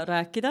teemal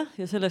rääkida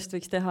ja sellest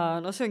võiks teha,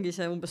 see ongi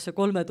see umbes see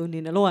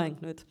 3-tunnine loeng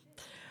nüüd.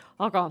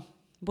 Aga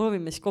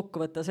proovime siis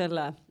kokku võtta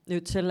selle,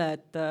 et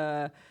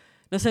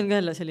see on ka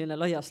jälle selline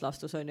laias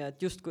laastus,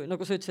 et justkui,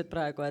 nagu sa ütlesid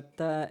praegu,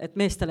 et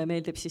meestele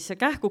meeldib siis see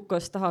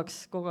kähkukas,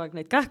 tahaks kogu aeg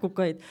neid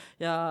kähkukaid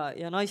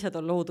ja naised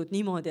on loodud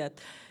niimoodi,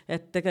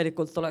 et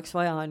tegelikult oleks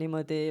vaja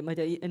niimoodi, ma ei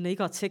tea, enne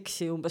igat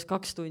seksi umbes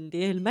 2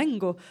 tundi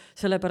eelmängu,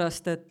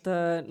 sellepärast, et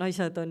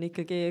naised on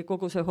ikkagi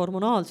kogu see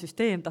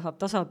hormonaalsüsteem tahab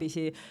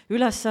tasapisi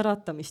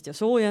ülessäratamist ja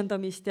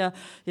soojendamist ja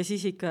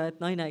siis ikka, et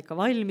naine ikka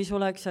valmis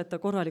oleks, et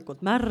ta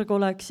korralikult märg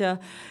oleks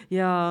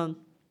ja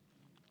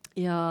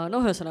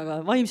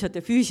ühesõnaga vaimselt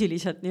ja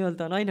füüsiliselt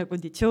nii-öelda naine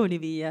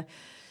konditsiooni viia.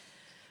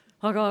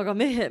 Aga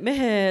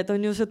mehed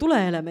on ju see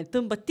tuleelement,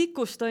 tõmbad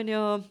tikust, on ju,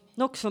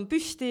 noks on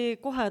püsti,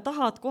 kohe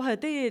tahad, kohe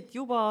teed,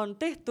 juba on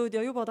tehtud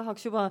ja juba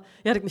tahaks juba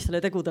järgmistele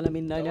tegudele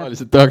minna.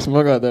 Tavaliselt tahaks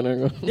magada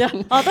nagu. Jah,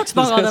 tahaks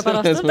magada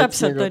pärast,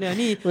 täpselt on ju,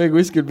 nii. Või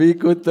kuskil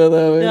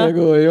piikutada või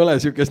nagu ei ole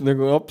sükest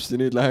nagu apsi,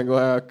 nüüd lähen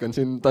kohe hakkan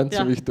siin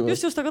tantsu vihtuma.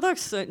 Just, aga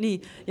tahaks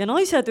nii. Ja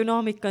naise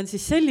dünaamika on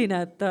siis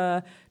selline,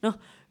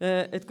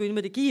 et kui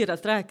niimoodi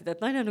kiirelt rääkida,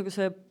 et naine on nagu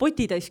see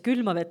potitäis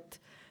külma vett,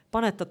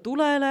 paned ta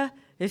tulele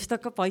ja siis ta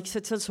hakkab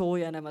vaikselt seal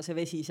soojenema, see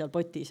vesi seal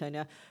potis on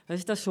ja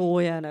siis ta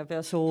soojeneb ja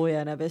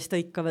siis ta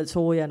ikka veel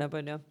soojeneb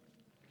on ju.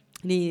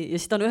 Nii,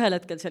 ja siis ta on ühel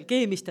hetkel seal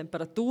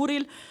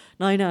keemistemperatuuril,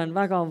 naine on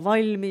väga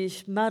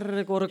valmis,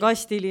 märg,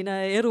 orgastiline,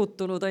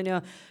 erutunud on ja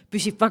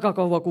püsib väga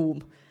kaua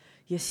kuum.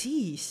 Ja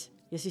siis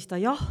ta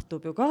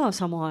jahtub ju ka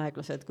sama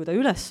aeglaselt, kui ta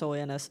üles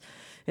soojenes.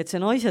 Et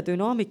see naise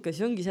dünaamika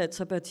siis ongi see, et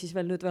sa pead siis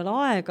veel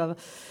aega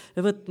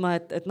võtma,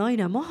 et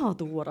naine maha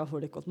tuua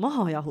rahulikult,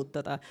 maha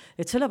jahutada.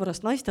 Et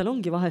sellepärast naistel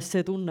ongi vahest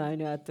see tunne,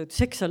 et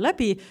seks on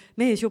läbi,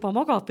 mees juba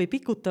magab või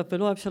pikutab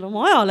või loeb seal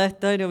oma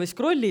ajalehte või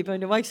scrollib,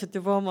 vaikselt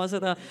juba oma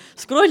seda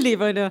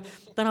scrollib,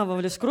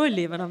 tänapäeval ju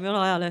scrollib, enam ei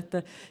ole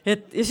ajalehte. Ja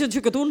see on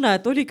niisugune tunne,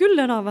 et oli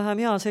küll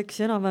enam-vähem hea seks,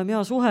 enam-vähem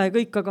hea suhe ja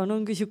kõik, aga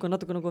ongi niisugune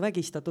natuke nagu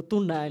vägistatud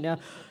tunne.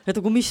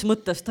 Et mis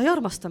mõttes, ta ei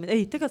armasta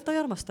mind, tegelikult ta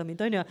ei armasta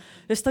mind, ja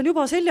siis ta on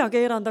juba selja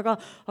keeranud,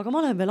 aga ma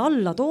olen veel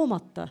alla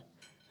toomata,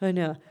 ma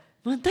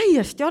olen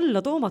täiesti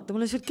alla toomata, ma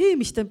olen seal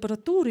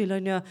keemistemperatuuril,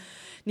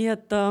 nii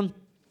et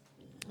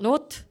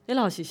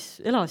ela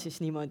siis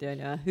niimoodi,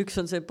 üks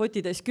on see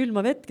potitäis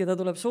külma vett, keda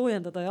tuleb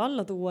soojendada ja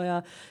alla tuua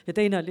ja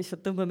teine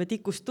lihtsalt tõmbame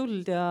tikust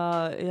tuld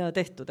ja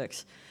tehtud,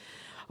 eks.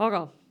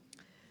 Aga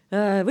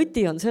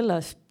võti on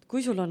selles,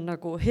 kui sul on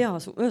nagu hea,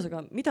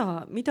 ühesõnaga,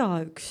 mida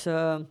üks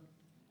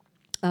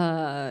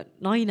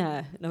naine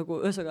nagu,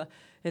 ühesõnaga,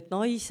 et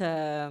naise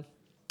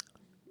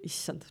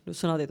issand,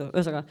 sõnad ei tule,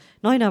 ühesõnaga,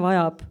 naine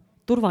vajab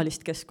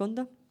turvalist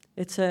keskkonda,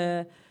 et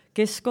see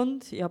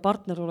keskkond ja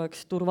partner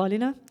oleks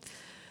turvaline,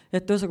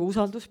 et ühesõnaga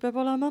usaldus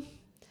peab olema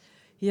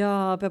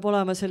ja peab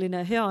olema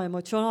selline hea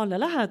emotsionaalne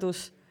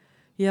lähedus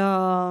ja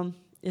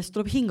siis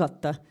tuleb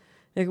hingata.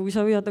 Ja kui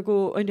sa hoiad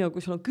nagu,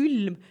 kui sul on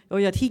külm ja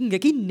hoiad hinge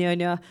kinni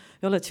ja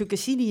oled siuke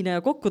sinine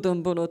ja kokku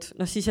tõmbunud,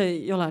 siis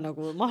ei ole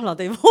nagu mahlad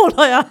ei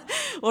voola ja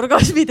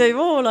orgasmid ei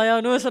voola ja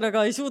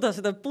ühesõnaga ei suuda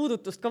seda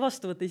puudutust ka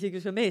vastu võtta, isegi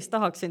kui see mees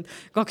tahaks sind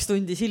 2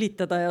 tundi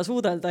silitada ja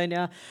suudelda.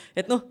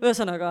 Et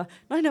ühesõnaga,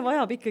 naine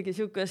vajab ikkagi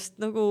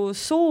siukest nagu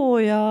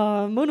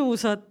sooja,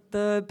 mõnusat,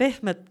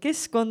 pehmet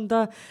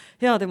keskkonda,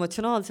 head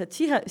emotsionaalset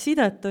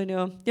sidet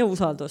ja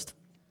usaldust.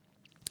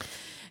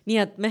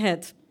 Nii et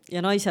mehed ja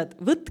naised,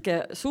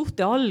 võtke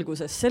suhte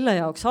alguses selle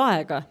jaoks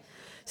aega,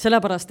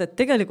 sellepärast, et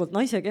tegelikult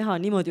naise keha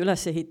on niimoodi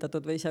üles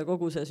ehitatud või see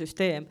kogu see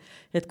süsteem,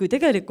 et kui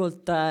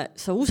tegelikult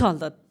sa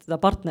usaldad seda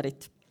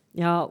partnerit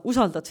ja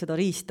usaldad seda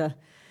riista,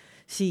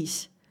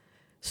 siis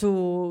su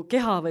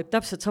keha võib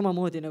täpselt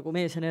samamoodi nagu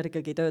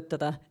meesenergiagi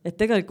töötada, et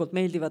tegelikult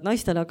meeldivad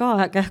naistele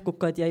ka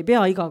kähkukad ja ei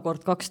pea iga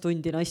kord 2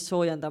 tundi naist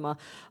soojendama,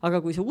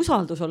 aga kui see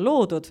usaldus on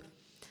loodud,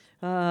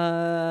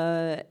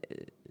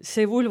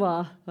 see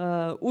vulva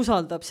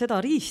usaldab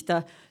seda riista,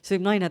 see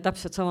võib naine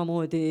täpselt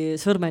samamoodi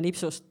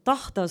sõrmenipsust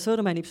tahta,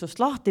 sõrmenipsust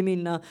lahti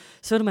minna,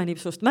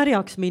 sõrmenipsust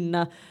märjaks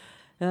minna.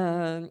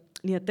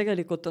 Nii et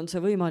tegelikult on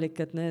see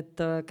võimalik, et need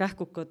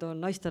kähkukad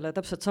on naistele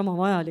täpselt sama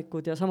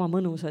vajalikud ja sama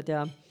mõnusad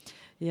ja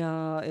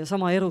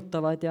sama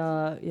erutavad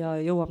ja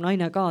jõuab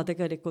naine ka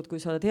tegelikult, kui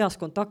sa oled heas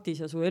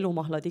kontaktis ja su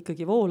elumahlad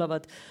ikkagi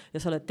voolavad ja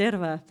sa oled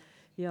terve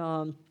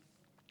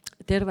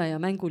ja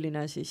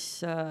mänguline,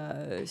 siis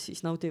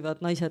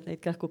naudivad naised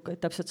neid kähkukaid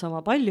täpselt sama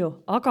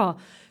palju, aga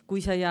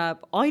kui see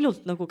jääb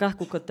ainult nagu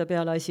kähkukate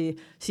peale asi,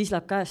 siis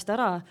läheb käest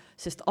ära,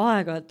 sest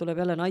aega tuleb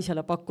jälle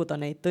naisele pakkuda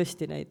neid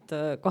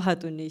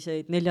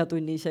 2-tunniseid,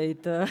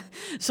 4-tunniseid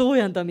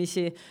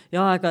soojendamisi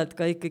ja aega-et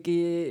ka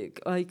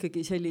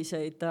ikkagi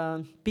selliseid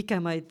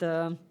pikemaid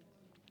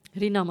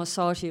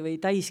rinnamassaaži või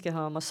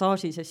täiskeha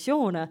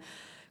massaažisessioone,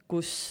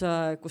 kus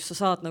sa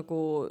saad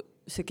nagu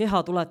see keha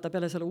tuletab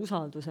jälle selle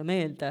usalduse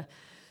meelde,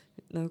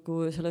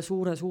 nagu selle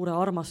suure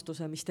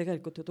armastuse, mis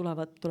tegelikult ju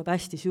tuleb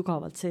hästi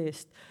sügavalt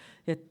seest.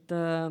 Et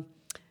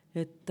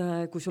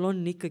kui sul on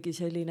ikkagi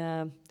selline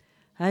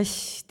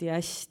hästi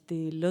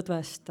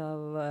lõdvestav,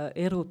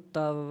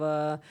 erutav,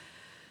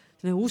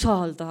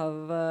 usaldav,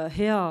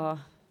 hea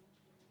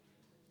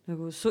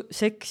nagu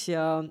seks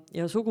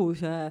ja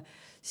suguse,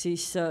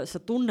 siis sa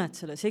tunned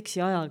selle seksi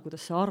ajal,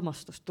 kuidas see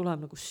armastus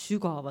tuleb nagu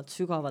sügavalt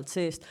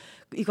seest.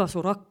 Iga su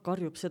rakk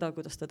karjub seda,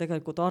 kuidas ta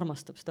tegelikult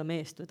armastab seda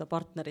meest või ta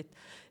partnerit.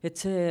 Et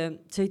see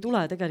ei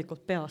tule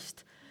tegelikult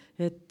peast.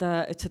 Et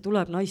see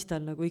tuleb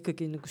naistel nagu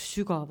ikkagi nagu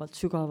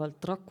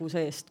sügavalt raku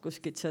seest,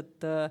 kuskilt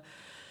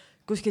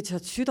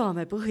sealt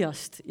südame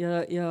põhjast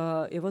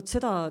ja võt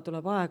seda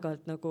tuleb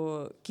aeg-ajalt nagu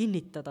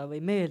kinnitada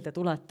või meelde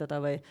tuletada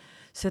või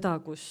seda,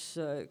 kus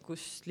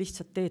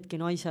lihtsalt teedki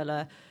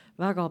naisele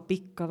väga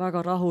pikka,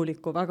 väga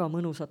rahulikku, väga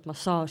mõnusat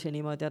massaaži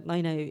niimoodi, et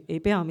naine ei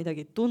pea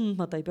midagi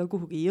tundma, ta ei pea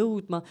kuhugi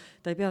jõudma,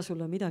 ta ei pea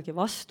sulle midagi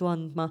vastu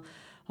andma,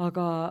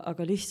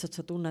 aga lihtsalt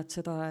sa tunned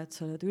seda, et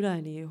sa oled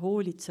üleni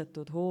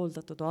hoolitsetud,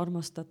 hooldatud,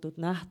 armastatud,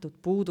 nähtud,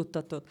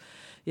 puudutatud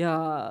ja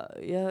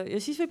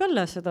siis võib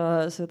jälle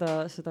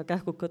seda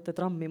kähkukate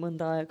trammi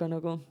mõnda aega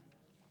nagu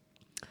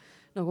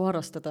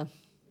harrastada.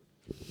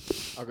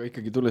 Aga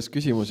ikkagi tulles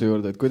küsimuse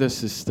juurde, et kuidas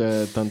siis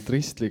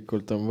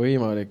tantristlikult on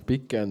võimalik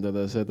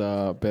pikendada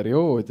seda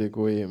perioodi,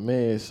 kui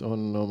mees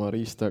on oma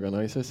riistaga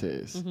naise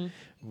sees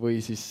või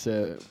siis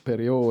see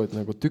periood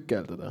nagu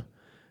tükeldada,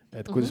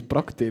 et kuidas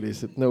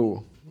praktiliselt nõu,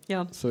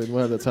 sa võid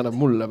mõelda, et sa annab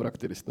mulle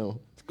praktilist nõu.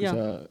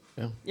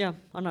 Ja,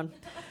 annan.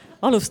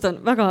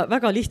 Alustan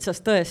väga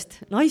lihtsast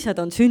tõest.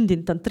 Naised on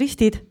sündinud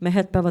tantristid,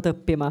 mehed peavad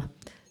õppima.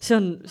 See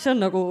on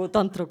nagu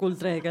tantra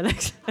kuldreegel,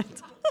 eks?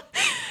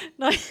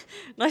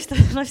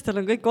 Naistel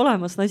on kõik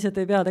olemas, naised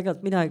ei pea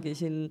tegelikult midagi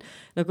siin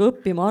nagu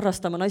õppima,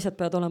 harrastama, naised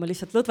peavad olema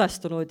lihtsalt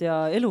lõdvestunud ja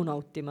elu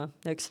nautima,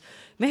 eks.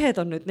 Mehed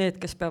on nüüd need,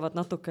 kes peavad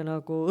natuke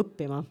nagu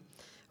õppima,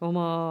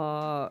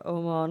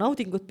 oma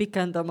naudingut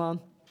pikendama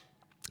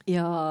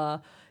ja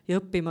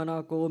õppima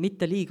nagu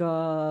mitte liiga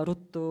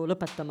ruttu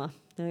lõpetama,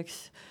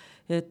 eks.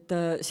 Et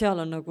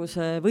seal on nagu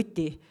see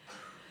võti.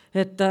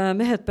 Et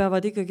mehed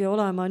peavad ikkagi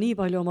olema nii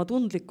palju oma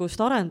tundlikkust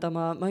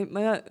arendama,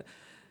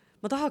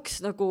 ma tahaks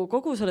nagu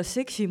kogu selles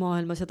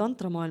seksimaailmas ja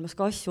tantramaailmas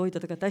ka asju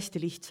hoida tegelikult hästi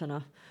lihtsana.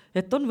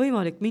 Et on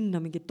võimalik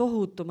minna mingi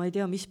tohutu, ma ei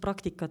tea, mis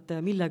praktikate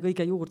ja mille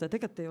kõige juurde,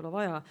 tegelikult ei ole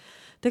vaja.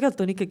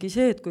 Tegelikult on ikkagi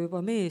see, et kui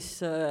juba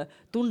mees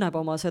tunneb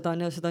oma seda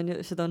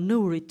no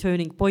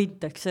returning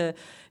point,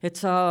 et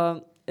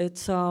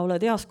sa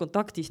oled heas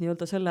kontaktis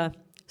nii-öelda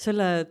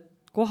selle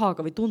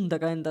kohaga või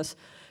tundega endas,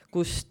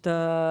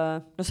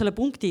 selle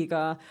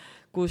punktiga,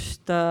 kui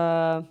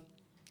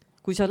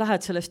sa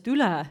lähed sellest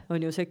üle,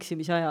 on ju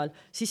seksimise ajal,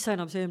 siis sa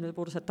enam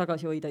seemnepurset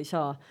tagasi hoida ei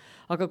saa.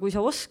 Aga kui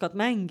sa oskad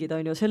mängida,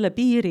 on ju selle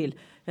piiril,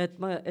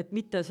 et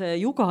mitte see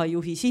juga ei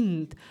juhi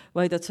sind,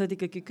 vaid et sa oled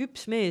ikkagi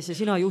küps mees ja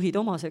sina juhid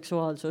oma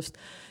seksuaalsust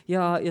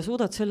ja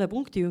suudad selle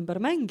punkti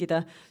ümber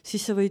mängida,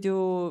 siis sa võid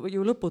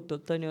ju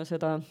lõputult, on ju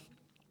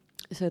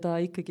seda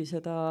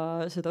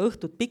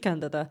õhtut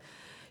pikendada.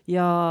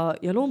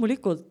 Ja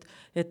loomulikult,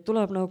 et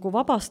tuleb nagu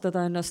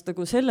vabastada ennast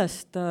nagu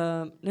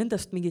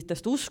nendest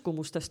mingitest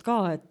uskumustest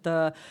ka,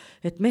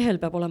 et mehel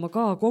peab olema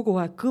ka kogu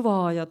aeg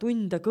kõva ja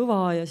tunde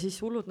kõva ja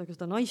siis hullud nagu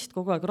seda naist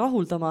kogu aeg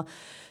rahuldama.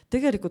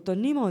 Tegelikult on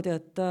niimoodi,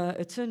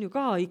 et see on ju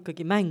ka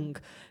ikkagi mäng,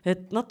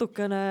 et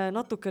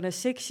natukene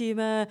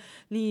seksime,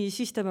 nii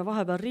siis teeme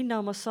vahepeal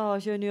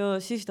rinnamassaaži, on ju,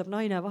 siis teeb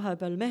naine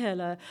vahepeal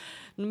mehele,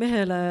 ma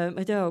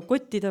ei tea,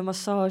 kottide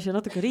massaaži ja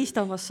natuke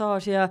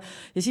riistamassaaži ja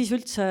siis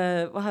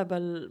üldse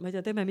vahepeal ma ei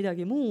tea, teeme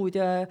midagi muud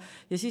ja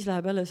siis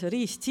läheb jälle see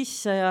riist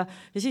sisse ja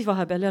siis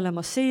vahepeal jälle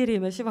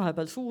masseerime, siis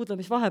vahepeal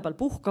suudlemis, vahepeal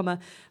puhkame,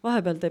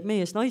 vahepeal teeb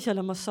mees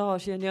naisele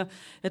massaaži ja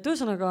et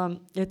ühesõnaga,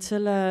 et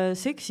selle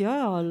seksi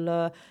ajal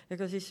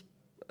ega siis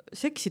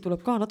seksi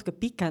tuleb ka natuke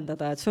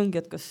pikendada, et see ongi,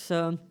 et kas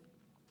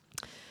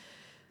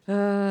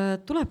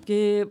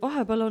tulebki,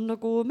 vahepeal on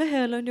nagu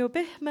mehel on ju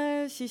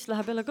pehme, siis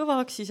läheb jälle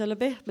kõvaks, siis jälle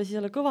pehme, siis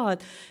jälle kõva,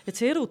 et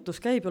see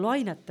erutus käib ju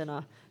lainetena,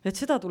 et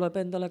seda tuleb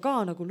endale ka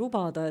nagu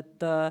lubada,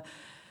 et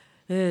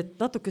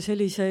natuke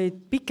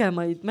selliseid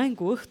pikemaid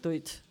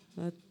mänguõhtuid,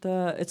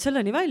 et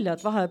selleni välja,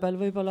 et vahepeal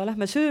võib-olla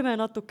lähme sööme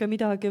natuke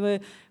midagi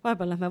või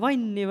vahepeal lähme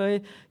vanni või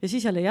ja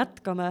siis jälle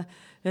jätkame,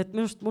 et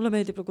minust mulle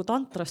meeldib nagu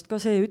tantrast ka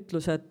see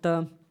ütlus, et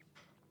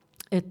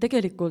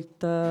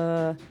tegelikult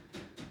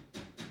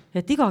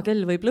et iga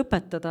kell võib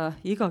lõpetada,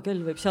 iga kell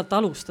võib sealt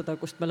alustada,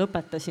 kust me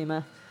lõpetasime.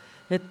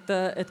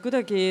 Et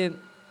kuidagi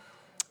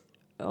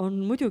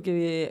on muidugi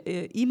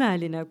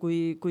imeline,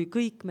 kui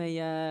kõik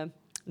meie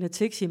need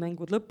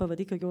seksimängud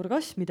lõppevad ikkagi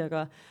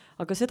orgasmidega,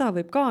 aga seda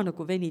võib ka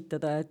nagu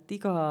venitada, et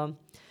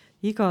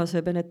iga see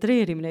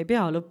penetreerimine ei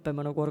pea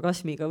lõppema nagu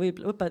orgasmiga, võib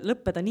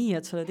lõppeda nii,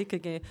 et sa oled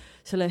ikkagi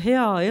selle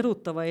hea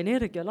erutava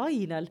energia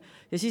lainel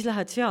ja siis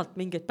lähed sealt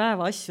mingeid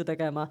päeva asju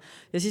tegema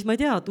ja siis ma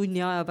ei tea,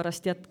 tunni aja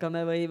pärast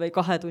jätkame või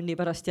 2 tunni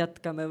pärast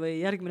jätkame või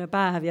järgmine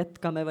päev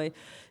jätkame või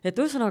et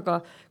ühesõnaga,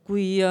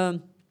 kui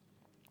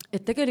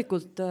et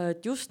tegelikult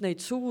et just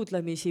neid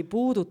suudlemisi,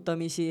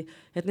 puudutamisi,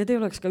 et need ei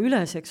oleks ka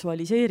üle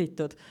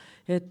seksualiseeritud,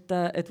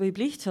 et võib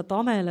lihtsalt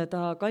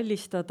ameleda,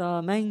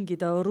 kallistada,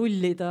 mängida,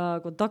 rullida,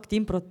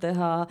 kontaktimprot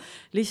teha,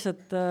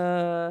 lihtsalt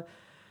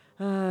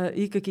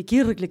ikkagi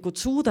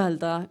kirglikult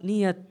suudelda,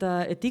 nii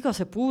et iga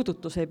see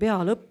puudutus ei pea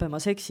lõppema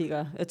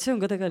seksiga, et see on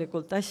ka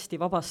tegelikult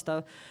hästi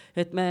vabastav,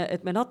 et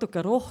me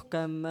natuke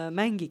rohkem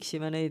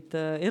mängiksime neid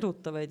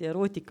erutavaid ja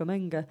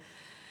erootikamänge.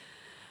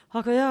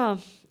 Aga jaa,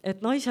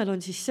 et naisel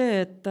on siis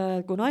see, et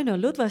kui naine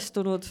on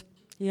lõdvestunud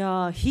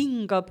ja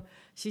hingab,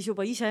 siis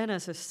juba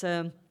iseenesest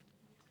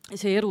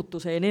see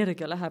erutuse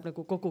energia läheb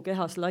nagu kogu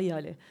kehas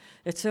laiali.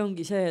 Et see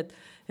ongi see,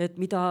 et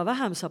mida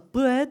vähem sa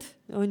põed,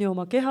 on ju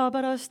oma keha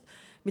pärast,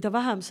 mida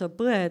vähem sa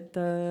põed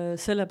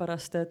selle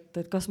pärast,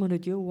 et kas ma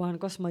nüüd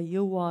jõuan, kas ma ei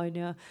jõua,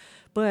 on ja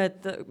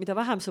mida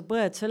vähem sa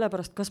põed selle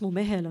pärast, kas mu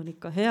mehel on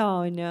ikka hea,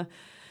 on ja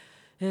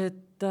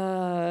et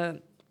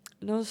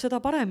no seda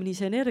paremini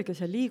see energia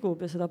seal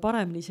liigub ja seda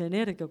paremini see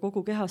energia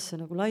kogu kehasse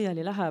nagu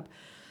laiali läheb.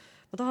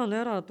 Ma tahan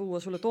ära tuua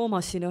sulle,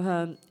 Toomas, siin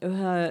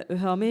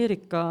ühe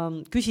Ameerika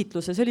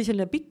küsitluse. See oli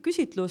selline pikk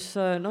küsitlus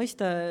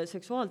naiste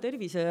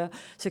seksuaaltervise ja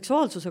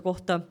seksuaalsuse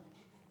kohta.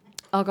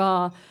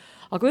 Aga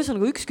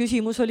ühesõnaga üks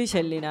küsimus oli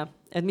selline,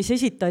 et mis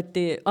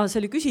esitati, see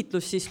oli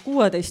küsitlus siis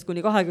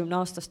 16–20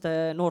 aastaste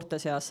noorte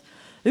seas.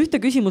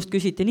 Ühte küsimust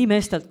küsiti nii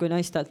meestelt kui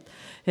naistelt,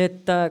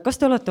 et kas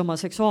te olete oma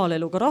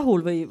seksuaaleluga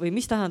rahul või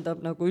mis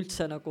tähendab nagu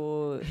üldse nagu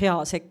hea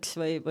seks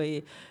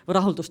või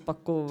rahuldust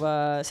pakkuv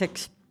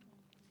seks.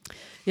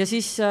 Ja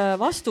siis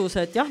vastus,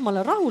 et jah, ma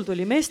olen rahul,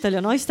 tuli meestel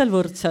ja naistel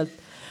võrdselt.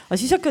 Aga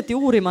siis hakati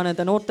uurima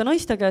nende noorte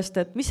naiste käest,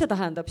 et mis see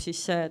tähendab siis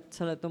see, et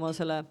sa oled oma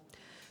selle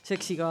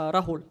seksiga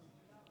rahul.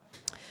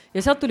 Ja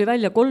sealt tuli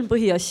välja 3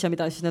 põhiasja,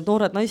 mida siis need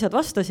noored naised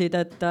vastasid,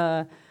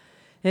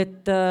 et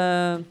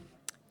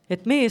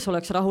mees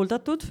oleks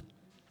rahuldatud,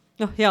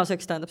 hea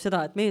seks tähendab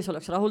seda, et mees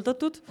oleks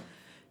rahuldatud,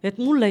 et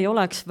mul ei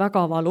oleks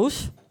väga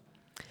valus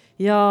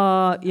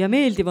ja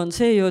meeldiv on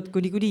see ju, et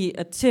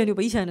et see on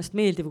juba iseenesest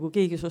meeldiv, kui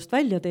keegi sust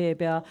välja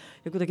teeb ja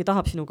kuidagi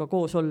tahab sinuga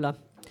koos olla.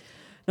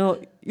 No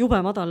jube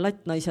madal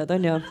latt naised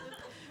on ju.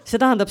 See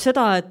tähendab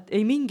seda, et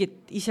ei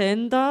mingit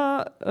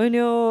iseenda on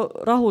ju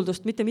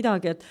rahuldust, mitte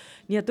midagi,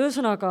 nii et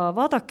ühesõnaga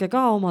vaadake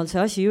ka omal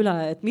see asi üle,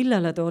 et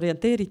millele te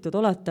orienteeritud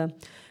olete.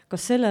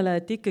 Kas sellele,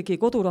 et ikkagi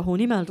kodurahu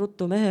nimel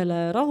ruttu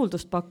mehele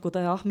rahuldust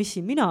pakkuda ja mis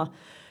siin mina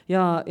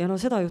ja no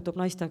seda juhtub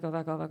naistega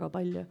väga-väga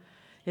palju.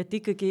 Et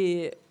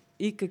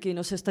ikkagi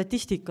no see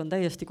statistika on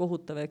täiesti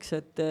kohutav, eks,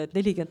 et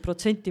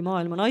 40%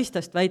 maailma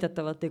naistest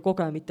väidetavalt ei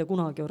koge mitte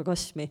kunagi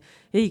orgasmi,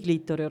 ei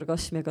kliitori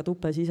orgasmi ega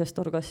tupesisest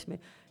orgasmi.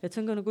 Et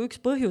see on ka nagu üks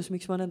põhjus,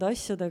 miks ma nende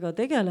asjadega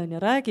tegelen ja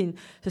räägin,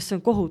 sest see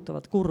on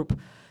kohutavalt kurb.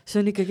 See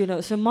on ikkagi,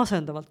 see on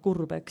masendavalt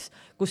kurb, eks,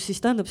 kus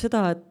siis tähendab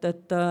seda,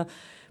 et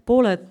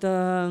pooled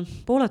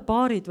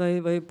paarid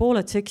või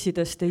pooled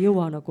seksidest ei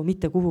jõua nagu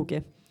mitte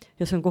kuhugi.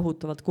 Ja see on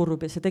kohutavalt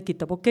kurb ja see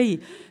tekitab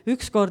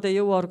üks kord ei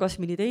jõua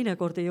orgasmini, teine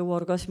kord ei jõua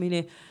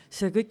orgasmini,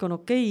 see kõik on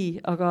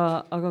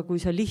aga kui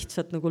see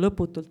lihtsalt nagu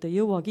lõputult ei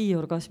jõuagi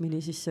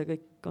orgasmini, siis see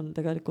kõik on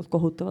tegelikult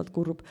kohutavalt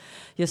kurb.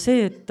 Ja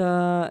see, et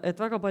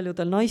väga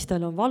paljudel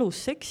naistel on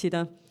valus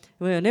seksida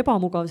või on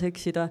ebamugav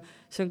seksida,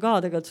 see on ka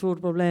tegelikult suur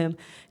probleem.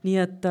 Nii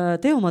et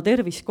tee oma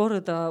tervis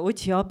korda,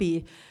 otsi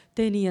abi,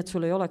 tee nii, et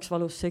sul ei oleks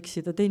valus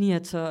seksida, tee nii,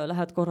 et sa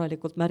lähed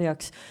korralikult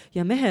märjaks.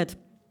 Ja mehed,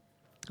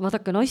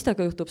 vaadake,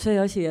 naistega juhtub see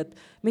asi, et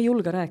me ei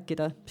julge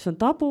rääkida. See on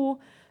tabu,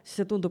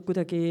 see tundub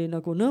kuidagi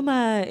nagu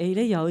nõme, ei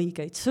leia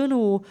õigeid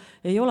sõnu,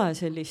 ei ole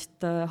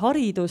sellist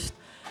haridust,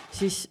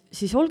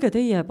 siis olge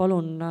teie,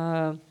 palun,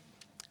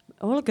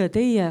 olge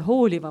teie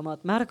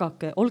hoolivamad,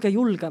 märgake, olge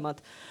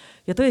julgemad.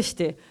 Ja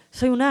tõesti,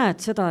 sa ju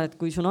näed seda, et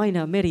kui su naine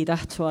on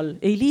meritähtsu all,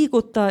 ei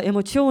liiguta,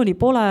 emotsiooni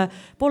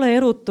pole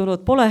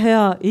erutunud, pole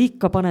hea,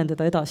 ikka panen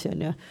teda edasi,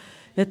 on ju.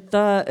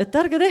 Et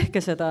ärge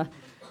tehke seda.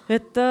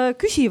 Et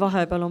küsi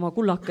vahepeal oma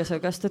kullakese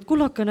käest, et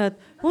kullakene,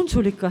 et on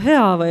sul ikka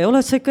hea või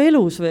oled sa ikka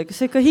elus või kas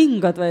sa ikka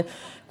hingad või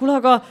kuule,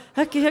 aga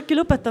äkki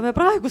lõpetame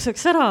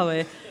praeguseks ära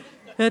või.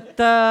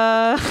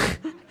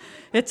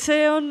 Et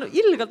see on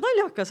ilgelt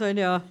naljakas, on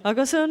ju,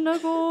 aga see on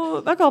nagu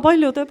väga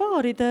paljude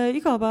paaride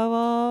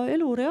igapäeva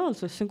elu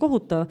reaalsus, see on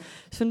kohutav.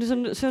 See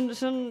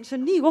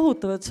on nii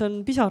kohutav, et see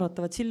on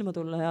pisaratavad silma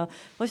tulla ja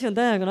asi on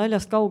täiega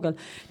naljast kaugel.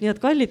 Nii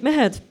et kallid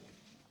mehed,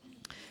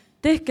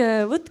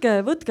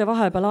 võtke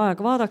vahepeal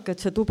aega, vaadake, et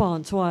see tuba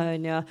on soe,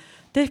 on ja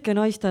tehke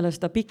naistele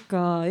seda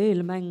pikka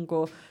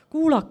eelmängu,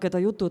 kuulake ta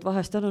jutud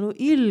vahest, on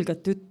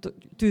ilgelt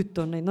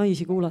tüütu on neid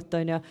naisi kuulata,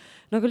 on ja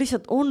nagu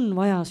lihtsalt on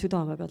vaja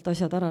südame pealt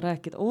asjad ära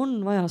rääkida, on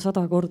vaja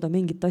 100 korda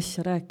mingit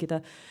asja rääkida,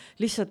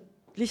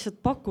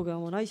 lihtsalt pakkuge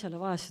oma naisele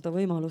vahest seda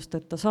võimalust,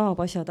 et ta saab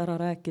asjad ära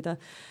rääkida.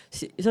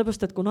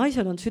 Sellepärast, et kui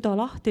naisel on süda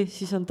lahti,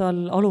 siis on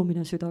tal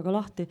alumine süda ka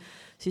lahti,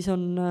 siis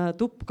on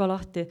tupp ka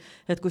lahti,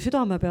 et kui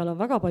südame peal on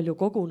väga palju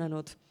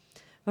kogunenud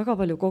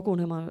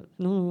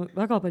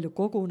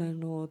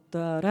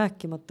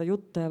rääkimata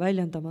jutte ja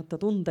väljendamata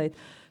tundeid,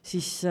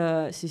 siis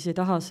ei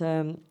taha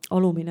see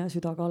alumine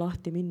süda ka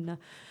lahti minna.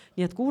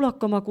 Nii et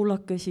kuulake oma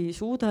kullakesi,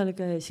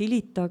 suudelge,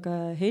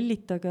 silitage,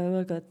 hellitage,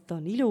 öelge, et ta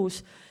on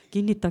ilus,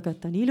 kinnitage, et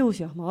ta on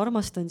ilus, jah, ma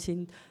armastan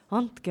sind,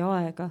 andke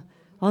aega,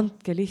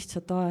 andke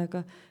lihtsalt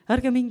aega,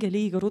 ärge minge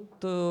liiga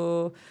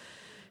ruttu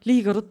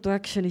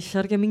actionisse,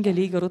 ärge minge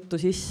liiga ruttu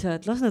sisse,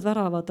 et las need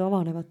väravad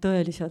avanevad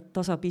tõeliselt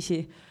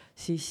tasapisi,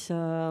 siis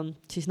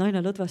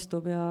naine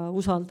lõdvestub ja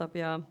usaldab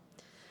ja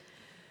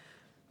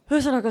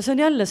ühesõnaga, see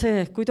on jälle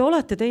see, kui te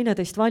olete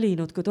teineteist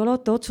valinud, kui te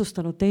olete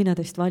otsustanud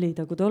teineteist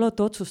valida, kui te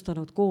olete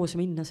otsustanud koos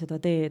minna seda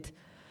teed,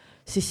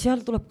 siis seal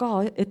tuleb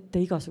ka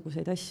ette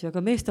igasuguseid asju, aga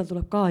meestel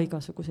tuleb ka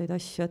igasuguseid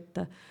asju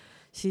ette.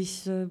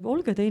 Siis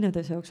olge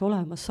teineteise jaoks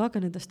olemas,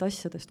 saage nendest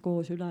asjadest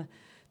koos üle,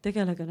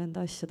 tegelege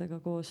nende asjadega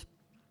koos.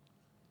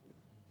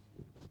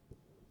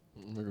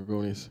 Väga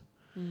kaunis.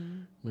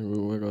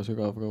 Nagu väga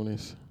sügav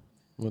kaunis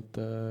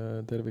mõtte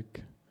tervik.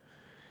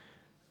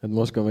 Et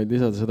ma oskan vaid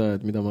lisada seda,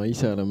 et mida ma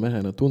ise olen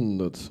mehena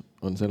tundnud,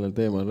 on sellel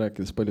teemal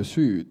rääkides palju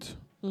süüd.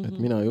 Et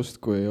mina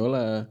justkui ei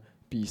ole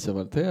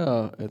piisavalt hea,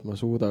 et ma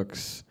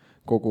suudaks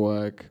kogu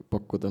aeg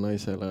pakkuda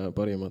naisele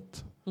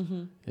parimat.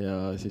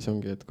 Ja siis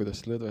ongi, et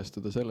kuidas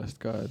lõdvestuda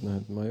sellest ka, et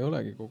ma ei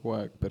olegi kogu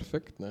aeg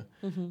perfektne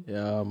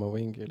ja ma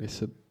võingi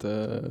lihtsalt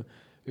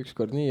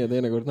ükskord nii ja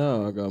teine kord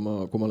naa, aga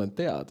kui ma olen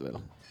tead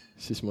veel,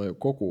 siis ma ju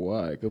kogu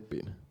aeg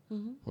õpin.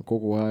 Ma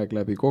kogu aeg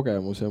läbi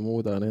kogemuse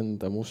muudan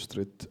enda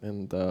mustrit,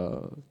 enda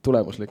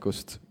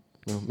tulemuslikkust.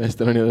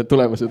 Meestel on ju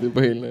tulemused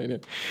põhiline,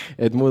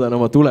 et muudan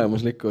oma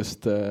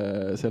tulemuslikkust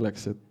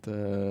selleks, et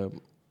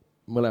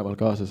mõlemal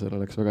kaaslasel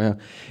oleks väga hea.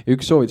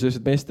 Üks soovitus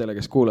just meestele,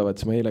 kes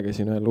kuulavad, siis ma eile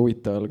käisin ühel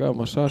huvitaval ka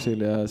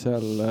massaažil ja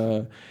seal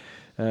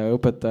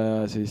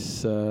õpetaja siis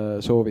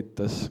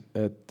soovitas,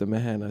 et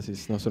mehena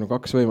siis, sul on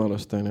 2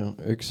 võimalust, on ju.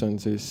 Üks on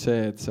siis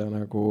see, et sa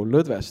nagu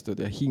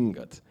lõdvestud ja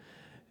hingad.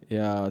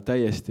 Ja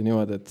täiesti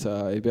niimoodi, et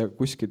sa ei pea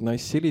kuskilt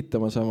naist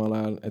silitama samal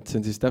ajal, et see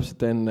on siis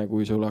täpselt enne,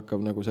 kui sul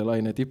hakkab nagu see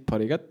laine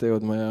tipphari kätte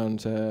jõudma ja on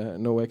see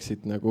no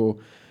exit nagu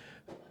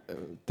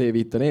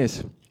T5 on ees,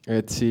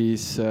 et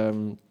siis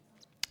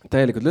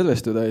täielikult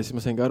lõdvestuda ja siis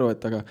ma saingi aru,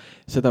 et aga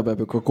seda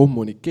peab ju ka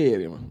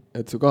kommunikeerima,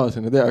 et su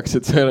kaaslane teaks,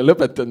 et sa ei ole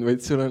lõpetanud,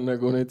 vaid sul on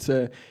nagu nüüd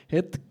see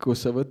hetk,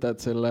 kus sa võtad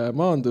selle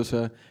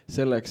maanduse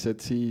selleks,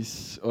 et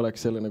siis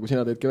oleks selle, nagu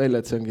sina teedki välja,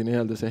 et see ongi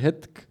nii-öelda see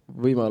hetk,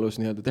 võimalus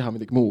nii-öelda teha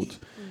midagi muud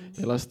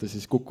ja lasta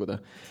siis kukkuda.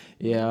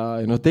 Ja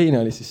teine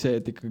oli siis see,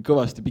 et ikkagi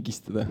kõvasti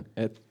pigistada,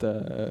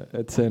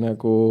 et see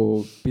nagu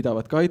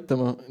pidavat ka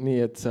aitama, nii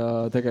et sa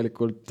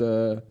tegelikult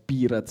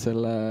piirad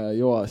selle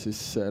joa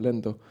siis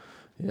lendu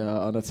ja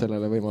annad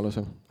sellele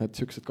võimaluse. Et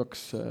siuksed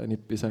 2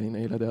 nippi sain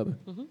eile teada.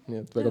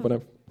 Nii et väga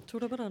põnev.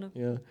 Suurepärane.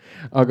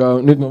 Aga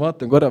nüüd ma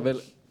vaatan korra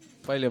veel,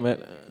 palju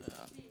meil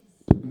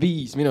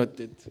 5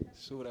 minutit,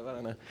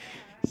 suurepärane.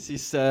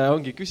 Siis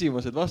ongi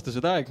küsimused,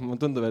 vastused aeg. Mulle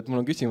tundub, et mul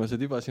on küsimused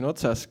juba siin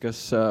otsas.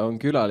 Kas on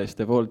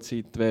külaliste poolt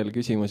siit veel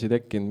küsimusi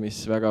tekkinud, mis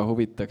väga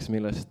huvitaks,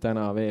 millest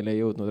täna veel ei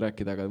jõudnud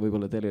rääkida, aga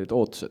võib-olla teil olid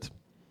ootused.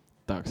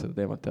 Tahaks seda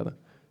teemat teada.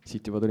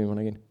 Siit juba tuli, ma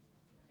nägin.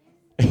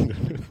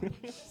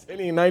 See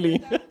oli nali.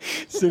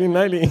 See oli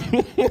nali.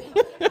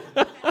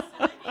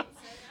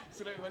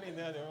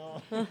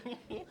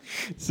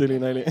 See oli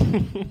nali.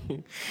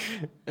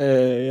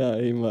 Ja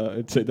ei, ma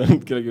üldse ei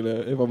tahtnud kellegi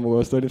üle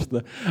ebamugavast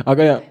valmistada.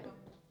 Aga ja,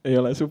 ei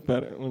ole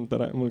super,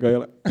 mul ka ei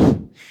ole.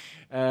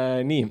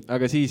 Nii,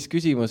 aga siis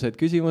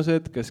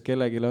küsimused, kas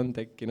kellelgi on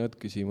tekkinud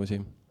küsimusi?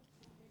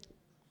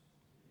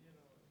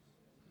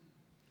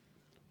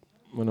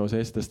 Mõnus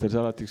eestlastel see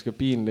alati üks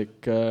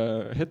piinlik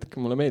hetk,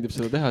 mulle meeldib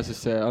seda teha,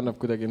 sest see annab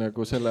kuidagi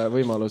nagu selle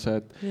võimaluse,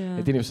 et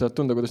inimesed saavad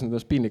tunda, kuidas nad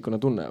ennast piinlikuna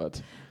tunnevad.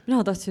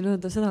 Mina tahtsin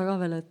öelda seda ka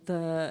veel,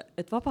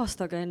 et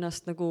vabastage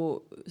ennast nagu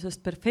sellest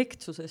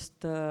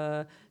perfektsusest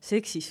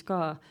seksis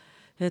ka,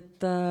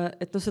 et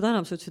no seda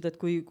enam sa ütlesid, et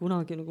kui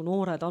kunagi nagu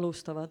noored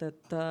alustavad,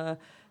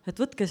 et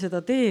võtke seda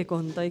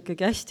teekonda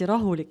ikkagi hästi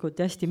rahulikult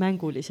ja hästi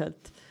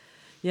mänguliselt.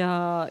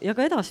 Ja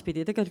ka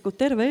edaspidi tegelikult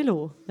terve elu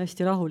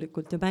hästi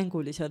rahulikult ja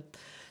mänguliselt.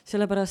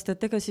 Sellepärast,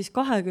 et ega siis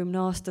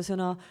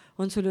 20-aastasena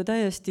on sul ju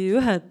täiesti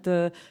ühed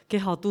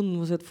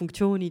kehatundmused,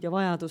 funktsioonid ja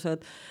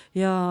vajadused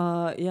ja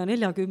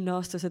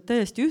 40-aastased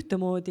täiesti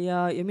ühtemoodi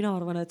ja mina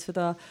arvan, et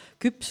seda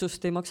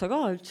küpsust ei maksa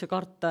ka üldse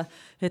karta,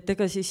 et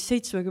ega siis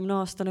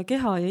 70-aastane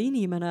keha ja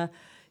inimene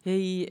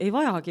ei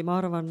vajagi, ma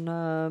arvan,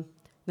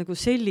 nagu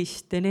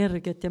sellist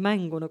energiat ja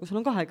mängu, nagu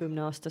sul on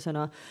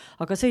 20-aastasena.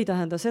 Aga see ei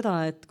tähenda seda,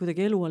 et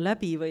kuidagi elu on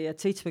läbi või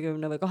et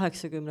 70 või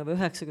 80 või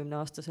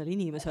 90-aastasel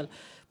inimesel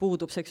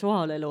puudub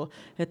seksuaalelu,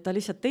 et ta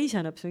lihtsalt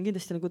teiseneb, see on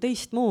kindlasti nagu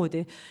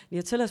teistmoodi.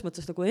 Nii et selles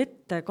mõttes nagu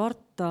ette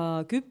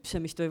karta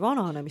küpsemist või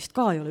vananemist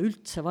ka ei ole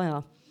üldse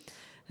vaja.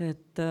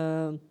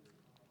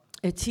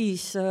 Et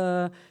siis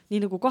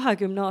nii nagu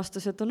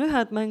 20-aastased on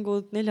ühed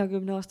mängud,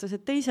 40-aastased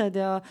teised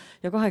ja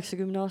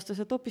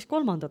 80-aastased hoopis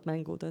kolmandad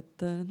mängud,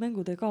 et need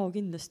mängud ei kao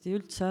kindlasti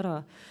üldse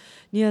ära.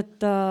 Nii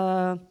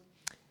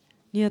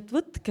et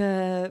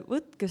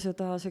võtke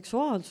seda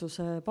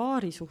seksuaalsuse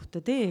paarisuhte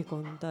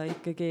teekonda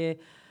ikkagi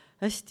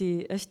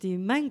hästi, hästi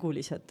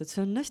mänguliselt, et see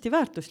on hästi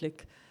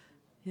väärtuslik.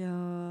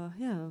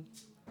 Ja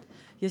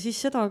siis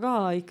seda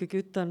ka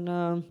ikkagi ütlen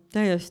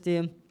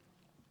täiesti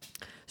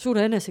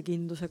suure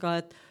enesekindlusega,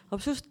 et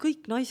absoluutselt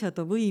kõik naised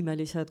on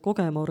võimelised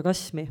kogema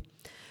orgasmi.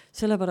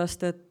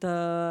 Sellepärast, et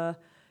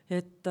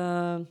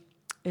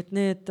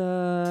need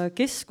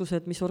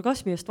keskused, mis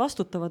orgasmi eest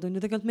vastutavad, on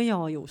ju tegelikult meie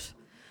ajus.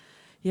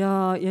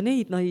 Ja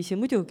neid naisi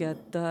muidugi,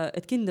 et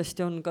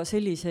kindlasti on ka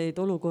selliseid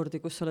olukordi,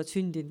 kus sa oled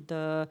sündinud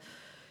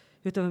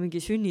ütleme mingi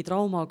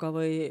sünnitraumaga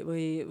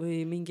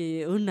või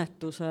mingi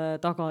õnnetuse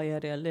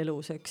tagajärjel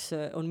elus, eks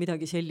on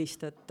midagi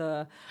sellist,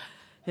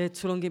 et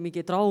sul ongi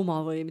mingi trauma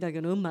või midagi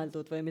on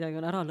õmmeldud või midagi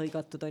on ära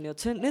lõigatud, on ju,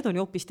 et need on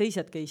ju hoopis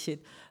teised case'id.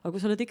 Aga kui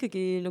sa oled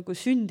ikkagi nagu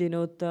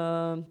sündinud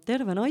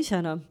terve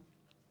naisena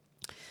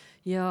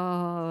ja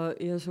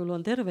sul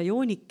on terve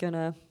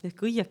joonikene ehk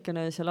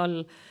õiekene seal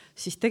all,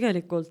 siis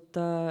tegelikult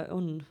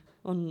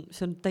see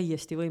on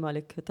täiesti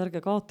võimalik, et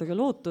ärge kaotage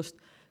lootust,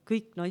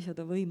 kõik naised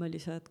on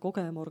võimelised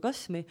kogema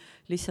orgasmi,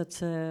 lihtsalt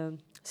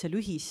see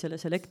lühis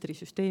selles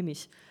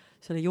elektrisüsteemis,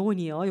 selle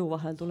jooni ja aju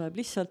vahel tuleb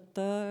lihtsalt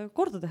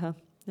korda teha.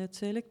 Et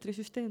see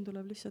elektrisüsteem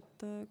tuleb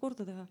lihtsalt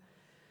korda teha.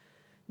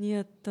 Nii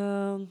et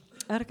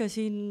ärge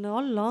siin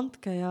alla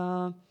andke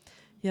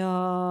ja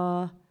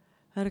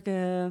ärge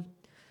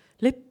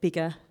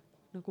leppige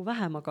nagu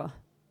vähemaga.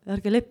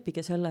 Ärge leppige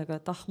sellega,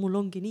 et mul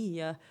ongi nii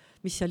ja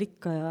mis seal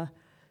ikka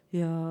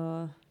ja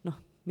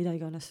mida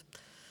iganes.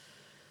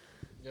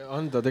 Ja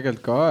anda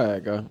tegelikult ka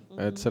aega,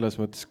 et selles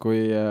mõttes,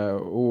 kui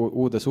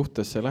uude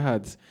suhtesse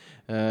lähed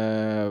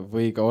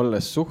või ka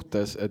olles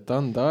suhtes, et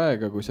anda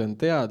aega, kui see on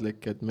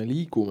teadlik, et me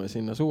liigume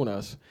sinna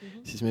suunas,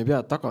 siis me ei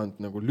pea tagant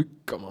nagu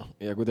lükkama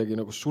ja kuidagi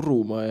nagu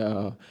suruma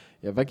ja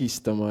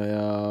vägistama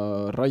ja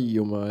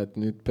raiuma, et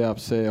nüüd peab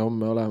see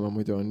homme olema,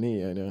 muidu on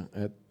nii, on ju.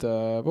 Et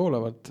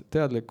poolevalt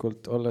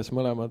teadlikult olles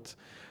mõlemad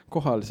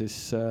kohal,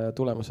 siis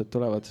tulemused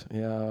tulevad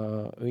ja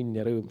õnn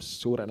ja rõõm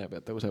suureneb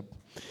ja tõuseb.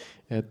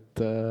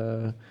 Et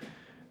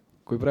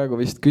kui praegu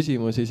vist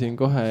küsimusi siin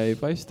kohe ei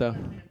paista.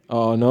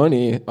 No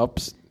nii,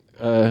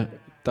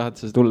 tahad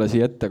sa tulla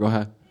siia ette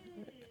kohe?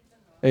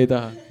 Ei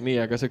taha.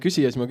 Nii, aga sa küsi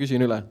ja siis ma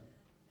küsin üle.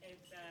 Ma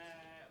tahtsin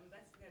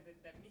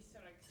teada, et mis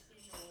oleks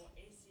sinu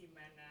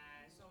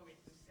esimene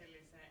soovitus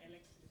sellise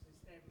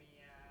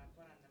elektrisüsteemi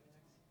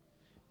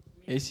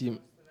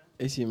parandamiseks?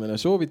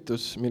 Esimene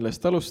soovitus,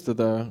 millest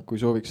alustada,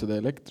 kui sooviks seda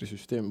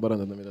elektrisüsteemi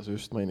parandada, mida sa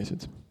just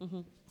mainisid?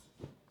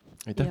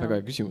 Aitäh väga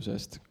küsimuse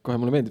eest. Kohe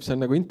mulle meeldib, see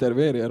on nagu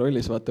intervjueerija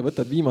rollis, vaata,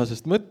 võtad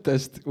viimasest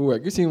mõttest uue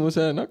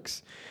küsimuse,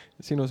 naks.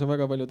 Sinus on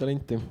väga palju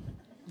talenti.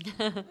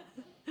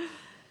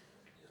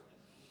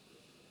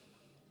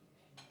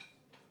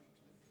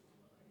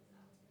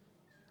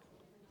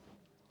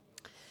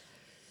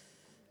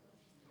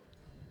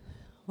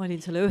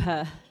 Valin selle ühe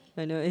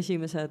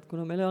esimese, et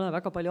kuna meil ei ole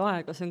väga palju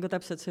aega, see on ka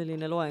täpselt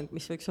selline loeng,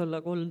 mis võiks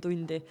olla 3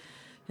 tundi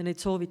ja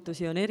neid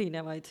soovitusi on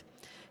erinevaid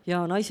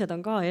ja naised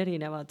on ka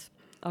erinevad.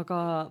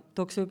 Aga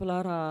tooks võib-olla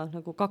ära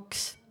nagu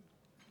kaks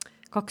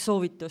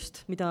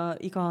soovitust, mida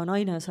iga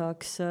naine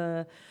saaks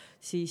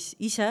siis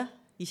ise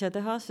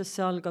teha, sest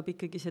see algab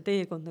ikkagi see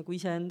teekond nagu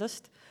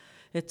iseendast,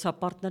 et saab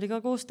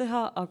partneriga koos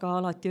teha, aga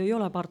alati ei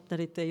ole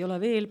partnerit, ei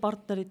ole veel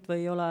partnerit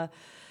või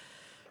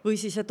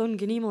siis, et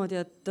ongi niimoodi,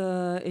 et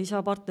ei saa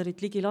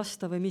partnerit ligi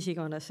lasta või mis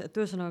iganes. Et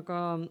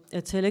ühesõnaga,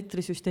 et see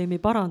elektrisüsteemi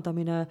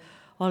parandamine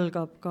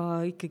algab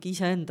ka ikkagi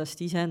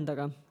iseendast,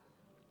 iseendaga.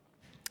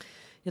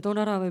 Ja toon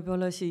ära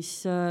võib-olla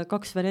siis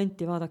 2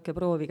 varianti, vaadake,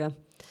 proovige.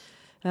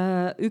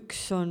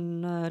 Üks on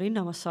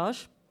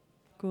rinnamassaaž,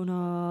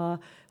 kuna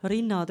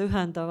rinnad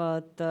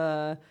ühendavad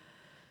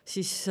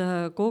siis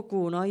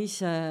kogu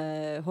naise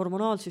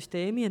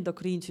hormonaalsüsteemi,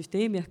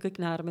 endokriinsüsteemi ehk kõik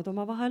näärmed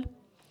oma vahel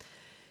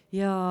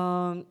ja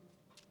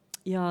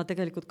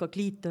tegelikult ka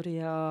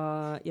kliitori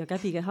ja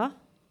käbikeha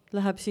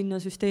läheb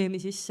sinna süsteemi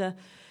sisse.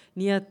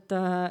 Nii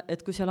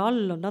et kui seal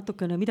all on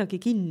natukene midagi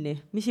kinni,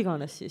 mis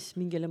iganes siis,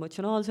 mingil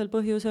emotsionaalsel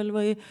põhjusel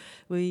või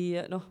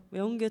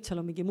ongi, et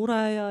seal on mingi mure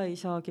ja ei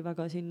saagi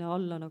väga sinna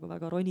alla nagu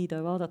väga ronida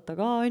ja vaadata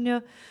ka, on ju.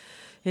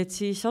 Et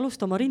siis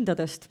alusta oma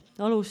rindadest,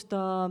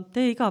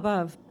 tee iga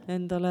päev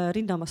endale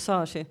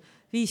rinnamassaaži,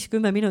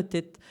 5-10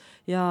 minutit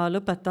ja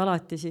lõpeta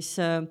alati siis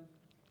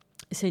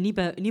see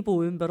nibu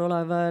ümber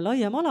olev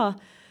laiem ala,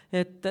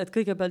 et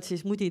kõigepealt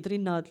siis mudid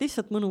rinnad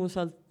lihtsalt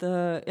mõnusalt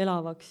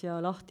elavaks ja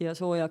lahti ja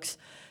soojaks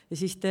ja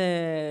siis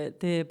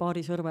tee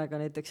paari sõrmega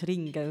näiteks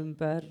ringe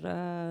ümber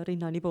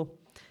rinnanibu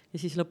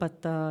ja siis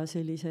lõpeta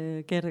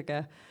sellise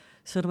kerge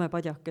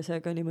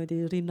sõrmepadjakesega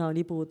niimoodi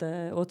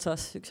rinnanibude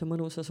otsas üks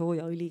mõnusa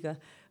sooja õliga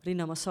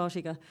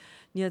rinnamassaažiga.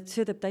 Nii et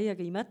see teeb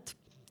täiega imet,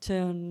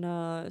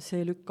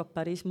 see lükkab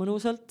päris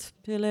mõnusalt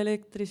selle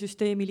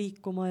elektrisüsteemi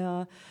liikuma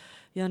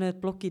ja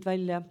need plokid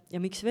välja. Ja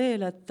miks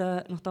veel, et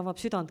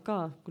tavab südant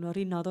ka, kuna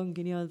rinnad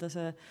ongi nii-öelda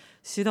see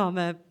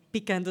südame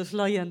pikendus,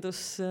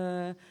 laiendus,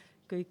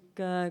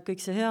 kõik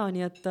see hea,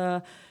 nii et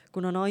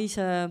kuna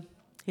naise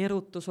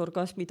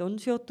erutusorgasmid on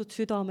seotud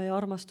südame ja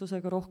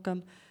armastusega rohkem,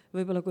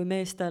 võib-olla kui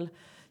meestel,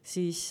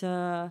 siis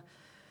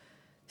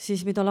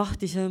mida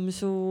lahtisem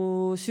su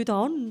süda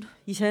on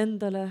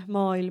iseendale,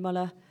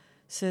 maailmale,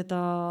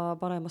 seda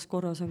paremas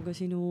korras on ka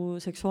sinu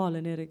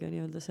seksuaalenergia,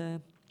 nii-öelda see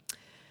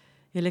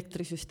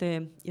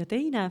elektrisüsteem. Ja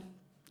teine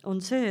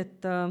on see,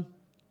 et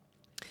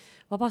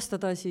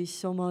vabastada siis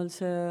omal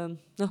see,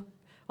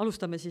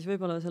 alustame siis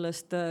võib-olla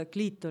sellest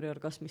kliitori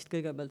orgasmist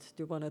kõigepealt,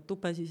 sest juba need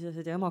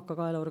tupesisesed ja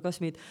emakakaela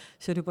orgasmid,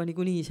 see on juba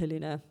niikuinii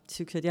selline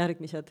sellised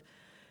järgmised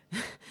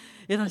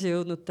edasi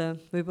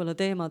jõudnute võib-olla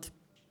teemad.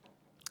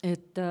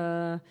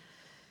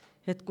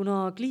 Et kuna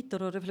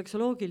kliitor on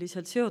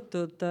refleksoloogiliselt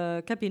seotud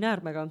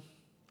käbinäärmega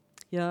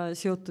ja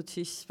seotud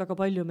siis väga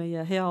palju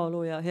meie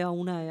heaolu ja hea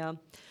une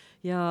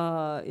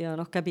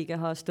ja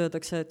käbikehas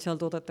töötakse, et seal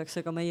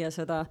toodetakse ka meie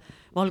seda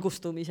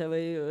valgustumise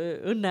või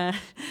õnne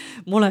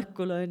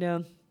molekule on ja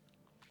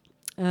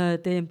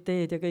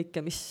DMT-d ja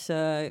kõike,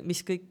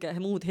 mis kõike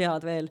muud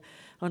head veel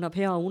annab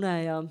hea une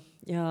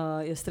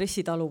ja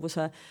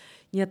stressitaluvuse.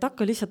 Nii et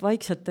hakka lihtsalt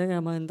vaikselt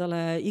tegema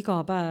endale iga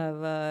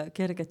päev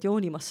kerget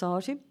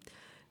joonimassaaži,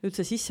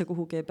 üldse sisse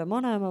kuhugi ei pea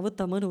manema,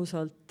 võta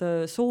mõnusalt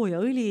sooja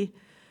õli,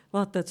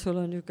 vaata, et sul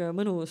on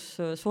mõnus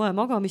soe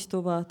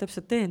magamistuba,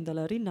 täpselt tee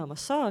endale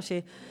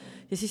rinnamassaaži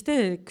ja siis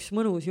tee üks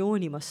mõnus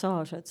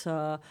joonimassaaž,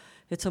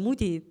 et sa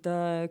mudid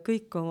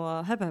kõik oma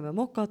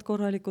häbememokad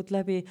korralikult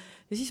läbi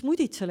ja siis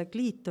mudid selle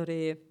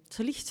kliitori,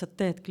 sa lihtsalt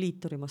teed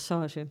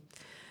kliitorimassaaži.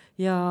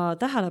 Ja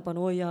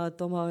tähelepanu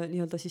hoiad oma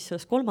nii-öelda siis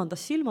selles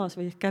kolmandas silmas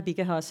või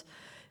käbikehas,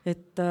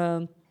 et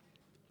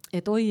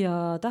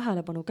hoia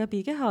tähelepanu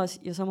käbikehas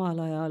ja samal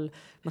ajal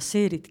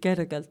masseerid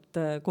kergelt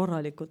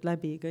korralikult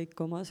läbi kõik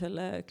oma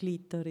selle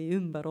kliitori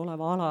ümber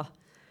oleva ala.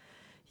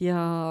 Ja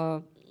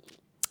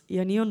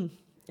nii on,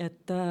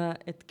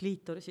 et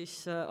kliitor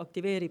siis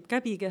aktiveerib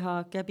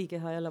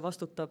käbikeha jälle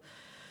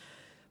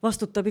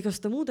vastutab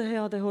igaste muude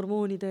heade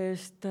hormoonide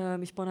eest,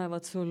 mis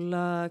panevad sul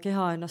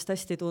keha ennast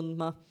hästi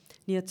tundma.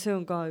 Nii et see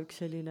on ka üks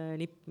selline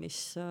nipp,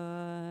 mis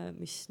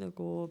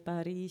nagu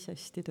päris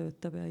hästi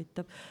töötab ja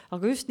aitab.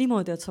 Aga just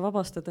niimoodi, et sa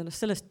vabastad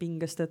ennast sellest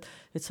pingest,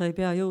 et sa ei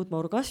pea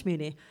jõudma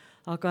orgasmini,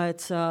 aga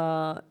et sa,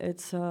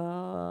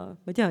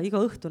 ma ei tea,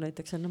 iga õhtu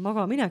näiteks enne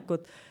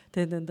magaminekut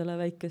teed endale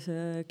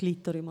väikese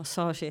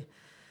kliitorimassaaži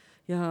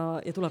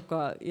ja tuleb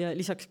ka, ja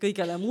lisaks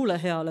kõigele muule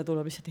heale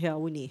tuleb lihtsalt hea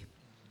uni.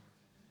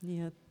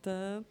 Nii et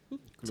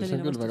see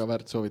on küll väga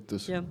väärt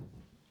soovitus. Ja.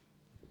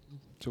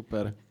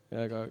 Super,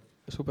 ja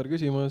super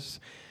küsimus,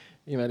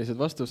 imelised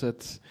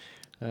vastused,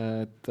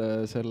 et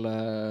selle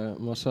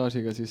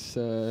massaažiga siis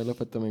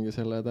lõpetamegi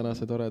selle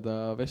tänase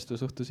toreda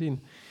vestlusuhtu siin.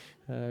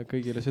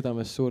 Kõigile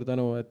südames suur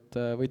tänu, et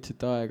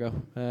võtsite aega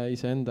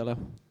iseendale,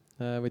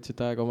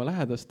 võtsite aega oma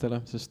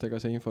lähedastele, sest ega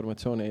see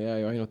informatsioon ei jää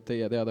ju ainult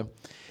teie teada.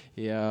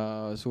 Ja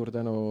suur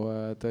tänu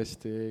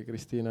tõesti,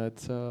 Kristina,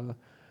 et sa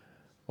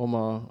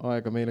oma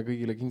aega meile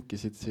kõigile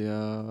kinkisid ja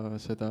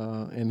seda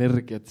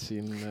energiat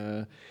siin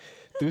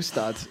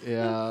tõstad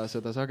ja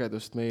seda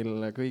sagedust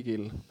meil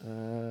kõigil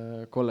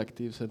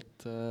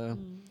kollektiivselt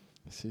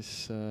siis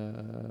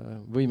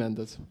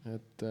võimendad,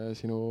 et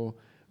sinu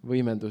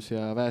võimendus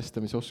ja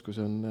väestamisoskus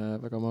on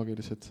väga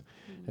maagilised.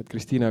 Et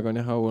Kristinaga on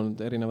au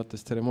olnud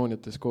erinevates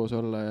tseremooniates koos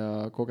olla ja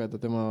kogeda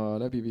tema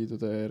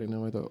läbiviidud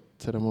erinevaid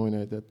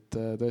tseremooniaid, et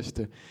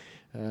tõesti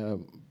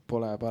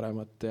pole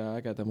paremat ja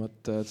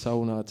ägedamat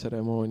sauna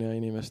tseremoonia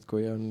inimest,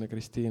 kui on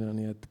Kristina,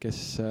 nii et kes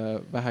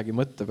vähegi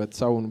mõtleb, et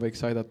saun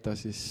võiks aidata,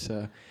 siis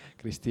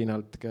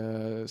Kristinalt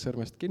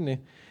sõrmest kinni,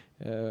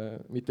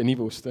 mitte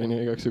nibust, on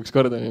ju, igaks üks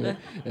kord,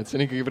 et see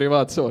on ikkagi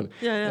privaatsoon.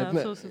 Ja,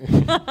 absoluutselt.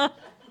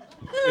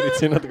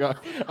 Üritasin natuke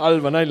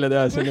halba nalja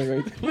teha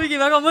siin. Kuigi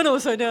väga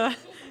mõnus on ju,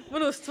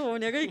 mõnus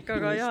tsoon ja kõik,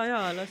 aga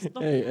ja.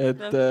 Ei,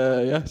 et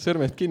jah,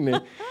 sõrmest kinni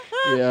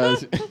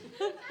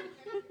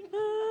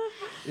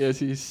ja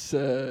siis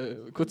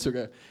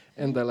kutsuge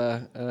endale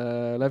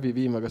läbi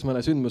viima kas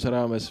mõne sündmuse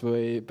raames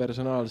või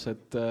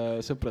personaalselt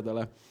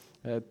sõpradele,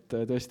 et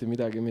tõesti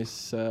midagi,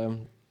 mis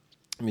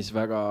mis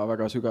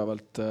väga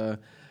sügavalt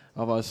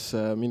avas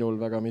minul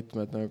väga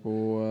mitmed nagu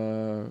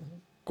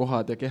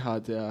kohad ja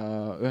kehad ja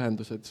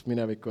ühendused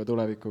mineviku ja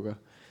tulevikuga.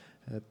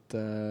 Et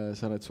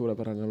sa oled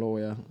suurepärane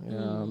looja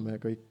ja me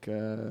kõik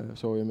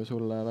soovime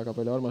sulle väga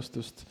palju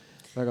armastust,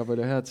 väga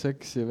palju head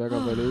seksi,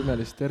 väga palju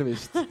imelist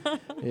tervist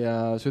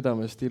ja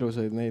südamest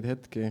ilusaid neid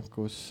hetki,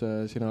 kus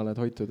sina oled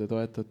hoitud ja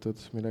toetatud,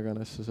 millega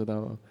sa seda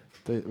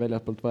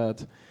väljapoolt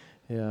vajad.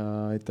 Ja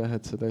aitäh,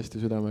 et sa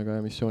tõesti südamega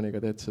ja missiooniga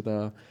teed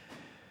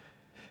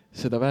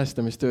seda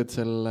väestamistööd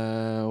selle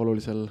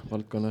olulisel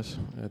valdkonnas,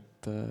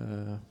 et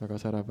väga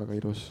särav, väga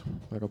ilus,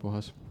 väga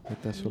puhas.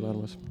 Aitäh sulle,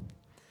 armas!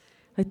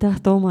 Aitäh,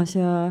 Toomas,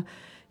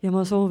 ja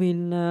ma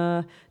soovin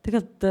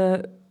tegelikult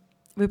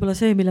võib-olla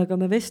see, millega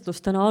me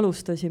vestlust täna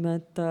alustasime,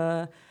 et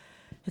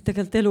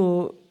tegelikult elu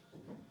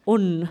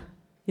on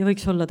ja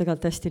võiks olla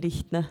tegelikult hästi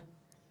lihtne.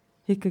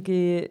 Ikkagi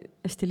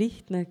hästi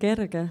lihtne,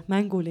 kerge,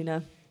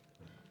 mänguline.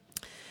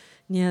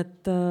 Nii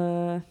et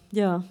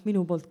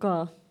minu poolt ka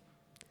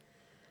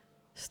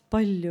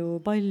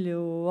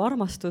palju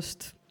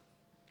armastust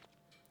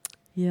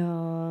ja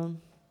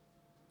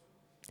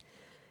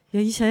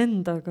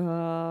iseendaga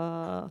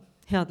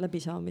head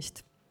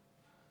läbisaamist.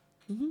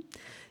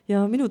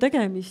 Ja minu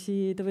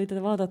tegemisi te võite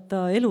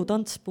vaadata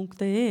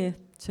elutants.ee,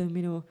 see on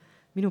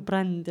minu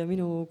bränd ja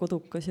minu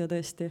kodukas ja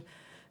tõesti.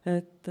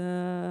 Et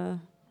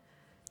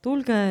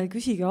tulge,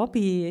 küsige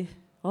abi,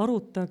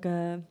 arutage,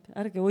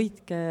 ärge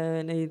hoidke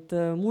neid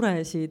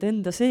muresid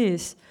enda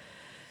sees,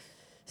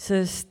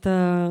 sest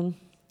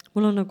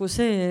mul on nagu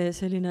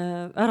selline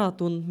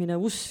äratundmine,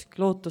 usk,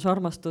 lootus,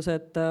 armastus,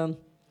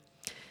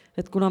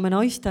 et kuna me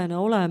naistena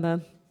oleme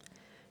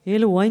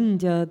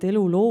eluandjad,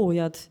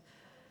 eluloojad,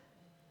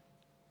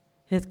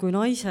 et kui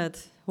naised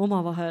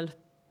omavahel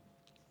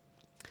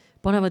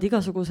panevad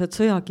igasugused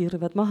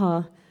sõjakirved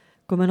maha,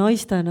 kui me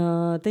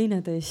naistena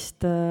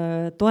teineteist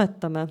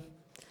toetame,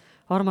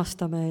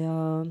 armastame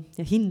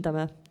ja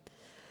hindame,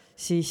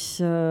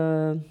 siis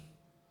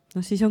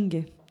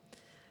ongi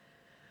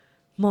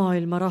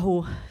maailma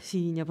rahu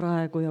siin ja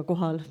praegu ja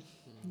kohal.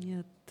 Nii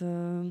et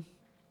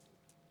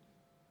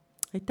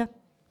aitäh!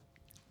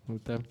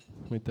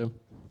 Aitäh!